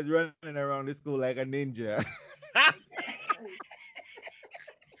 Marietta's running around the school like a ninja.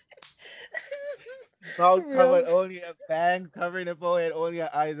 Mouth covered, Reels, only a fangs covering the forehead, only her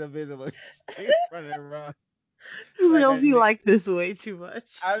eyes are visible. She's running around like Reels, a you ninja. like this way too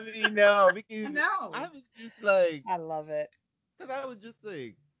much. I mean, no, because I No. was just like, I love it. because I was just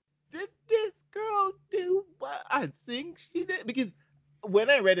like, did this girl do what I think she did? Because when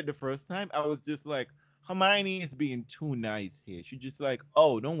I read it the first time, I was just like, Hermione is being too nice here. She's just like,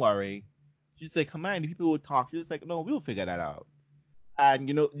 oh, don't worry. She's like, Hermione, people will talk. She's like, no, we'll figure that out. And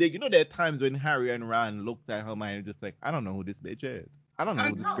there are times when Harry and Ron looked at Hermione just like, I don't know who this bitch is. I don't know I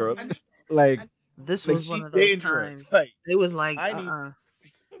who this know. girl I Hmm. is. know. like, I, This like was one she's of those dangerous. times. Like, It was like, I need.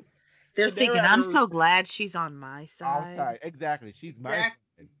 They're So they're thinking, at I'm her so glad she's on my side. outside. Exactly. She's my exactly.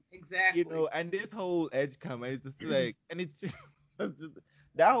 friend. Exactly. And this whole edge comment is just like, and it's just, it's just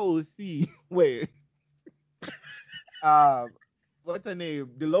that whole scene where um what's her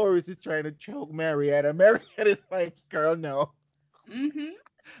name? Dolores is trying to choke Marietta. Marietta is like, girl, no. Mhm.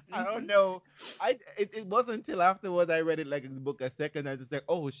 I don't Mhm. know. It wasn't until afterwards I read it like in the book a second. I just like,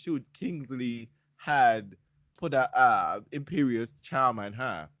 oh shoot, Kingsley had put a Imperious charm on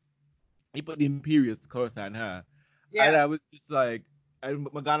her. He put the Imperious curse on her, and Yeah. I was just like, and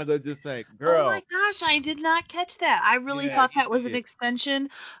McGonagall just like, Oh my girl, gosh, I did not catch that. I really yeah, thought he that was an did. extension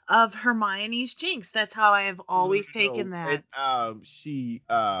of Hermione's Jinx. That's how I have No, no, always no, no. taken When that. she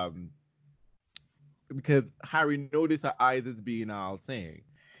because Harry noticed her eyes as being all saying,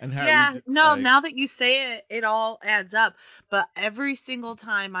 and Harry Yeah, just no, like, now that you say it, it all adds up. But every single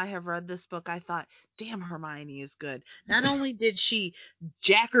time I have read this book, I thought, damn, Hermione is good. Not only did she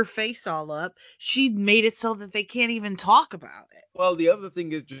jack her face all up, she made it so that they can't even talk about it. well, the other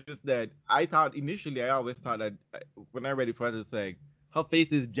thing is just that I thought initially, I always thought that when I read it first, it's like her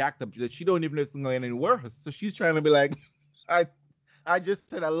face is jacked up that she don't even know it's going any worse. So she's trying to be like, I I just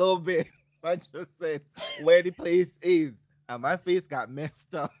said a little bit. I just said where the place is, and my face got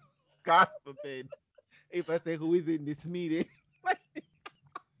messed up. God forbid if I say who is in this meeting,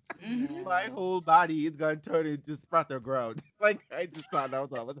 Mhm. my No. whole body is gonna turn into splatter ground. Like I just thought that was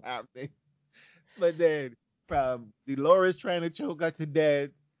what was happening. But then from Dolores trying to choke her to death,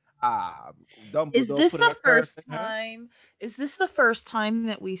 um, Is Dumbledore this put the her curse first in her. time? Is this the first time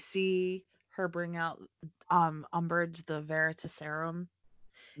that we see her bring out Umbridge the Veritaserum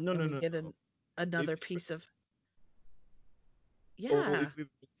No, and no, we no, get no. If another piece of or yeah. if we've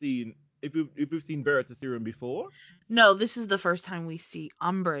seen if we've seen Veritaserum before. No, this is the first time we see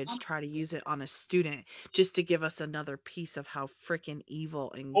Umbridge Um, try to use it on a student just to give us another piece of how freaking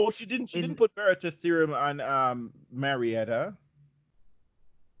evil Oh, she didn't and put Veritaserum on Marietta.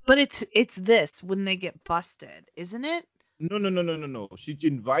 but it's this when they get busted, isn't it? No, no, no, no, no, no. She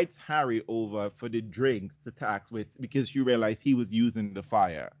invites Harry over for the drinks to tax with because she realized he was using the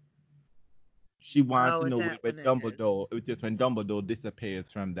fire. She wants Oh, to it's know that when when it is. Dumbledore, it's just when Dumbledore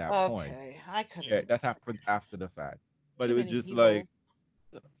disappears from that point. Okay, I Yeah, couldn't. that happened after the fact. But it Too was many just like, evil.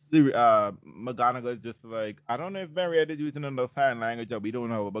 McGonagall is just like, I don't know if Marietta is using another sign language that we don't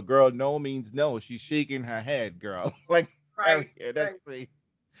know, but girl, no means no. She's shaking her head, girl. Like, right. Marietta, Right. like,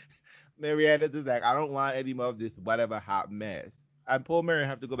 Marietta is like, I don't want any more of this whatever hot mess. And poor Mary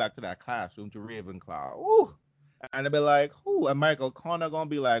have to go back to that classroom to Ravenclaw. Ooh. And they'll be like, who? And Michael Connor gonna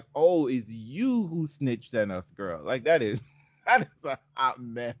be like, oh, it's you who snitched on us, girl. Like that is that is a hot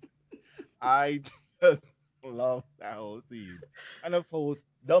mess. I just love that whole scene. And of course,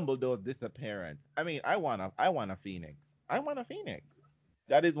 Dumbledore's disappearance. I mean, I want a phoenix. I want a phoenix.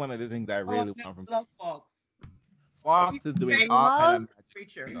 That is one of the things I Oh really no, want from I love Fox. Fox He's is my doing I favorite. all kind of love magic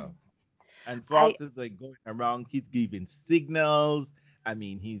Creature. stuff. And I Fox is like going around, he's giving signals. I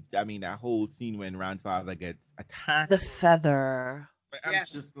mean that whole scene when Rand's father gets the attacked. feather. I'm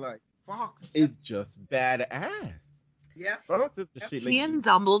Yes. just like, Fox Yep. is just badass. Yep. Fox is the Yep. shit. Like, He and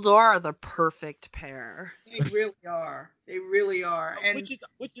Dumbledore are the perfect pair. They really are. They really are. And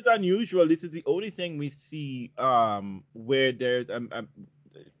which is unusual. This is the only thing we see where there's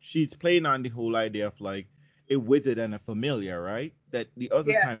she's playing on the whole idea of like a wizard and a familiar, right? That the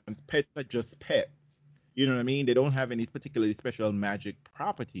other yeah. times pets are just pets. You know what I mean? They don't have any particularly special magic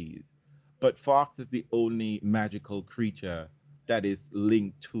properties. But Fox is the only magical creature that is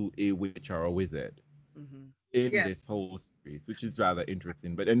linked to a witch or a wizard Hmm. in Yes. this whole series, which is rather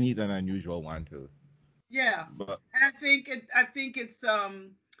interesting. But and he's an unusual one too. Yeah. But And I think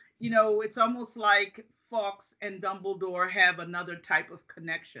it's almost like Fox and Dumbledore have another type of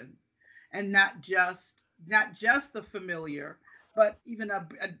connection, and not just the familiar, but even a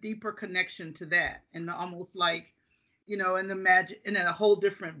deeper connection to that, and almost like in the magic, and in a whole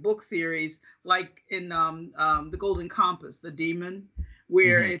different book series, like in the Golden Compass, the Demon,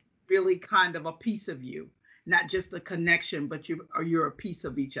 where mhm. it's really kind of a piece of you, not just the connection, but you're a piece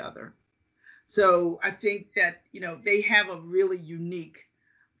of each other. So I think that they have a really unique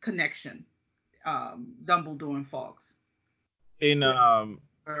connection, Dumbledore and Fawkes. In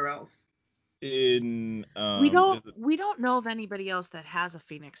Where else? in We don't there's a- we don't know of anybody else that has a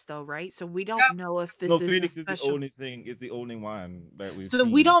phoenix though, right? So we Yeah. don't know if no, this is a Phoenix is the special. only thing. Is the only one that we've So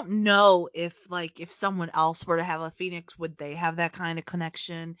we seen. don't know if someone else were to have a phoenix, would they have that kind of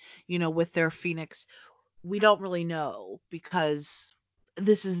connection, with their phoenix? We don't really know because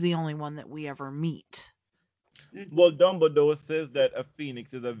this is the only one that we ever meet. Well, Hmm. Dumbledore says that a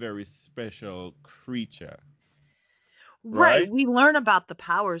phoenix is a very special creature, Right, right? we learn about the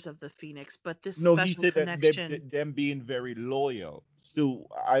powers of the phoenix, but this No, he special said that connection. them being very loyal. So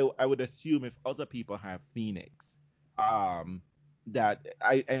I would assume if other people have phoenix, um, that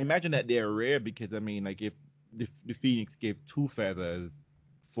I imagine that they're rare because I mean like if the phoenix gave two feathers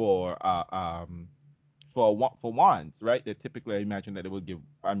for for wands, right? They typically I imagine that they would give.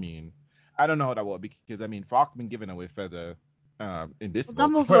 I mean, I don't know how that works because I mean Fox been giving away feather in this Well,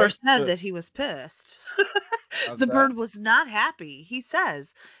 book, Dumbledore right? said So, that he was pissed. how's The that? bird was not happy. He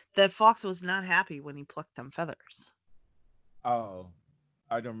says that Fox was not happy when he plucked them feathers. Oh,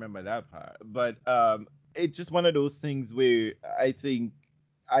 I don't remember that part, but it's just one of those things where I think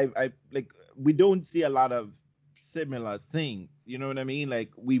I like we don't see a lot of similar things. You know what I mean?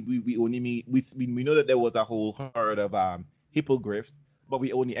 Like we only meet we know that there was a whole herd of hippogriffs, but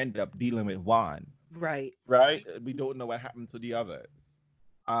we only end up dealing with one, Right. right? We don't know what happened to the others.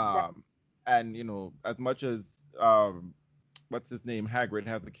 Right. Um, and as much as um, what's his name, Hagrid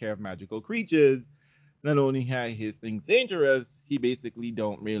has the care of magical creatures, not only had his things dangerous, he basically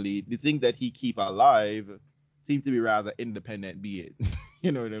don't really the things that he keep alive seem to be rather independent beings.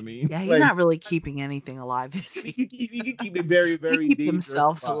 You know what I mean? Yeah, he's Like not really keeping anything alive, is he he? can keep he can keep it very, They very keep dangerous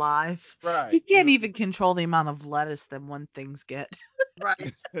themselves alive. alive. He Right. You can't even control the amount of lettuce that one things get.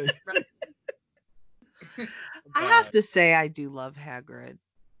 Right. know. Right. I have But to say I do love Hagrid.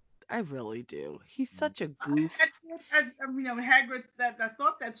 I really do. He's such a I, goof. Hagrid's that I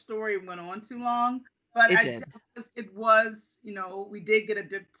thought that story went on too long, but It did. it was, we did get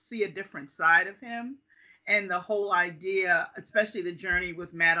see a different side of him, and the whole idea, especially the journey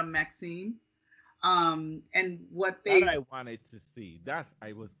with Madame Maxime, and what that they, I wanted to see. That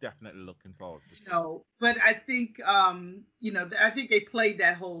I was definitely looking forward to see. but I think, I think they played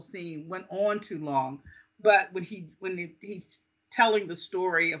that whole scene, went on too long. But he's telling the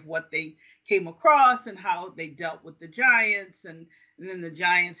story of what they came across and how they dealt with the giants, and then the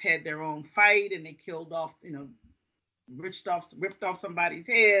giants had their own fight and they killed off, ripped off somebody's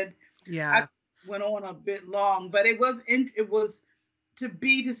head. I Yeah. went on a bit long, but it was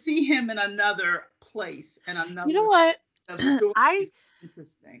to see him in another place and You know another what? of story I is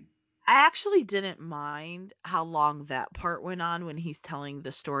interesting. I actually didn't mind how long that part went on when he's telling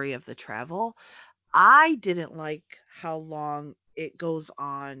the story of the travel. I didn't like how long it goes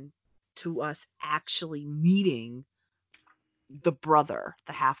on to us actually meeting the brother,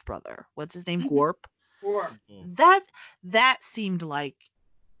 the half brother. What's his name? Mhm. Gorp. Sure. Mhm. That seemed like,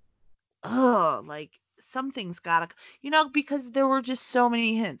 like something's gotta, because there were just so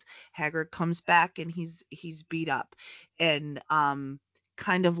many hints. Hagrid comes back and he's beat up, and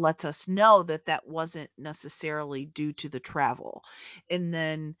kind of lets us know that that wasn't necessarily due to the travel. And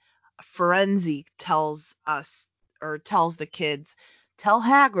then Firenze tells us, or tells the kids, tell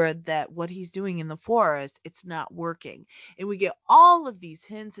Hagrid that what he's doing in the forest, it's not working. And we get all of these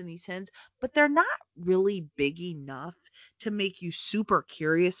hints and these hints, but they're not really big enough to make you super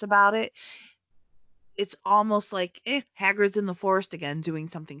curious about it. It's almost like, Hagrid's in the forest again doing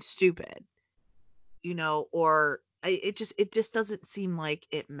something stupid, or it just doesn't seem like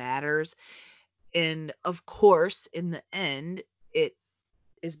it matters. And of course, in the end, it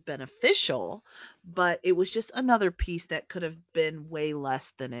is beneficial, but it was just another piece that could have been way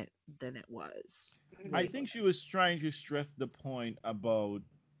less than it was. I Mhm. think she was trying to stress the point about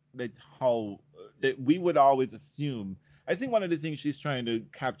that how that we would always assume. I think one of the things she's trying to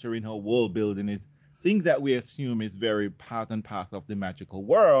capture in her world building is things that we assume is very part and parcel of the magical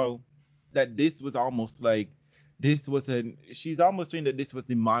world. That this was almost like this was an she's almost saying that this was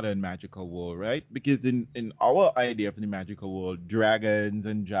the modern magical world, right? Because in our idea of the magical world, dragons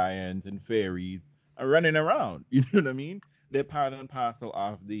and giants and fairies are running around. You know what I mean? They're part and parcel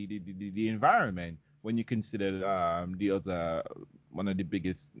of the environment when you consider the other one of the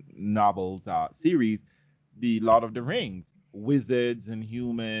biggest novels series, the Lord of the Rings, wizards and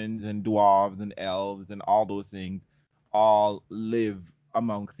humans and dwarves and elves and all those things all live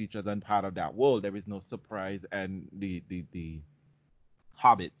amongst each other and part of that world. There is no surprise, and the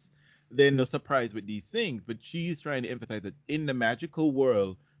hobbits they're no surprise with these things. But she's trying to emphasize that in the magical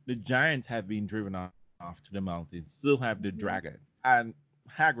world, the giants have been driven off to the mountains, still have the dragon. Hmm. And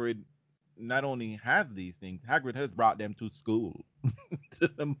Hagrid not only has these things, Hagrid has brought them to school, to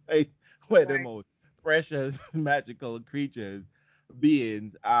the place where the Right. most precious magical creatures,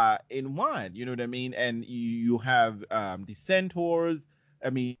 beings in one. You know what I mean? And you have the centaurs. I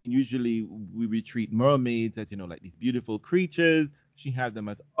mean, usually we treat mermaids as, like these beautiful creatures. She has them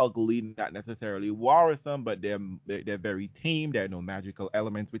as ugly, not necessarily worrisome, but they're very tame. There are no magical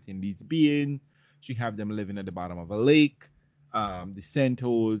elements within these beings. She have them living at the bottom of a lake. The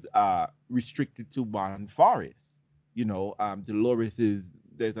centaurs are restricted to one forest. Dolores is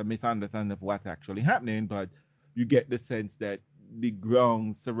there's a misunderstanding of what's actually happening, but you get the sense that the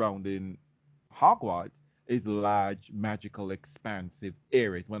ground surrounding Hogwarts is large, magical, expansive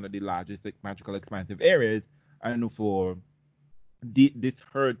areas. One of the largest magical, expansive areas. I know for this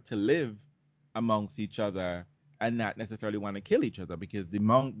herd to live amongst each other and not necessarily want to kill each other because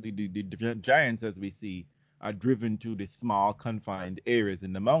the giants, as we see, are driven to the small confined areas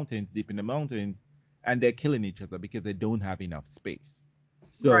in the mountains, deep in the mountains, and they're killing each other because they don't have enough space.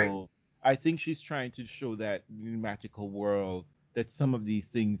 Right. So I think she's trying to show that in the magical world that some of these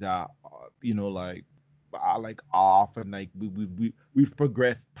things are, like are like off, and like we've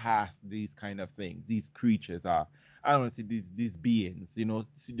progressed past these kind of things. These creatures are, I don't want to say these beings. See,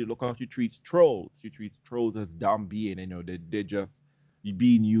 look how she treats trolls. She treats trolls as dumb being. They're just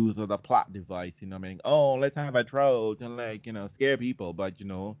being used as a plot device. I mean, oh, let's have a troll to, like, scare people. But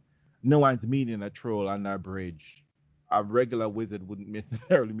no one's meeting a troll on a bridge. A regular wizard wouldn't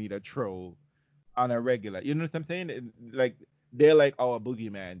necessarily meet a troll on a regular. You know what I'm saying? Like, they're like our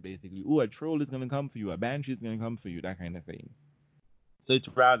boogeyman basically. Ooh, a troll is gonna come for you. A banshee is gonna come for you. That kind of thing. So it's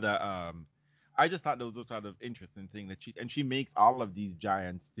rather I just thought those were sort of interesting thing that she makes all of these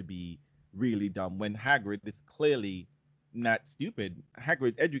giants to be really dumb when Hagrid is clearly not stupid.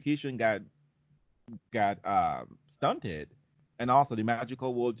 Hagrid education got stunted, and also the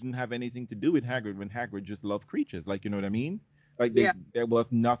magical world didn't have anything to do with Hagrid when Hagrid just loved creatures. Like, you know what I mean? Like, Yeah. there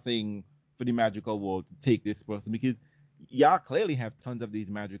was nothing for the magical world to take this person because y'all clearly have tons of these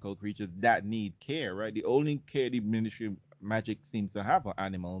magical creatures that need care, right? The only care the Ministry of Magic seems to have for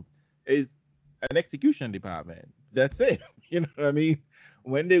animals is an execution department. That's it. You know what I mean?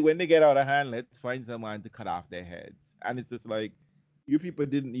 When they get out of hand, let's find someone to cut off their heads. And it's just like, you people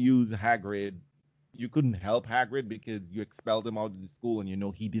didn't use Hagrid. You couldn't help Hagrid because you expelled him out of the school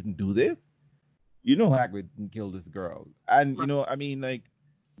and he didn't do this. Hagrid didn't kill this girl. And Right. I mean, like,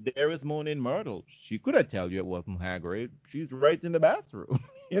 there is Moaning Myrtle. She could have tell you it wasn't Hagrid. She's right in the bathroom.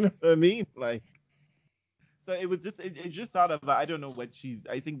 You know what I mean? Like, so it was just it just sort of, I don't know what she's.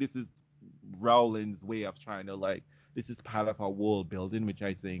 I think this is Rowling's way of trying to, like, this is part of her world building, which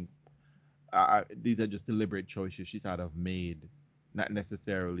I think these are just deliberate choices she sort of made, not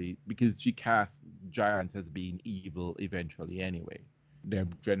necessarily because she cast giants as being evil eventually anyway. They're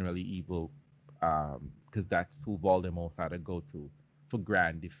generally evil because that's who Voldemort had to go to for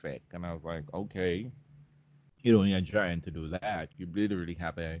grand effect. And I was like, okay, you don't need a giant to do that. You literally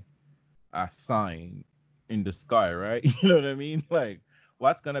have a sign in the sky, right? You know what I mean? Like,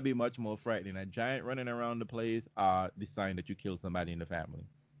 what's gonna be much more frightening? A giant running around the place, the sign that you killed somebody in the family.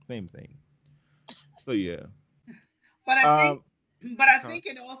 Same thing. So yeah. But I think, Um. but I Sorry. think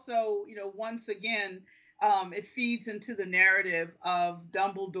it also, once again, it feeds into the narrative of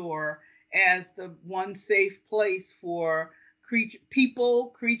Dumbledore as the one safe place for people,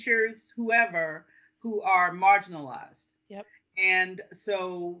 creatures, whoever who are marginalized. Yep. And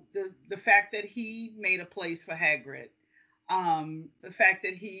so the fact that he made a place for Hagrid, the fact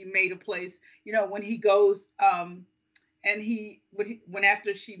that he made a place, when he goes, and when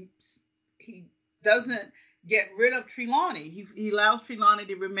after he doesn't get rid of Trelawney, he allows Trelawney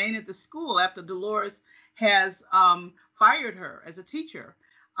to remain at the school after Dolores has fired her as a teacher,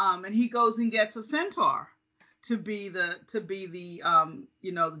 and he goes and gets a centaur to be the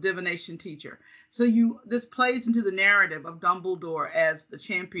divination teacher. So this plays into the narrative of Dumbledore as the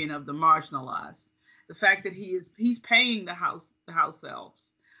champion of the marginalized. The fact that he's paying the house elves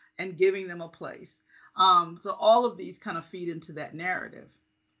and giving them a place. So all of these kind of feed into that narrative.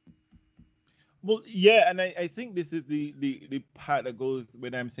 Well, yeah, and I think this is the part that goes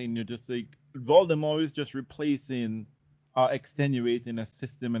when I'm saying you're just like Voldemort is just replacing extenuating a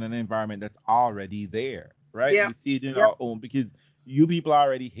system and an environment that's already there, right? Yep. We see it in Yep. our own because you people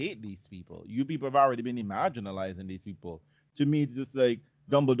already hate these people. You people have already been marginalizing these people. To me, it's just like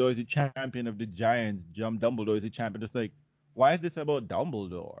Dumbledore is the champion of the giants. Dumbledore is the champion. It's like, why is this about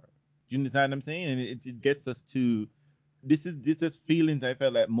Dumbledore? Do you understand what I'm saying? And it gets us to this is feelings I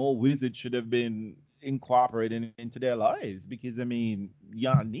felt like more wizards should have been incorporated into their lives, because I mean,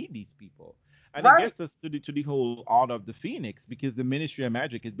 y'all need these people. And it Right. gets us to the whole Order of the Phoenix, because the Ministry of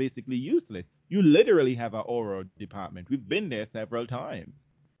Magic is basically useless. You literally have an aura department. We've been there several times.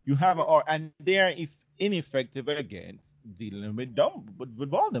 You have an Yeah. aura, and they are ineffective against dealing with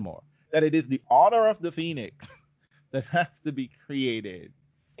Voldemort. That it is the Order of the Phoenix that has to be created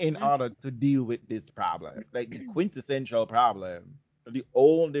in Mm. order to deal with this problem. Like the quintessential problem,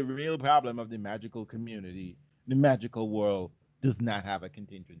 the real problem of the magical community, the magical world does not have a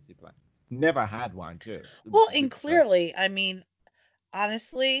contingency plan. Never had one too. Well, and Like, clearly, I mean,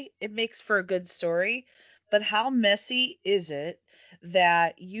 honestly, it makes for a good story, but how messy is it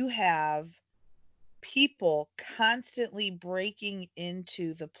that you have people constantly breaking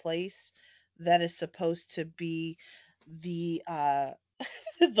into the place that is supposed to be the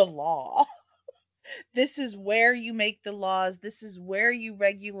the law. This is where you make the laws. This is where you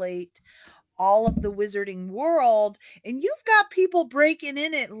regulate all of the wizarding world, and you've got people breaking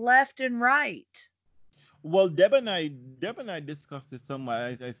in it left and right. well, Deb and I discussed it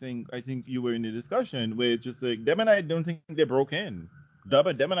somewhere. I think you were in the discussion where it's just like Deb and I don't think they broke in. Deb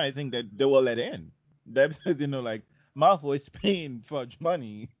and I think that they were let in. Deb says, like Malfoy is paying fudge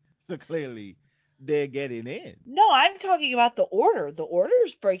money, so clearly they're getting in. No, I'm talking about the order. The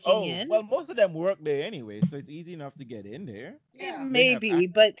order's breaking Oh, in. well, most of them work there anyway, so it's easy enough to get in there. It Yeah. They may have be,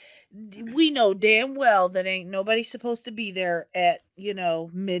 access. but we know damn well that ain't nobody supposed to be there at,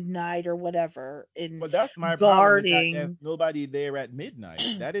 midnight or whatever in Well, that's my problem, is that there's guarding. nobody there at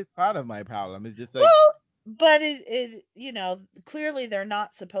midnight. That is part of my problem. It's just like, Well, but clearly they're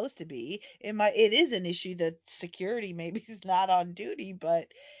not supposed to be. It is an issue that security maybe is not on duty, but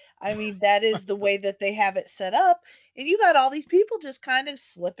I mean that is the way that they have it set up, and you got all these people just kind of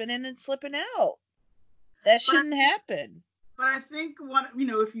slipping in and slipping out. That But I shouldn't happen. but I think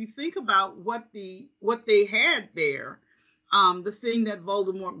if you think about what they had there, the thing that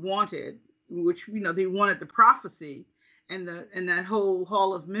Voldemort wanted, which they wanted the prophecy and that whole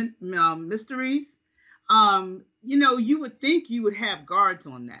Hall of Mysteries. You would think you would have guards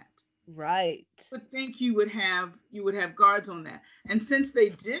on that. Right. Would think you would have guards on that. And since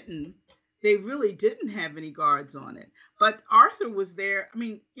they really didn't have any guards on it. But Arthur was there. I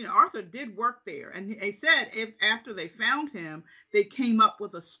mean, Arthur did work there, and they said if after they found him, they came up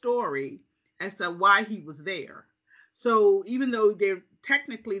with a story as to why he was there. So even though they're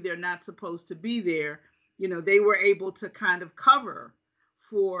not supposed to be there, they were able to kind of cover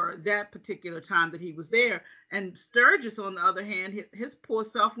for that particular time that he was there. And Sturgis, on the other hand, his poor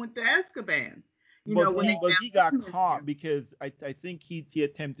self went to Azkaban. but When they he found got him in caught there. because I think he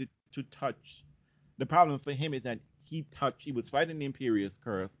attempted to touch. The problem for him is that he was fighting the Imperious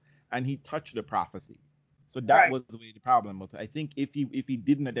Curse, and he touched the prophecy. So that Right. was the way the problem was. I think if he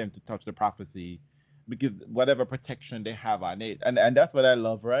didn't attempt to touch the prophecy, because whatever protection they have on it, and that's what I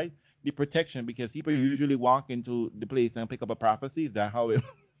love, right? The protection, because people usually walk into the place and pick up a prophecy. Is that how it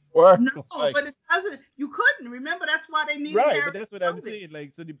works? No, Like, but it doesn't. You couldn't remember. That's why they needed right, Harry but that's what to I'm know this. saying.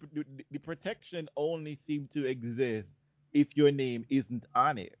 Like, so the protection only seemed to exist if your name isn't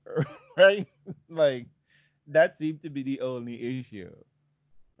on it, right? Like, that seemed to be the only issue,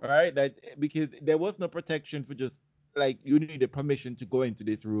 right? That because there was no protection for just like you needed permission to go into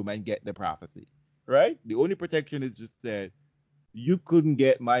this room and get the prophecy, right? The only protection is just said you couldn't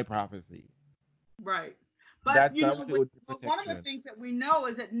get my prophecy. Right. But That was the only but one of the protection. things that we know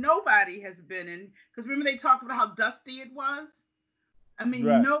is that nobody has been in, because remember they talked about how dusty it was. I mean,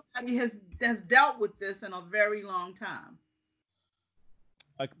 Right. nobody has dealt with this in a very long time.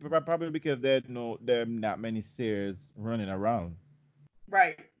 Like, probably because there are not many stairs running around.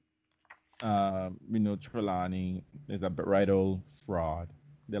 Right. Trelawney is a right old fraud.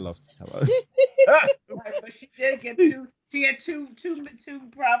 They love to tell us. Right. But she did get two. She had two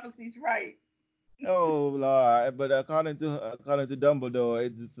prophecies right. Oh Lord, but according to Dumbledore,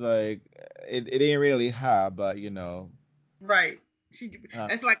 it's just like it ain't really hard, but Right. She. uh,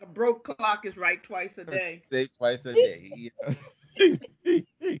 That's like a broke clock is right twice a day. say twice a day.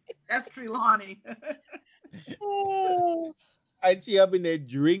 That's Trelawney. Oh, And she up in there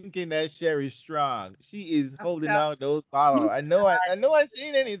drinking that sherry strong. She is I'm holding telling out those bottles. I know I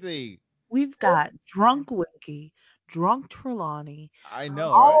seen anything. we've got drunk Winky, drunk Trelawney. I you.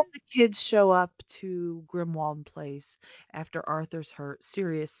 know, All right? the kids show up to Grimwald Place after Arthur's hurt.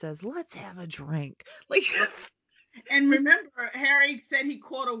 Sirius says, "Let's have a drink." Like, Right. And remember, Harry said he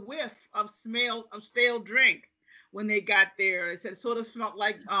caught a whiff of stale drink when they got there. It said it sort of smelled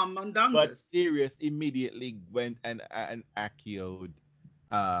like But mundungus. Sirius immediately went and acioed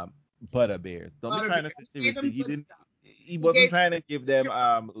um, Butterbeers. Don't be trying Butterbeer. to say Gave Sirius. him He good didn't. stuff. he He wasn't gave trying to give age them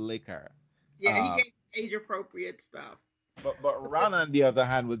appro- liquor. yeah, he Um, gave age appropriate stuff. but Ron on the other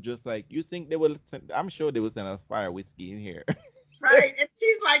hand was just like, you think they will? I'm sure they will send us fire whiskey in here. Right. And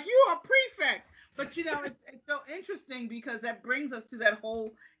she's like, you are prefect. But it's so interesting because that brings us to that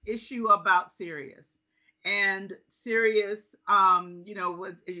whole issue about Sirius. And Sirius,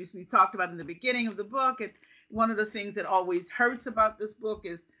 we talked about in the beginning of the book, it's one of the things that always hurts about this book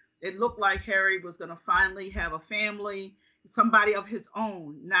is it looked like Harry was going to finally have a family, somebody of his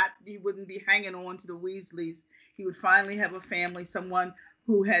own. Not he wouldn't be hanging on to the Weasleys. He would finally have a family, someone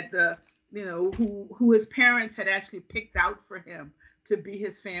who had the who his parents had actually picked out for him to be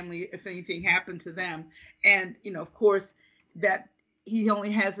his family if anything happened to them. And, of course, that he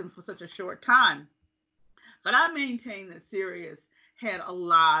only has him for such a short time. But I maintain that Sirius had a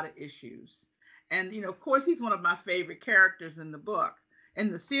lot of issues. And, of course, he's one of my favorite characters in the book,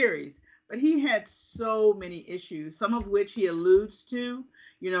 in the series. But he had so many issues, some of which he alludes to,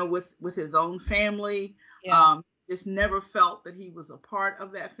 with his own family. Yeah. Just never felt that he was a part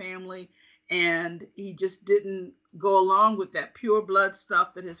of that family. And he just didn't go along with that pure blood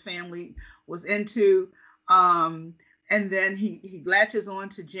stuff that his family was into. Um, and then he latches on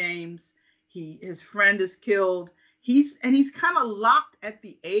to James. His friend is killed. He's kind of locked at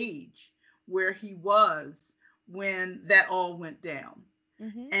the age where he was when that all went down.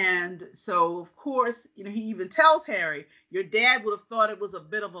 Hmm. And so, of course, he even tells Harry, your dad would have thought it was a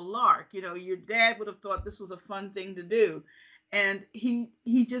bit of a lark. Your dad would have thought this was a fun thing to do. And he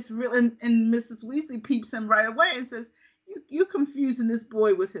just really, and Mrs. Weasley peeps him right away and says, you're confusing this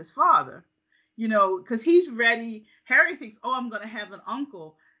boy with his father. Because he's ready. Harry thinks, oh, I'm going to have an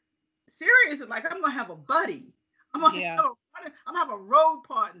uncle. Sirius is like, I'm gonna have a buddy. Yeah. I'm gonna have a road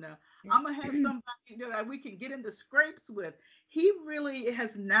partner. I'm gonna have somebody that we can get into scrapes with. He really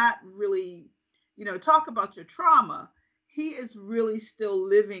has not really, talk about your trauma. He is really still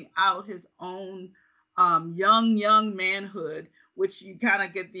living out his own young manhood, which you kind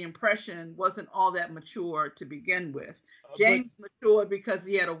of get the impression wasn't all that mature to begin with. But James matured because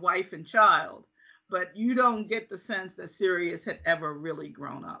he had a wife and child, but you don't get the sense that Sirius had ever really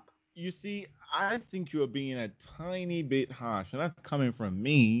grown up. you see, I think you're being a tiny bit harsh, and that's coming from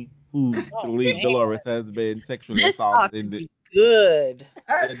me, who Oh believes man, Dolores has been sexually this assaulted ought to in the. be good.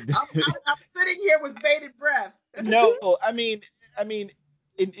 I'm sitting here with bated breath. No, I mean,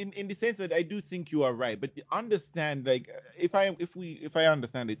 in the sense that I do think you are right, but understand, like, if I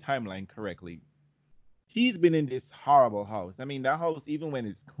understand the timeline correctly, he's been in this horrible house. I mean, that house, even when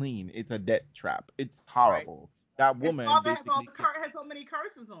it's clean, it's a death trap. It's Right. horrible. That His woman father has basically, has so many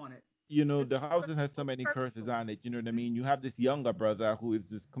curses on it. His the house father that has has so so many many curses curses on on it. You know what I it. mean? You have this younger brother who is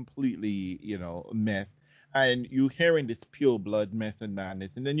just completely, messed, and you hearing this pure blood mess and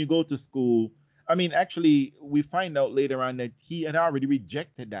madness, and then you go to school. I mean, actually, we find out later on that he had already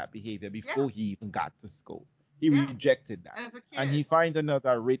rejected that behavior Yeah, before he even got to school. He yeah. rejected that, As a and he kid. finds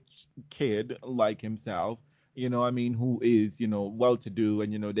another rich kid like himself. I mean, who is, well-to-do,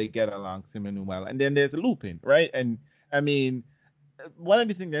 and they get along similarly well. And then there's Lupin, right? And I mean, one of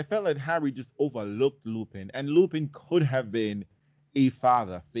the things I felt like Harry just overlooked Lupin, and Lupin could have been a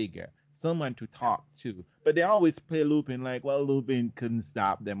father figure, someone to Yeah, talk to. But they always play Lupin like, well, Lupin couldn't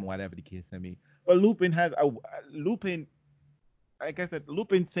stop them, whatever the case may be. But Lupin, like I said,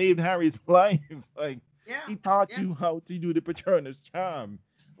 Lupin saved Harry's life. Like, yeah, he taught yeah. you how to do the Patronus charm.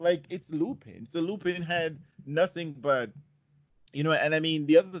 Like, it's Lupin. So Lupin had nothing but, and I mean,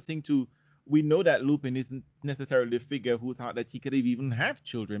 the other thing too, we know that Lupin isn't necessarily the figure who thought that he could even have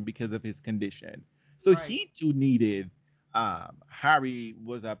children because of his condition. So Right. he too needed. Harry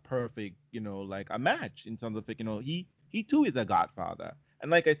was a perfect, like a match in terms of, like, he too is a godfather. And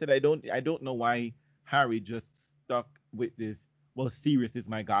like I said, I don't know why Harry just stuck with this. Well, Sirius is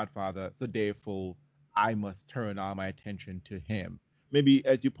my godfather, so therefore I must turn all my attention to him. Maybe,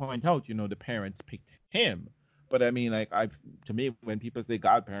 as you point out, the parents picked him, but I mean, like, to me, when people say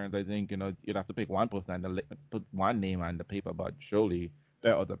godparents, I think, you'd have to pick one person and put one name on the paper. But surely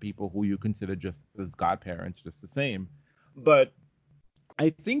there are other people who you consider just as godparents, just the same. But I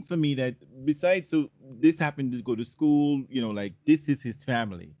think for me that, besides, so this happened to go to school, like, this is his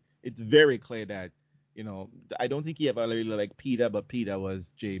family. It's very clear that, I don't think he ever really like Peter, but Peter was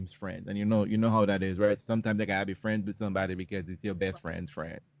James' friend, and you know how that is, right? Sometimes they gotta be friends with somebody because it's your best friend's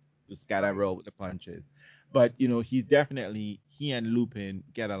friend. Just gotta Right. roll with the punches. But he and Lupin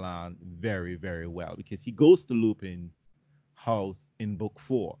get along very, very well, because he goes to Lupin's house in book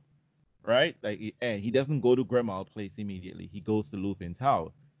 4, right? Like, he doesn't go to Grimmauld Place immediately. He goes to Lupin's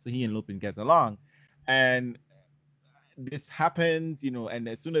house. So he and Lupin get along. And this happens, and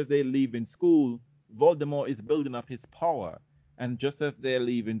as soon as they leave in school, Voldemort is building up his power. And just as they're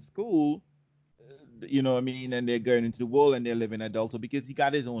leaving school, you know what I mean, and they're going into the world and they're living adulthood because he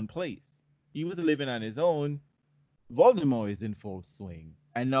got his own place. He was living on his own. Voldemort is in full swing.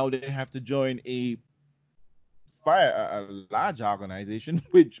 And now they have to join a large organization,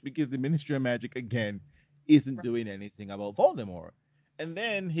 which because the Ministry of Magic again isn't doing anything about Voldemort. And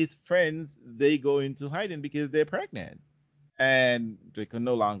then his friends they go into hiding because they're pregnant, and they can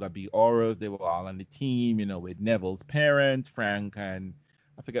no longer be Auras. They were all on the team, you know, with Neville's parents, Frank, and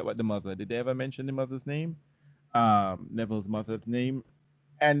I forget what the mother. Did they ever mention the mother's name? Neville's mother's name,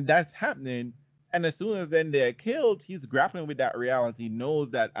 and that's happening. And as soon as then they're killed, he's grappling with that reality,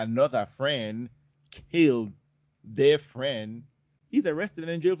 knows that another friend killed their friend. He's arrested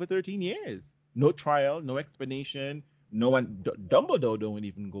and in jail for 13 years. No trial, no explanation. No one, Dumbledore don't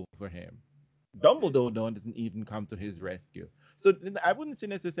even go for him. Dumbledore doesn't even come to his rescue. So I wouldn't say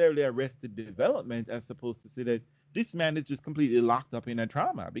necessarily arrested development as opposed to say that this man is just completely locked up in a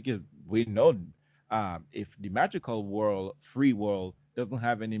trauma because we know if the magical world, free world, doesn't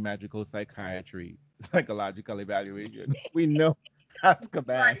have any magical psychiatry, psychological evaluation, we know Azkaban.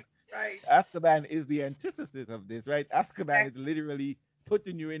 Right, right. Azkaban is the antithesis of this, right? Azkaban is Exactly. literally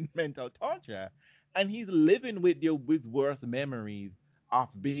putting you in mental torture, and he's living with your with worst memories of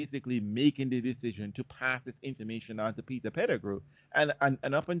basically making the decision to pass this information on to Peter Pettigrew. And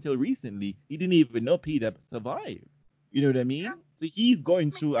up until recently, he didn't even know Peter survived. You know what I Yeah. mean? So he's going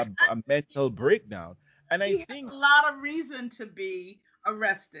I mean, through a mental breakdown. And I he had think, a lot of reason to be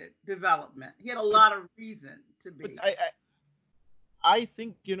arrested. Development. He had a but lot of reason to but be. I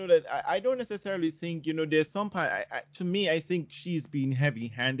think that I don't necessarily think there's some part to me I think she's being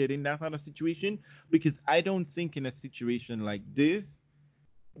heavy-handed in that kind of situation because I don't think in a situation like this,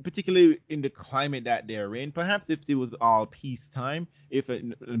 particularly in the climate that they're in, perhaps if it was all peacetime, if a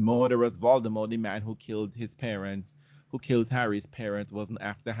murderous Voldemort, the man who killed his parents, who killed Harry's parents, wasn't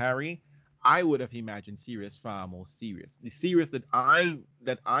after Harry, I would have imagined Sirius far more serious. The Sirius that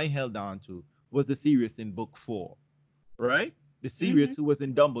I held on to was the Sirius in book 4, right? The Hmm. Sirius who was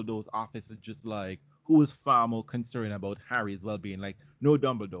in Dumbledore's office was just like, who was far more concerned about Harry's well being. Like, no,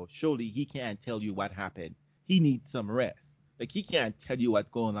 Dumbledore, surely he can't tell you what happened. He needs some rest. Like, he can't tell you what's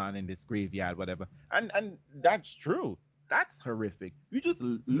going on in this graveyard, whatever. And that's true. That's horrific. You just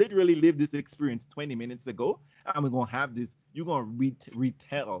literally lived this experience 20 minutes ago, and we're going to have this, you're going to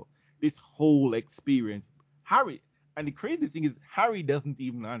retell this whole experience. Harry, and the crazy thing is, Harry doesn't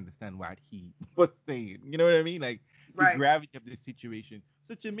even understand what he was saying. You know what I mean? Like, the Right. gravity of the situation.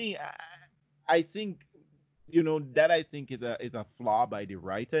 So to me, I think that I think is a flaw by the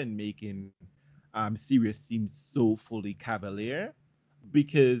writer in making Sirius seem so fully cavalier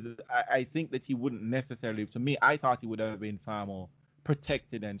because I think that he wouldn't necessarily. To me, I thought he would have been far more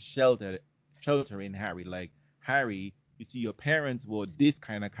protected and sheltering Harry. Like, Harry, you see, your parents were this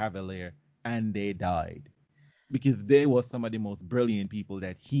kind of cavalier and they died because they were some of the most brilliant people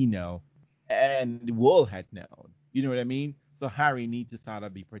that he know and the world had known. You know what I mean? So Harry needs to sort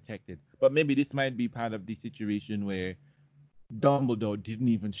of be protected. But maybe this might be part of the situation where Dumbledore didn't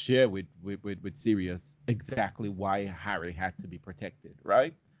even share with Sirius exactly why Harry had to be protected,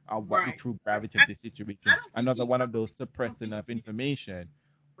 right? Or what the Right. true Right. gravity of the situation. I don't think Another he. one of those I don't suppressing think of he knew. information.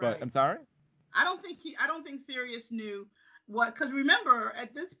 But Right. I'm sorry? I don't think Sirius knew what. Because remember,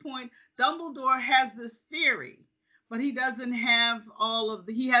 at this point, Dumbledore has this theory, but he doesn't have all of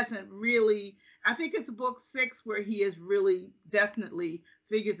the. He hasn't really. I think it's book 6 where he has really definitely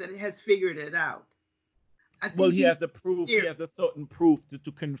figured it out. I Well, think he he has the proof. He theory. has the certain proof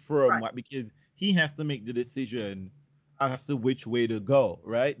to confirm Right. what because he has to make the decision as to which way to go,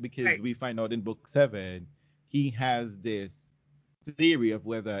 right? Because Right. we find out in book 7 he has this theory of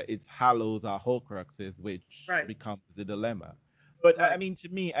whether it's Hallows or Horcruxes, which Right. becomes the dilemma. But I Right. mean, to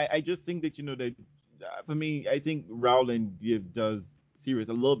me, I just think that that for me, I think Rowling does series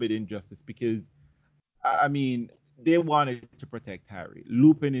a little bit injustice because I mean, they wanted to protect Harry.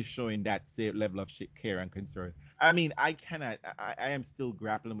 Lupin is showing that same level of care and concern. I mean, I cannot. I am still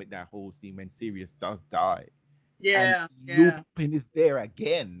grappling with that whole scene when Sirius does die, and Yeah. Yeah. Lupin is there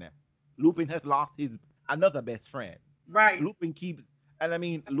again. Lupin has lost his another best friend. Right. Lupin keeps, and I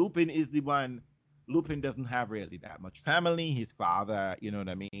mean, Lupin is the one. Lupin doesn't have really that much family. His father, you know what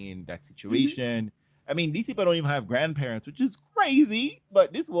I mean, that Hmm. situation. I mean, these people don't even have grandparents, which is crazy.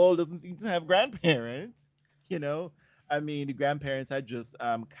 But this world doesn't seem to have grandparents. You know, I mean, the grandparents had just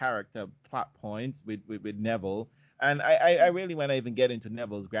character plot points with Neville, and I really want to even get into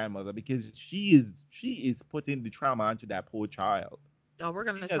Neville's grandmother because she is putting the trauma onto that poor child. Oh, we're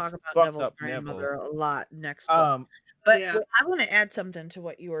going She to has talk about fucked Neville's up Neville. grandmother a lot next book. Um, But Yeah. I want to add something to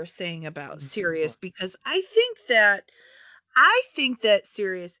what you were saying about Mhm. Sirius, because I think that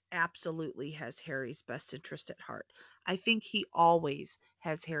Sirius absolutely has Harry's best interest at heart. I think he always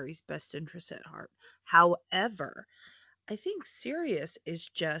has Harry's best interest at heart. However, I think Sirius is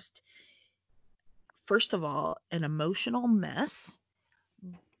just, first of all, an emotional mess,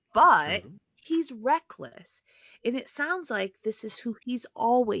 but True. he's reckless. And it sounds like this is who he's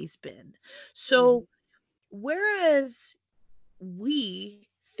always been. Mhm. So, whereas we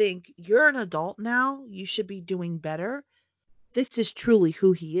think you're an adult now, you should be doing better, this is truly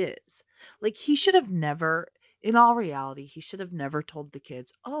who he is. Like, he should have never, in all reality, he should have never told the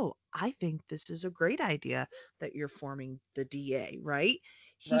kids, "Oh, I think this is a great idea that you're forming the DA," right?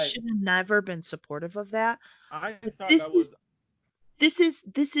 He Right. should have never been supportive of that. I But thought that was this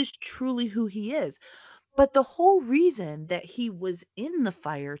is truly who he is. But the whole reason that he was in the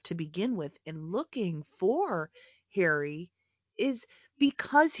fire to begin with and looking for Harry is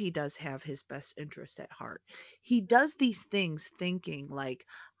because he does have his best interest at heart. He does these things thinking like,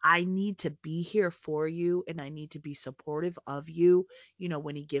 I need to be here for you and I need to be supportive of you.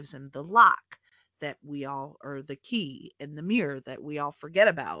 When he gives him the lock that we all, or the key and the mirror that we all forget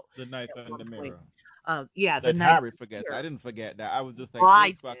about the knife at and one the point. mirror Yeah, the that knife Harry and forgets. the I mirror. didn't forget that. I was just Well, like, I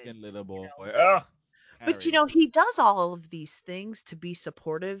this did. fucking little boy. Ugh, But Harry. he does all of these things to be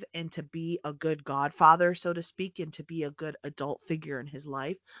supportive and to be a good godfather, so to speak, and to be a good adult figure in his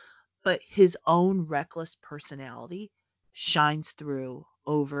life. But his own reckless personality shines through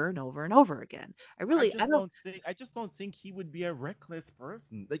over and over and over again. I don't, I just don't think he would be a reckless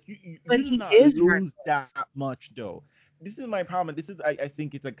person. Like but you do he not is lose that reckless. much though. This is my problem. This is I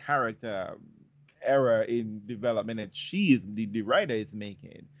think it's a character error in development that the writer is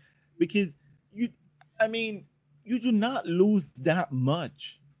making. Because you I mean, you do not lose that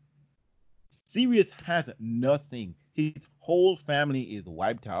much. Sirius has nothing. His whole family is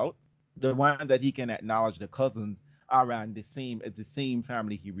wiped out. The one that he can acknowledge, the cousins are on the same as the same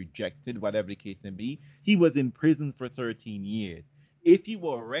family he rejected, whatever the case may be. He was in prison for 13 years. If he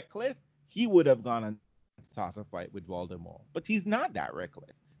were reckless, he would have gone and started a fight with Voldemort. But he's not that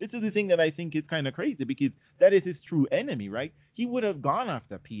reckless. This is the thing that I think is kind of crazy because that is his true enemy, right? He would have gone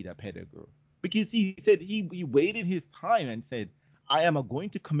after Peter Pettigrew because he said he waited his time and said, I am going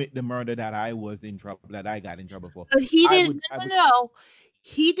to commit the murder that I was in trouble, that I got in trouble for. But he didn't. I No, would, no, no.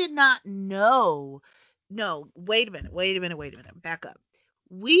 He did not know. No, wait a minute. Wait a minute. Wait a minute. Back up.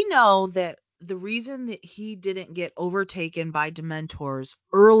 We know that the reason that he didn't get overtaken by Dementors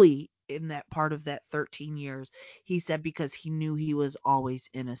early in that part of that 13 years, he said because he knew he was always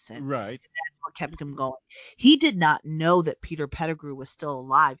innocent. right. That's what kept him going. He did not know that Peter Pettigrew was still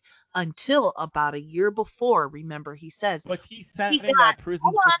alive until about a year before. Remember, he says But he he sat in got. that prison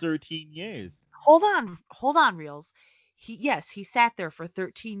Hold for on. 13 years. Hold on, Reels. He sat there for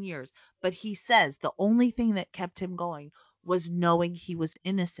 13 years, but he says the only thing that kept him going was knowing he was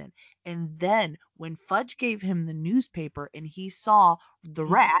innocent. And then when Fudge gave him the newspaper and he saw the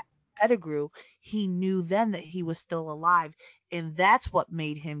Mhm. rat, Pettigrew, he knew then that he was still alive. And that's what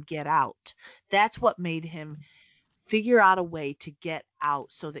made him get out. That's what made him figure out a way to get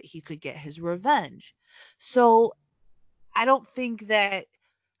out so that he could get his revenge. So I don't think that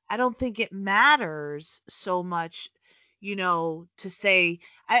I don't think it matters so much, to say,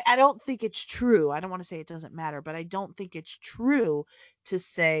 I don't think it's true. I don't want to say it doesn't matter, but I don't think it's true to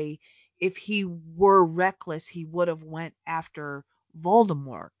say if he were reckless, he would have went after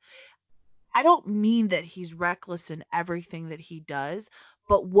Voldemort. I don't mean that he's reckless in everything that he does,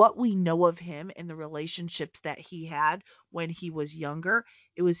 but what we know of him and the relationships that he had when he was younger,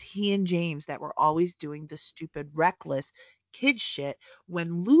 it was he and James that were always doing the stupid, reckless kid shit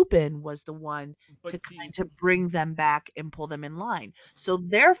when Lupin was the one to But see, kind of bring them back and pull them in line. So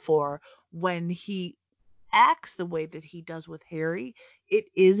therefore, when he acts the way that he does with Harry, it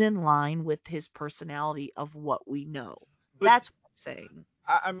is in line with his personality of what we know. but That's what I'm saying.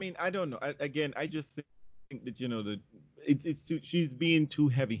 I mean, I don't know. Again, I just think that it's she's being too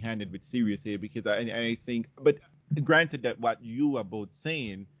heavy-handed with Sirius here because I think, but granted that what you are both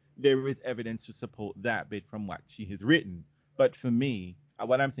saying, there is evidence to support that bit from what she has written. But for me,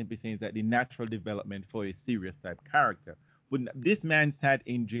 what I'm simply saying is that the natural development for a serious type character, when this man sat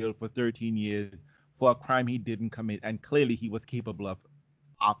in jail for 13 years for a crime he didn't commit, and clearly he was capable of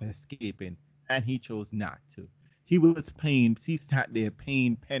escaping, and he chose not to. He was paying, he sat there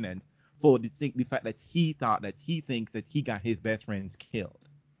paying penance for the fact that he thinks that he got his best friends killed,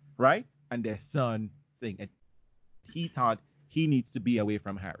 right? And their son thing, and he thought he needs to be away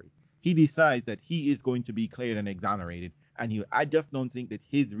from Harry. He decides that he is going to be cleared and exonerated, and I just don't think that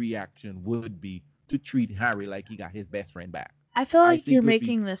his reaction would be to to treat Harry like he got his best friend back. I feel I like you're think it would be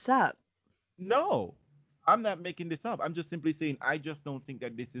making this up. no. I'm not making this up. I'm just simply saying I just don't think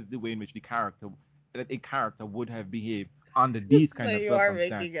that this is the way in which a character would have behaved under these kind But of you are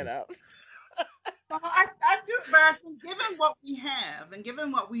making it circumstances. up. Well, I do, but I think given what we have and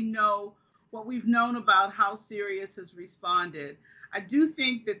given what we know, what we've known about how Sirius has responded, I do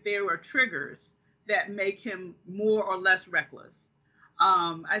think that there are triggers that make him more or less reckless.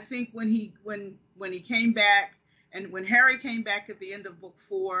 I think when he came back and when Harry came back at the end of book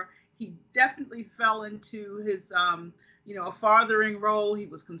 4, he definitely fell into his a fathering role. He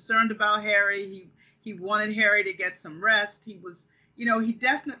was concerned about Harry. He wanted Harry to get some rest. He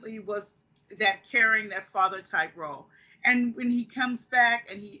definitely was that caring, that father type role. And when he comes back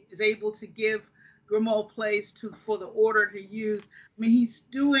and he is able to give Grimmauld Place for the Order to use, I mean, he's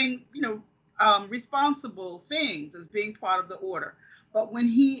doing, responsible things as being part of the Order. But when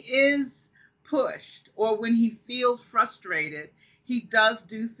he is pushed or when he feels frustrated, he does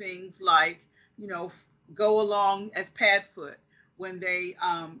do things like, go along as Padfoot when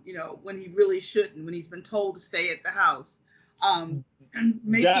when he really shouldn't, when he's been told to stay at the house. That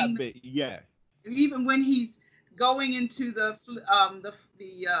Making bit, yes. Even when he's going into the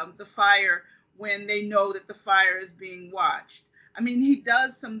fire when they know that the fire is being watched. I mean, he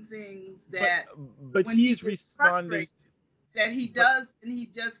does some things But that but when he he's is responding. frustrated, that he But does, and he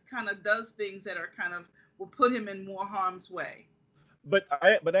just kind of does things that are kind of will put him in more harm's way. but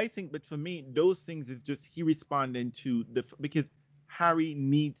I think but for me those things is just he responding to because Harry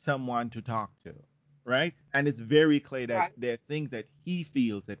needs someone to talk to, right? And it's very clear that Right. there are things that he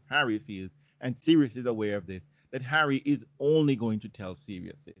feels that Harry feels, and Sirius is aware of this, that Harry is only going to tell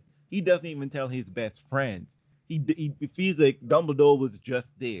Sirius it. He doesn't even tell his best friends. He feels like Dumbledore was just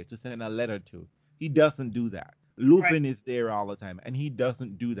there to send a letter to. He doesn't do that. Right. Lupin is there all the time, and he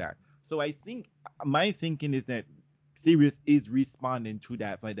doesn't do that. So I think my thinking is that Sirius is responding to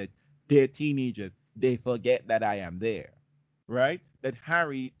that fact that they're teenagers. They forget that I am there, right? That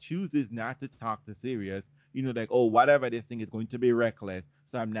Harry chooses not to talk to Sirius, like, oh, whatever this thing is going to be reckless,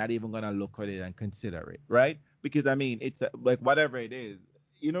 so I'm not even going to look at it and consider it, right? Because, I mean, it's like whatever it is,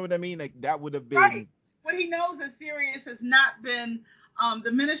 you know what I mean? Like, that would have Right. been, What he knows is Sirius has not been,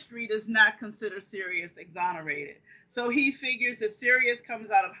 the ministry does not consider Sirius exonerated. So he figures if Sirius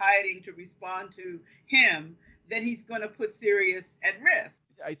comes out of hiding to respond to him, then he's going to put Sirius at risk.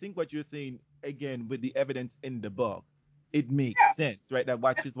 I think what you're saying, again, with the evidence in the book, it makes Yeah, sense, right? That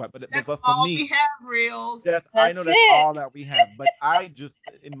what that's, is what, but that's for all we me, have, Reels. I know That's that's it. all that we have, but I just,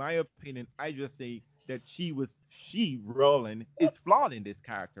 in my opinion, I just say that she Rowling is flawed in this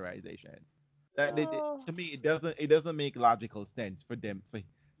characterization. Oh. To me, it doesn't make logical sense for them for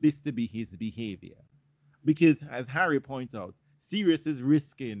this to be his behavior, because as Harry points out, Sirius is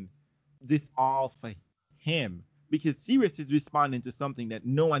risking this all for him because Sirius is responding to something that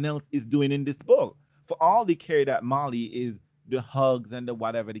no one else is doing in this book. For all the care that Molly is the hugs and the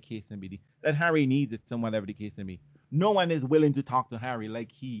whatever the case may be, that Harry needs it, some whatever the case may be. No one is willing to talk to Harry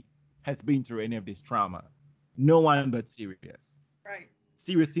like he has been through any of this trauma. No one but Sirius. Right.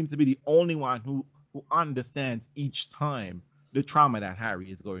 Sirius seems to be the only one who understands each time the trauma that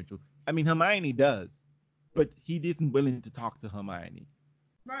Harry is going through. I mean, Hermione does, but he isn't willing to talk to Hermione.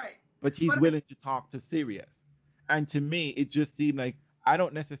 Right. But he's But willing to talk to Sirius. And to me, it just seemed like I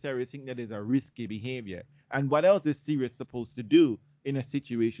don't necessarily think that is a risky behavior. And what else is Sirius supposed to do in a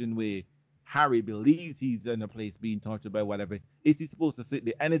situation where Harry believes he's in a place being tortured by whatever? Is he supposed to sit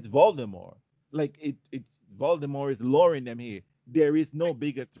there? And it's Voldemort. Like it's Voldemort is luring them here. There is no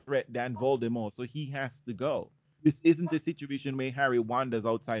bigger threat than Voldemort, so he has to go. This isn't a situation where Harry wanders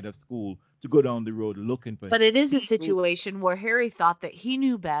outside of school to go down the road looking for him. But it is a He goes, situation where Harry thought that he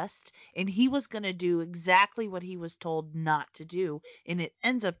knew best and he was going to do exactly what he was told not to do, and it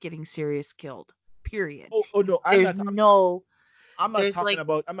ends up getting Sirius killed. Period. oh no, There's no, there's like,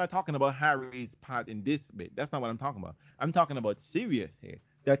 I'm not talking about Harry's part in this bit. That's not what I'm talking about. I'm talking about Sirius here.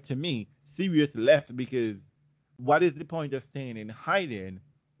 That to me, Sirius left because what is the point of staying in hiding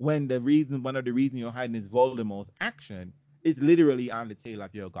when one of the reasons you're hiding is Voldemort's action is literally on the tail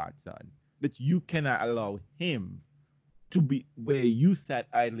of your godson. That you cannot allow him to be where you sat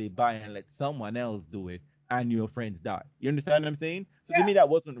idly by and let someone else do it and your friends die. You understand what I'm saying? So to yeah, me, that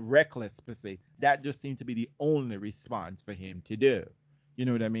wasn't reckless per se. That just seemed to be the only response for him to do. You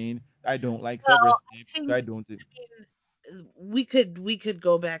know what I mean? I don't like Severus well, Snape. I think I don't think. we could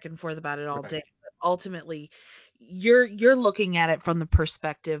go back and forth about it all Right. day, but ultimately you're looking at it from the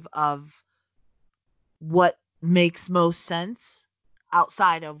perspective of what makes most sense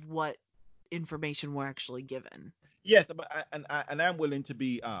outside of what information we're actually given. Yes, but and I'm willing to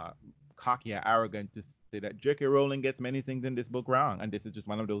be cocky or arrogant to say that J.K. Rowling gets many things in this book wrong, and this is just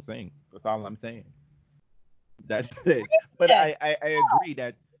one of those things. That's all I'm saying. That's it. But Yeah, I agree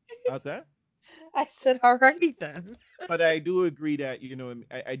that. Okay. I said, all righty then. But I do agree that,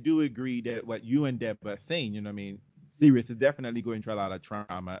 I do agree that what you and Deb are saying, I mean, Sirius is definitely going through a lot of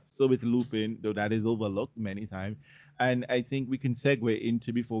trauma. So is Lupin, though that is overlooked many times. And I think we can segue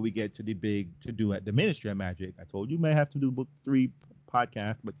into before we get to the big to do at the Ministry of Magic. I told you may have to do book 3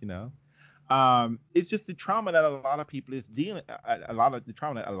 podcast, but it's just the trauma that a lot of people is dealing, a lot of the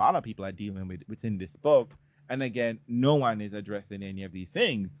trauma that a lot of people are dealing with within this book. And again, no one is addressing any of these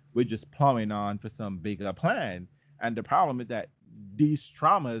things. We're just plowing on for some bigger plan. And the problem is that these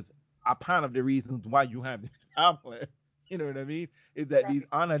traumas are part of the reasons why you have this problem. You know what I mean? Is that Right. these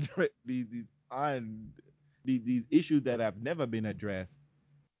unaddressed, these issues that have never been addressed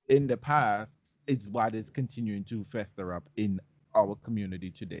in the past is what is continuing to fester up in our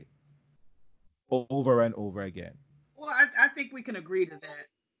community today, over and over again. Well, I think we can agree to that.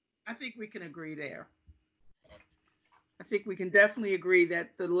 I think we can agree there. I think we can definitely agree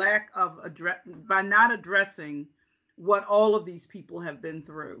that the lack of by not addressing what all of these people have been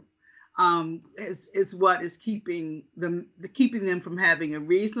through, is what is keeping them from having a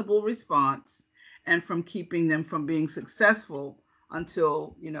reasonable response, and from keeping them from being successful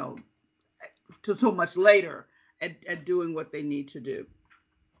until till so much later at doing what they need to do.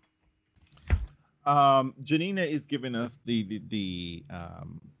 Janina is giving us A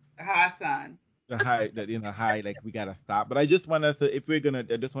high sign. the high that high like we gotta stop. But I just want us to, if we're gonna,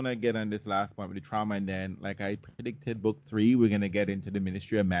 I just want to get on this last point with the trauma, and then like I predicted, book 3 we're gonna get into the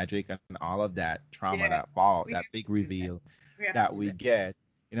Ministry of Magic and all of that trauma Yeah, that fall, we that have big to do that. reveal We have to that do we that. get.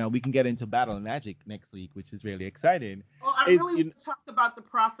 We can get into Battle of Magic next week, which is really exciting. Well, I Is really want to talk about the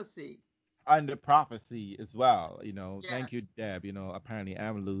prophecy. and the prophecy as well. Thank Yes. you, Deb. Apparently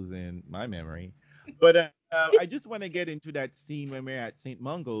I'm losing my memory, but I just want to get into that scene when we're at St.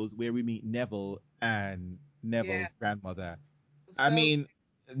 Mungo's where we meet Neville and Yeah. Neville's grandmother. I So mean,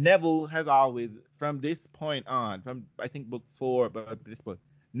 Neville has always, from this point on, from I think book 4, but this book,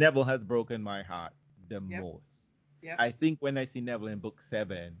 Neville has broken my heart the yep, most. yep. I think when I see Neville in book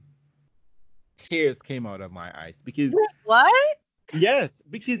 7, tears came out of my eyes because Wait, what? yes,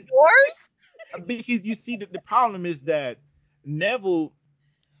 because Yours? you see that the problem is that Neville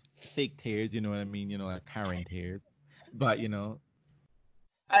fake tears, you know what I mean, like Karen tears, but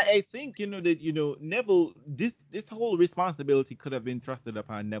I think that Neville, this whole responsibility could have been trusted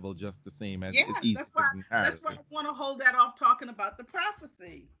upon Neville just the same as Yes, easy as in that's Harry. why I want to hold that off talking about the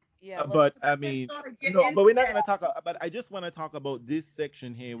prophecy. Yeah, But I Let's mean, sort of get no, but into we're not gonna that. talk. But I just want to talk about this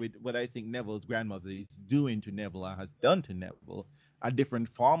section here with what I think Neville's grandmother is doing to Neville or has done to Neville, a different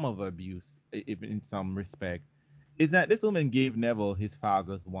form of abuse, if in some respect, is that this woman gave Neville his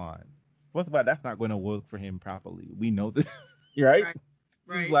father's wand. First of all, that's not going to work for him properly. We know this, right? Right,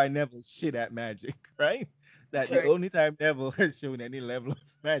 This is right, why Neville's shit at magic, right? That the right. only time Neville has shown any level of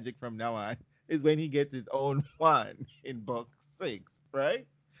magic from now on is when he gets his own wand in book 6, right?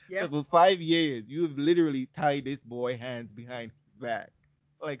 So Yep. for 5 years, you've literally tied this boy hands behind his back.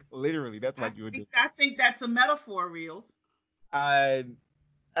 Like literally, that's what you were doing. I think that's a metaphor, Reels. And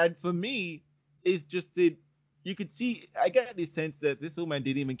and for me, it's just that you could see I got the sense that this woman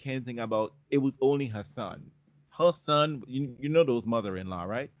didn't even care anything about it was only her son. Her son, you know those mother-in-law,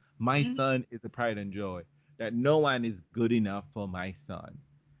 right? My Hmm. son is a pride and joy. That no one is good enough for my son.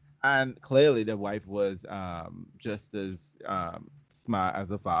 And clearly the wife was just as smart as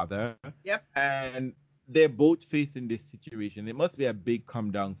the father, Yep. and they're both facing this situation. It must be a big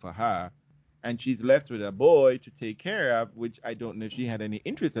come down for her, and she's left with a boy to take care of, which I don't know if she had any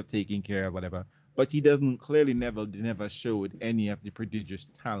interest of taking care of, whatever. But he doesn't clearly never showed any of the prodigious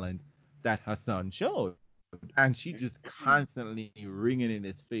talent that her son showed, and she just constantly ringing in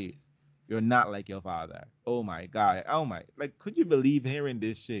his face. You're not like your father. Oh my God. Oh my. Like, could you believe hearing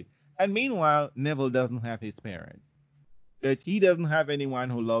this shit? And meanwhile, Neville doesn't have his parents. That he doesn't have anyone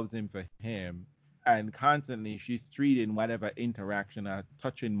who loves him for him. And constantly she's treating whatever interaction or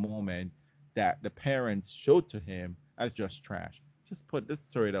touching moment that the parents showed to him as just trash. Just put this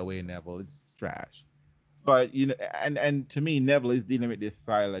story away, Neville. It's trash. But and to me, Neville is dealing with this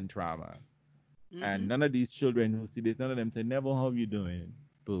silent trauma. And Hmm. none of these children who see this, none of them say, Neville, how you doing?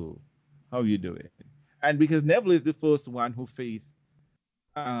 Boo. How you doing? And because Neville is the first one who faced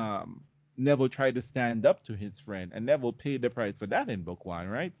um Neville tried to stand up to his friend, and Neville paid the price for that in book 1,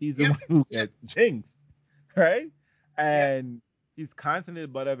 right? He's the Yep. one who Yep. gets jinxed, right? Yep. And he's constantly the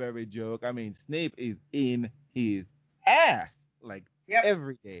butt of every joke. I mean, Snape is in his ass like Yep.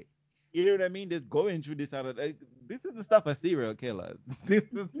 every day. You know what I mean? Just going through this other. This is the stuff of serial killers. This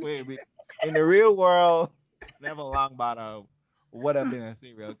is where we, in the real world, Neville Longbottom would have been a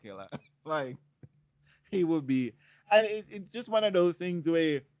serial killer. Like he would be, and it's just one of those things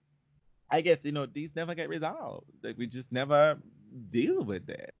where I guess these never get resolved. Like we just never deal with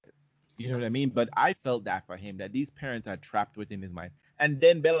it. You know what I mean? But I felt that for him, that these parents are trapped within his mind. And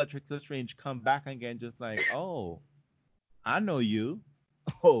then Bellatrix Lestrange come back again, just like, oh, I know you.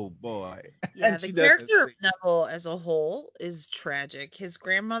 Oh boy. Yeah, And the she does this character of thing. Neville as a whole is tragic. His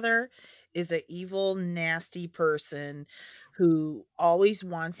grandmother is an evil, nasty person who always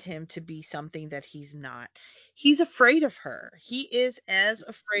wants him to be something that he's not. He's afraid of her. He is as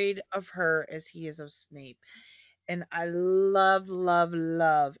afraid of her as he is of Snape. And I love, love,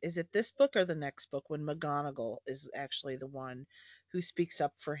 love. Is it this book or the next book when McGonagall is actually the one who speaks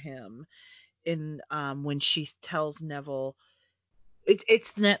up for him in when she tells Neville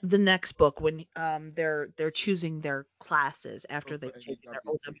the next book when they're choosing their classes Oh, after for they've taken their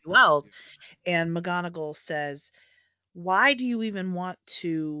AWT. OWLs, Yeah. and McGonagall says, "Why do you even want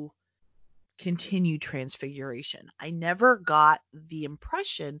to continue Transfiguration? I never got the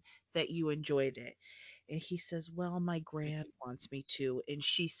impression that you enjoyed it." And he says, "Well, my grand wants me to." And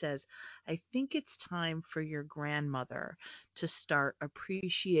she says, "I think it's time for your grandmother to start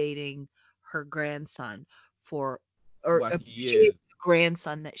appreciating her grandson for, or What he appreciate is. the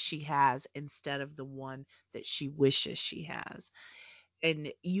grandson that she has instead of the one that she wishes she has."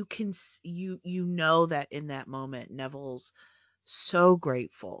 And you can you know that in that moment Neville's so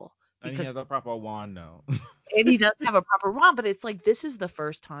grateful And he because, has a proper wand now. and he does have a proper wand, but it's like this is the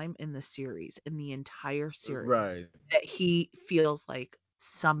first time in the series, in the entire series, Right. that he feels like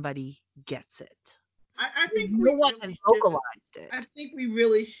somebody gets it. I think No we one has really should. vocalized I it. think we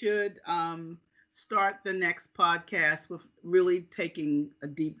really should start the next podcast with really taking a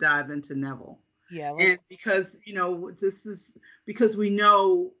deep dive into Neville. Yeah, And let's. because, this is because we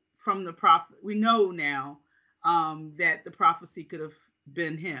know from the prophet, we know now that the prophecy could have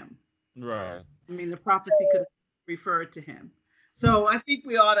been him. Right. I mean, the prophecy could have referred to him. So I think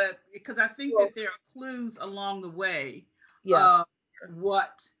we ought to, because I think Well, that there are clues along the way yeah, of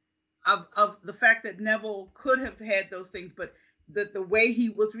what, of the fact that Neville could have had those things, but the way he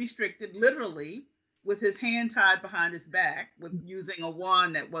was restricted, literally, with his hand tied behind his back, with using a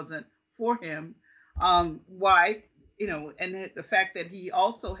wand that wasn't for him. Why, and the fact that he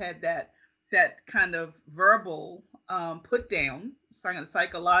also had that kind of verbal put down,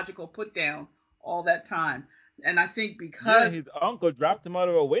 psychological put down all that time. And I think Yeah, because his uncle dropped him out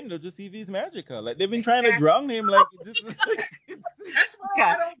of a window to see if he's magical. Like they've been trying to exactly, drown him. Like just like that's why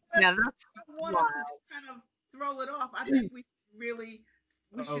yeah, yeah, that's I don't want us to wild. just kind of throw it off. I think we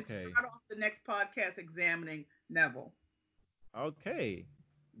should okay. start off the next podcast examining Neville. Okay.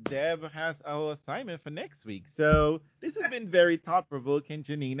 Deb has our assignment for next week. So this has been very thought provoking,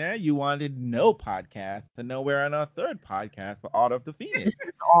 Janina. You wanted no podcast, and now we're on our third podcast for Order of the This Phoenix.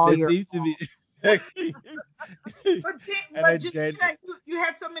 is all There your seems to be an But agenda. Janina, you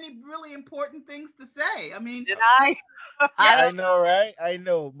had so many really important things to say. I mean, did I? I yes, I don't. know, right? I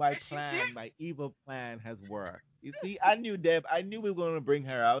know. My yes, you did. plan, my evil plan has worked. You see, I knew Deb. I knew we were going to bring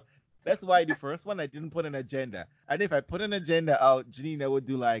her out. That's why the first one I didn't put an agenda. And if I put an agenda out, Janina would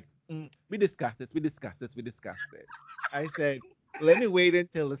do like, we discussed this, we discussed this, we discussed it. I said, let me wait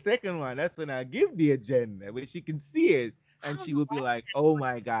until the second one. That's when I give the agenda, where she can see it, I and don't she know will be why like, you oh put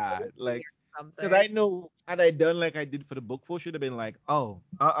my it God. in Like, here. because Something. I know, had I done like I did for the book four, should have been like, oh,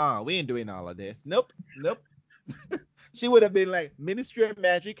 we ain't doing all of this. Nope, nope. She would have been like, Ministry of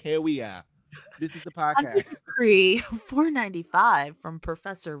Magic, here we are. This is the Under podcast. decree 495 from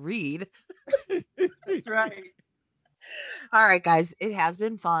Professor Reed. That's right. All right, guys, it has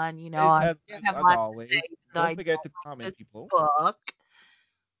been fun. It I has, Yes. have as lots to always. say, though I Don't don't forget to like this comment, people. book.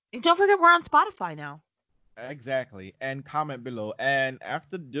 And don't forget, we're on Spotify now. Exactly. And comment below. And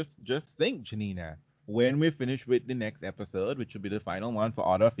after, just think, Janina, when we finish with the next episode, which will be the final one for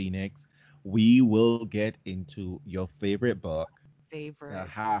Order of Phoenix, we will get into your favorite book, The Favorite.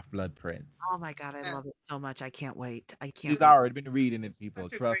 Half-Blood Prince. Oh my God, I Yes. love it so much. I can't wait. I She's can't wait. already been reading it, It's people.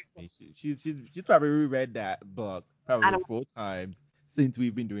 such a Trust great book. me. She's probably reread that book I probably don't, 4 times since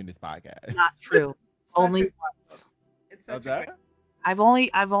we've been doing this podcast. not true. Such Only a once. it's How's such a great. that?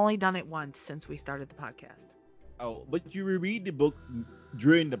 I've only done it once since we started the podcast. Oh, but you reread the books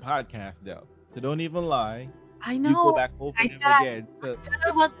during the podcast though, so don't even lie. I You go know. back over I them said I, again. So, I said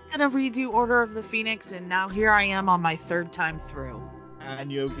I wasn't gonna redo Order of the Phoenix, and now here I am on my third time through.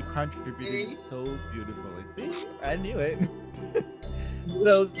 and you're contributing See? so beautifully. See, I knew it.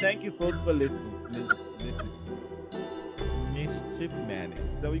 So thank you, folks, for listening. Listening. Mischief managed.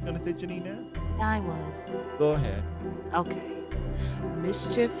 Is that what you're gonna say, Janina? I was. Go ahead. Okay.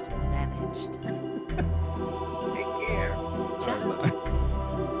 Mischief managed. Take care. Ciao.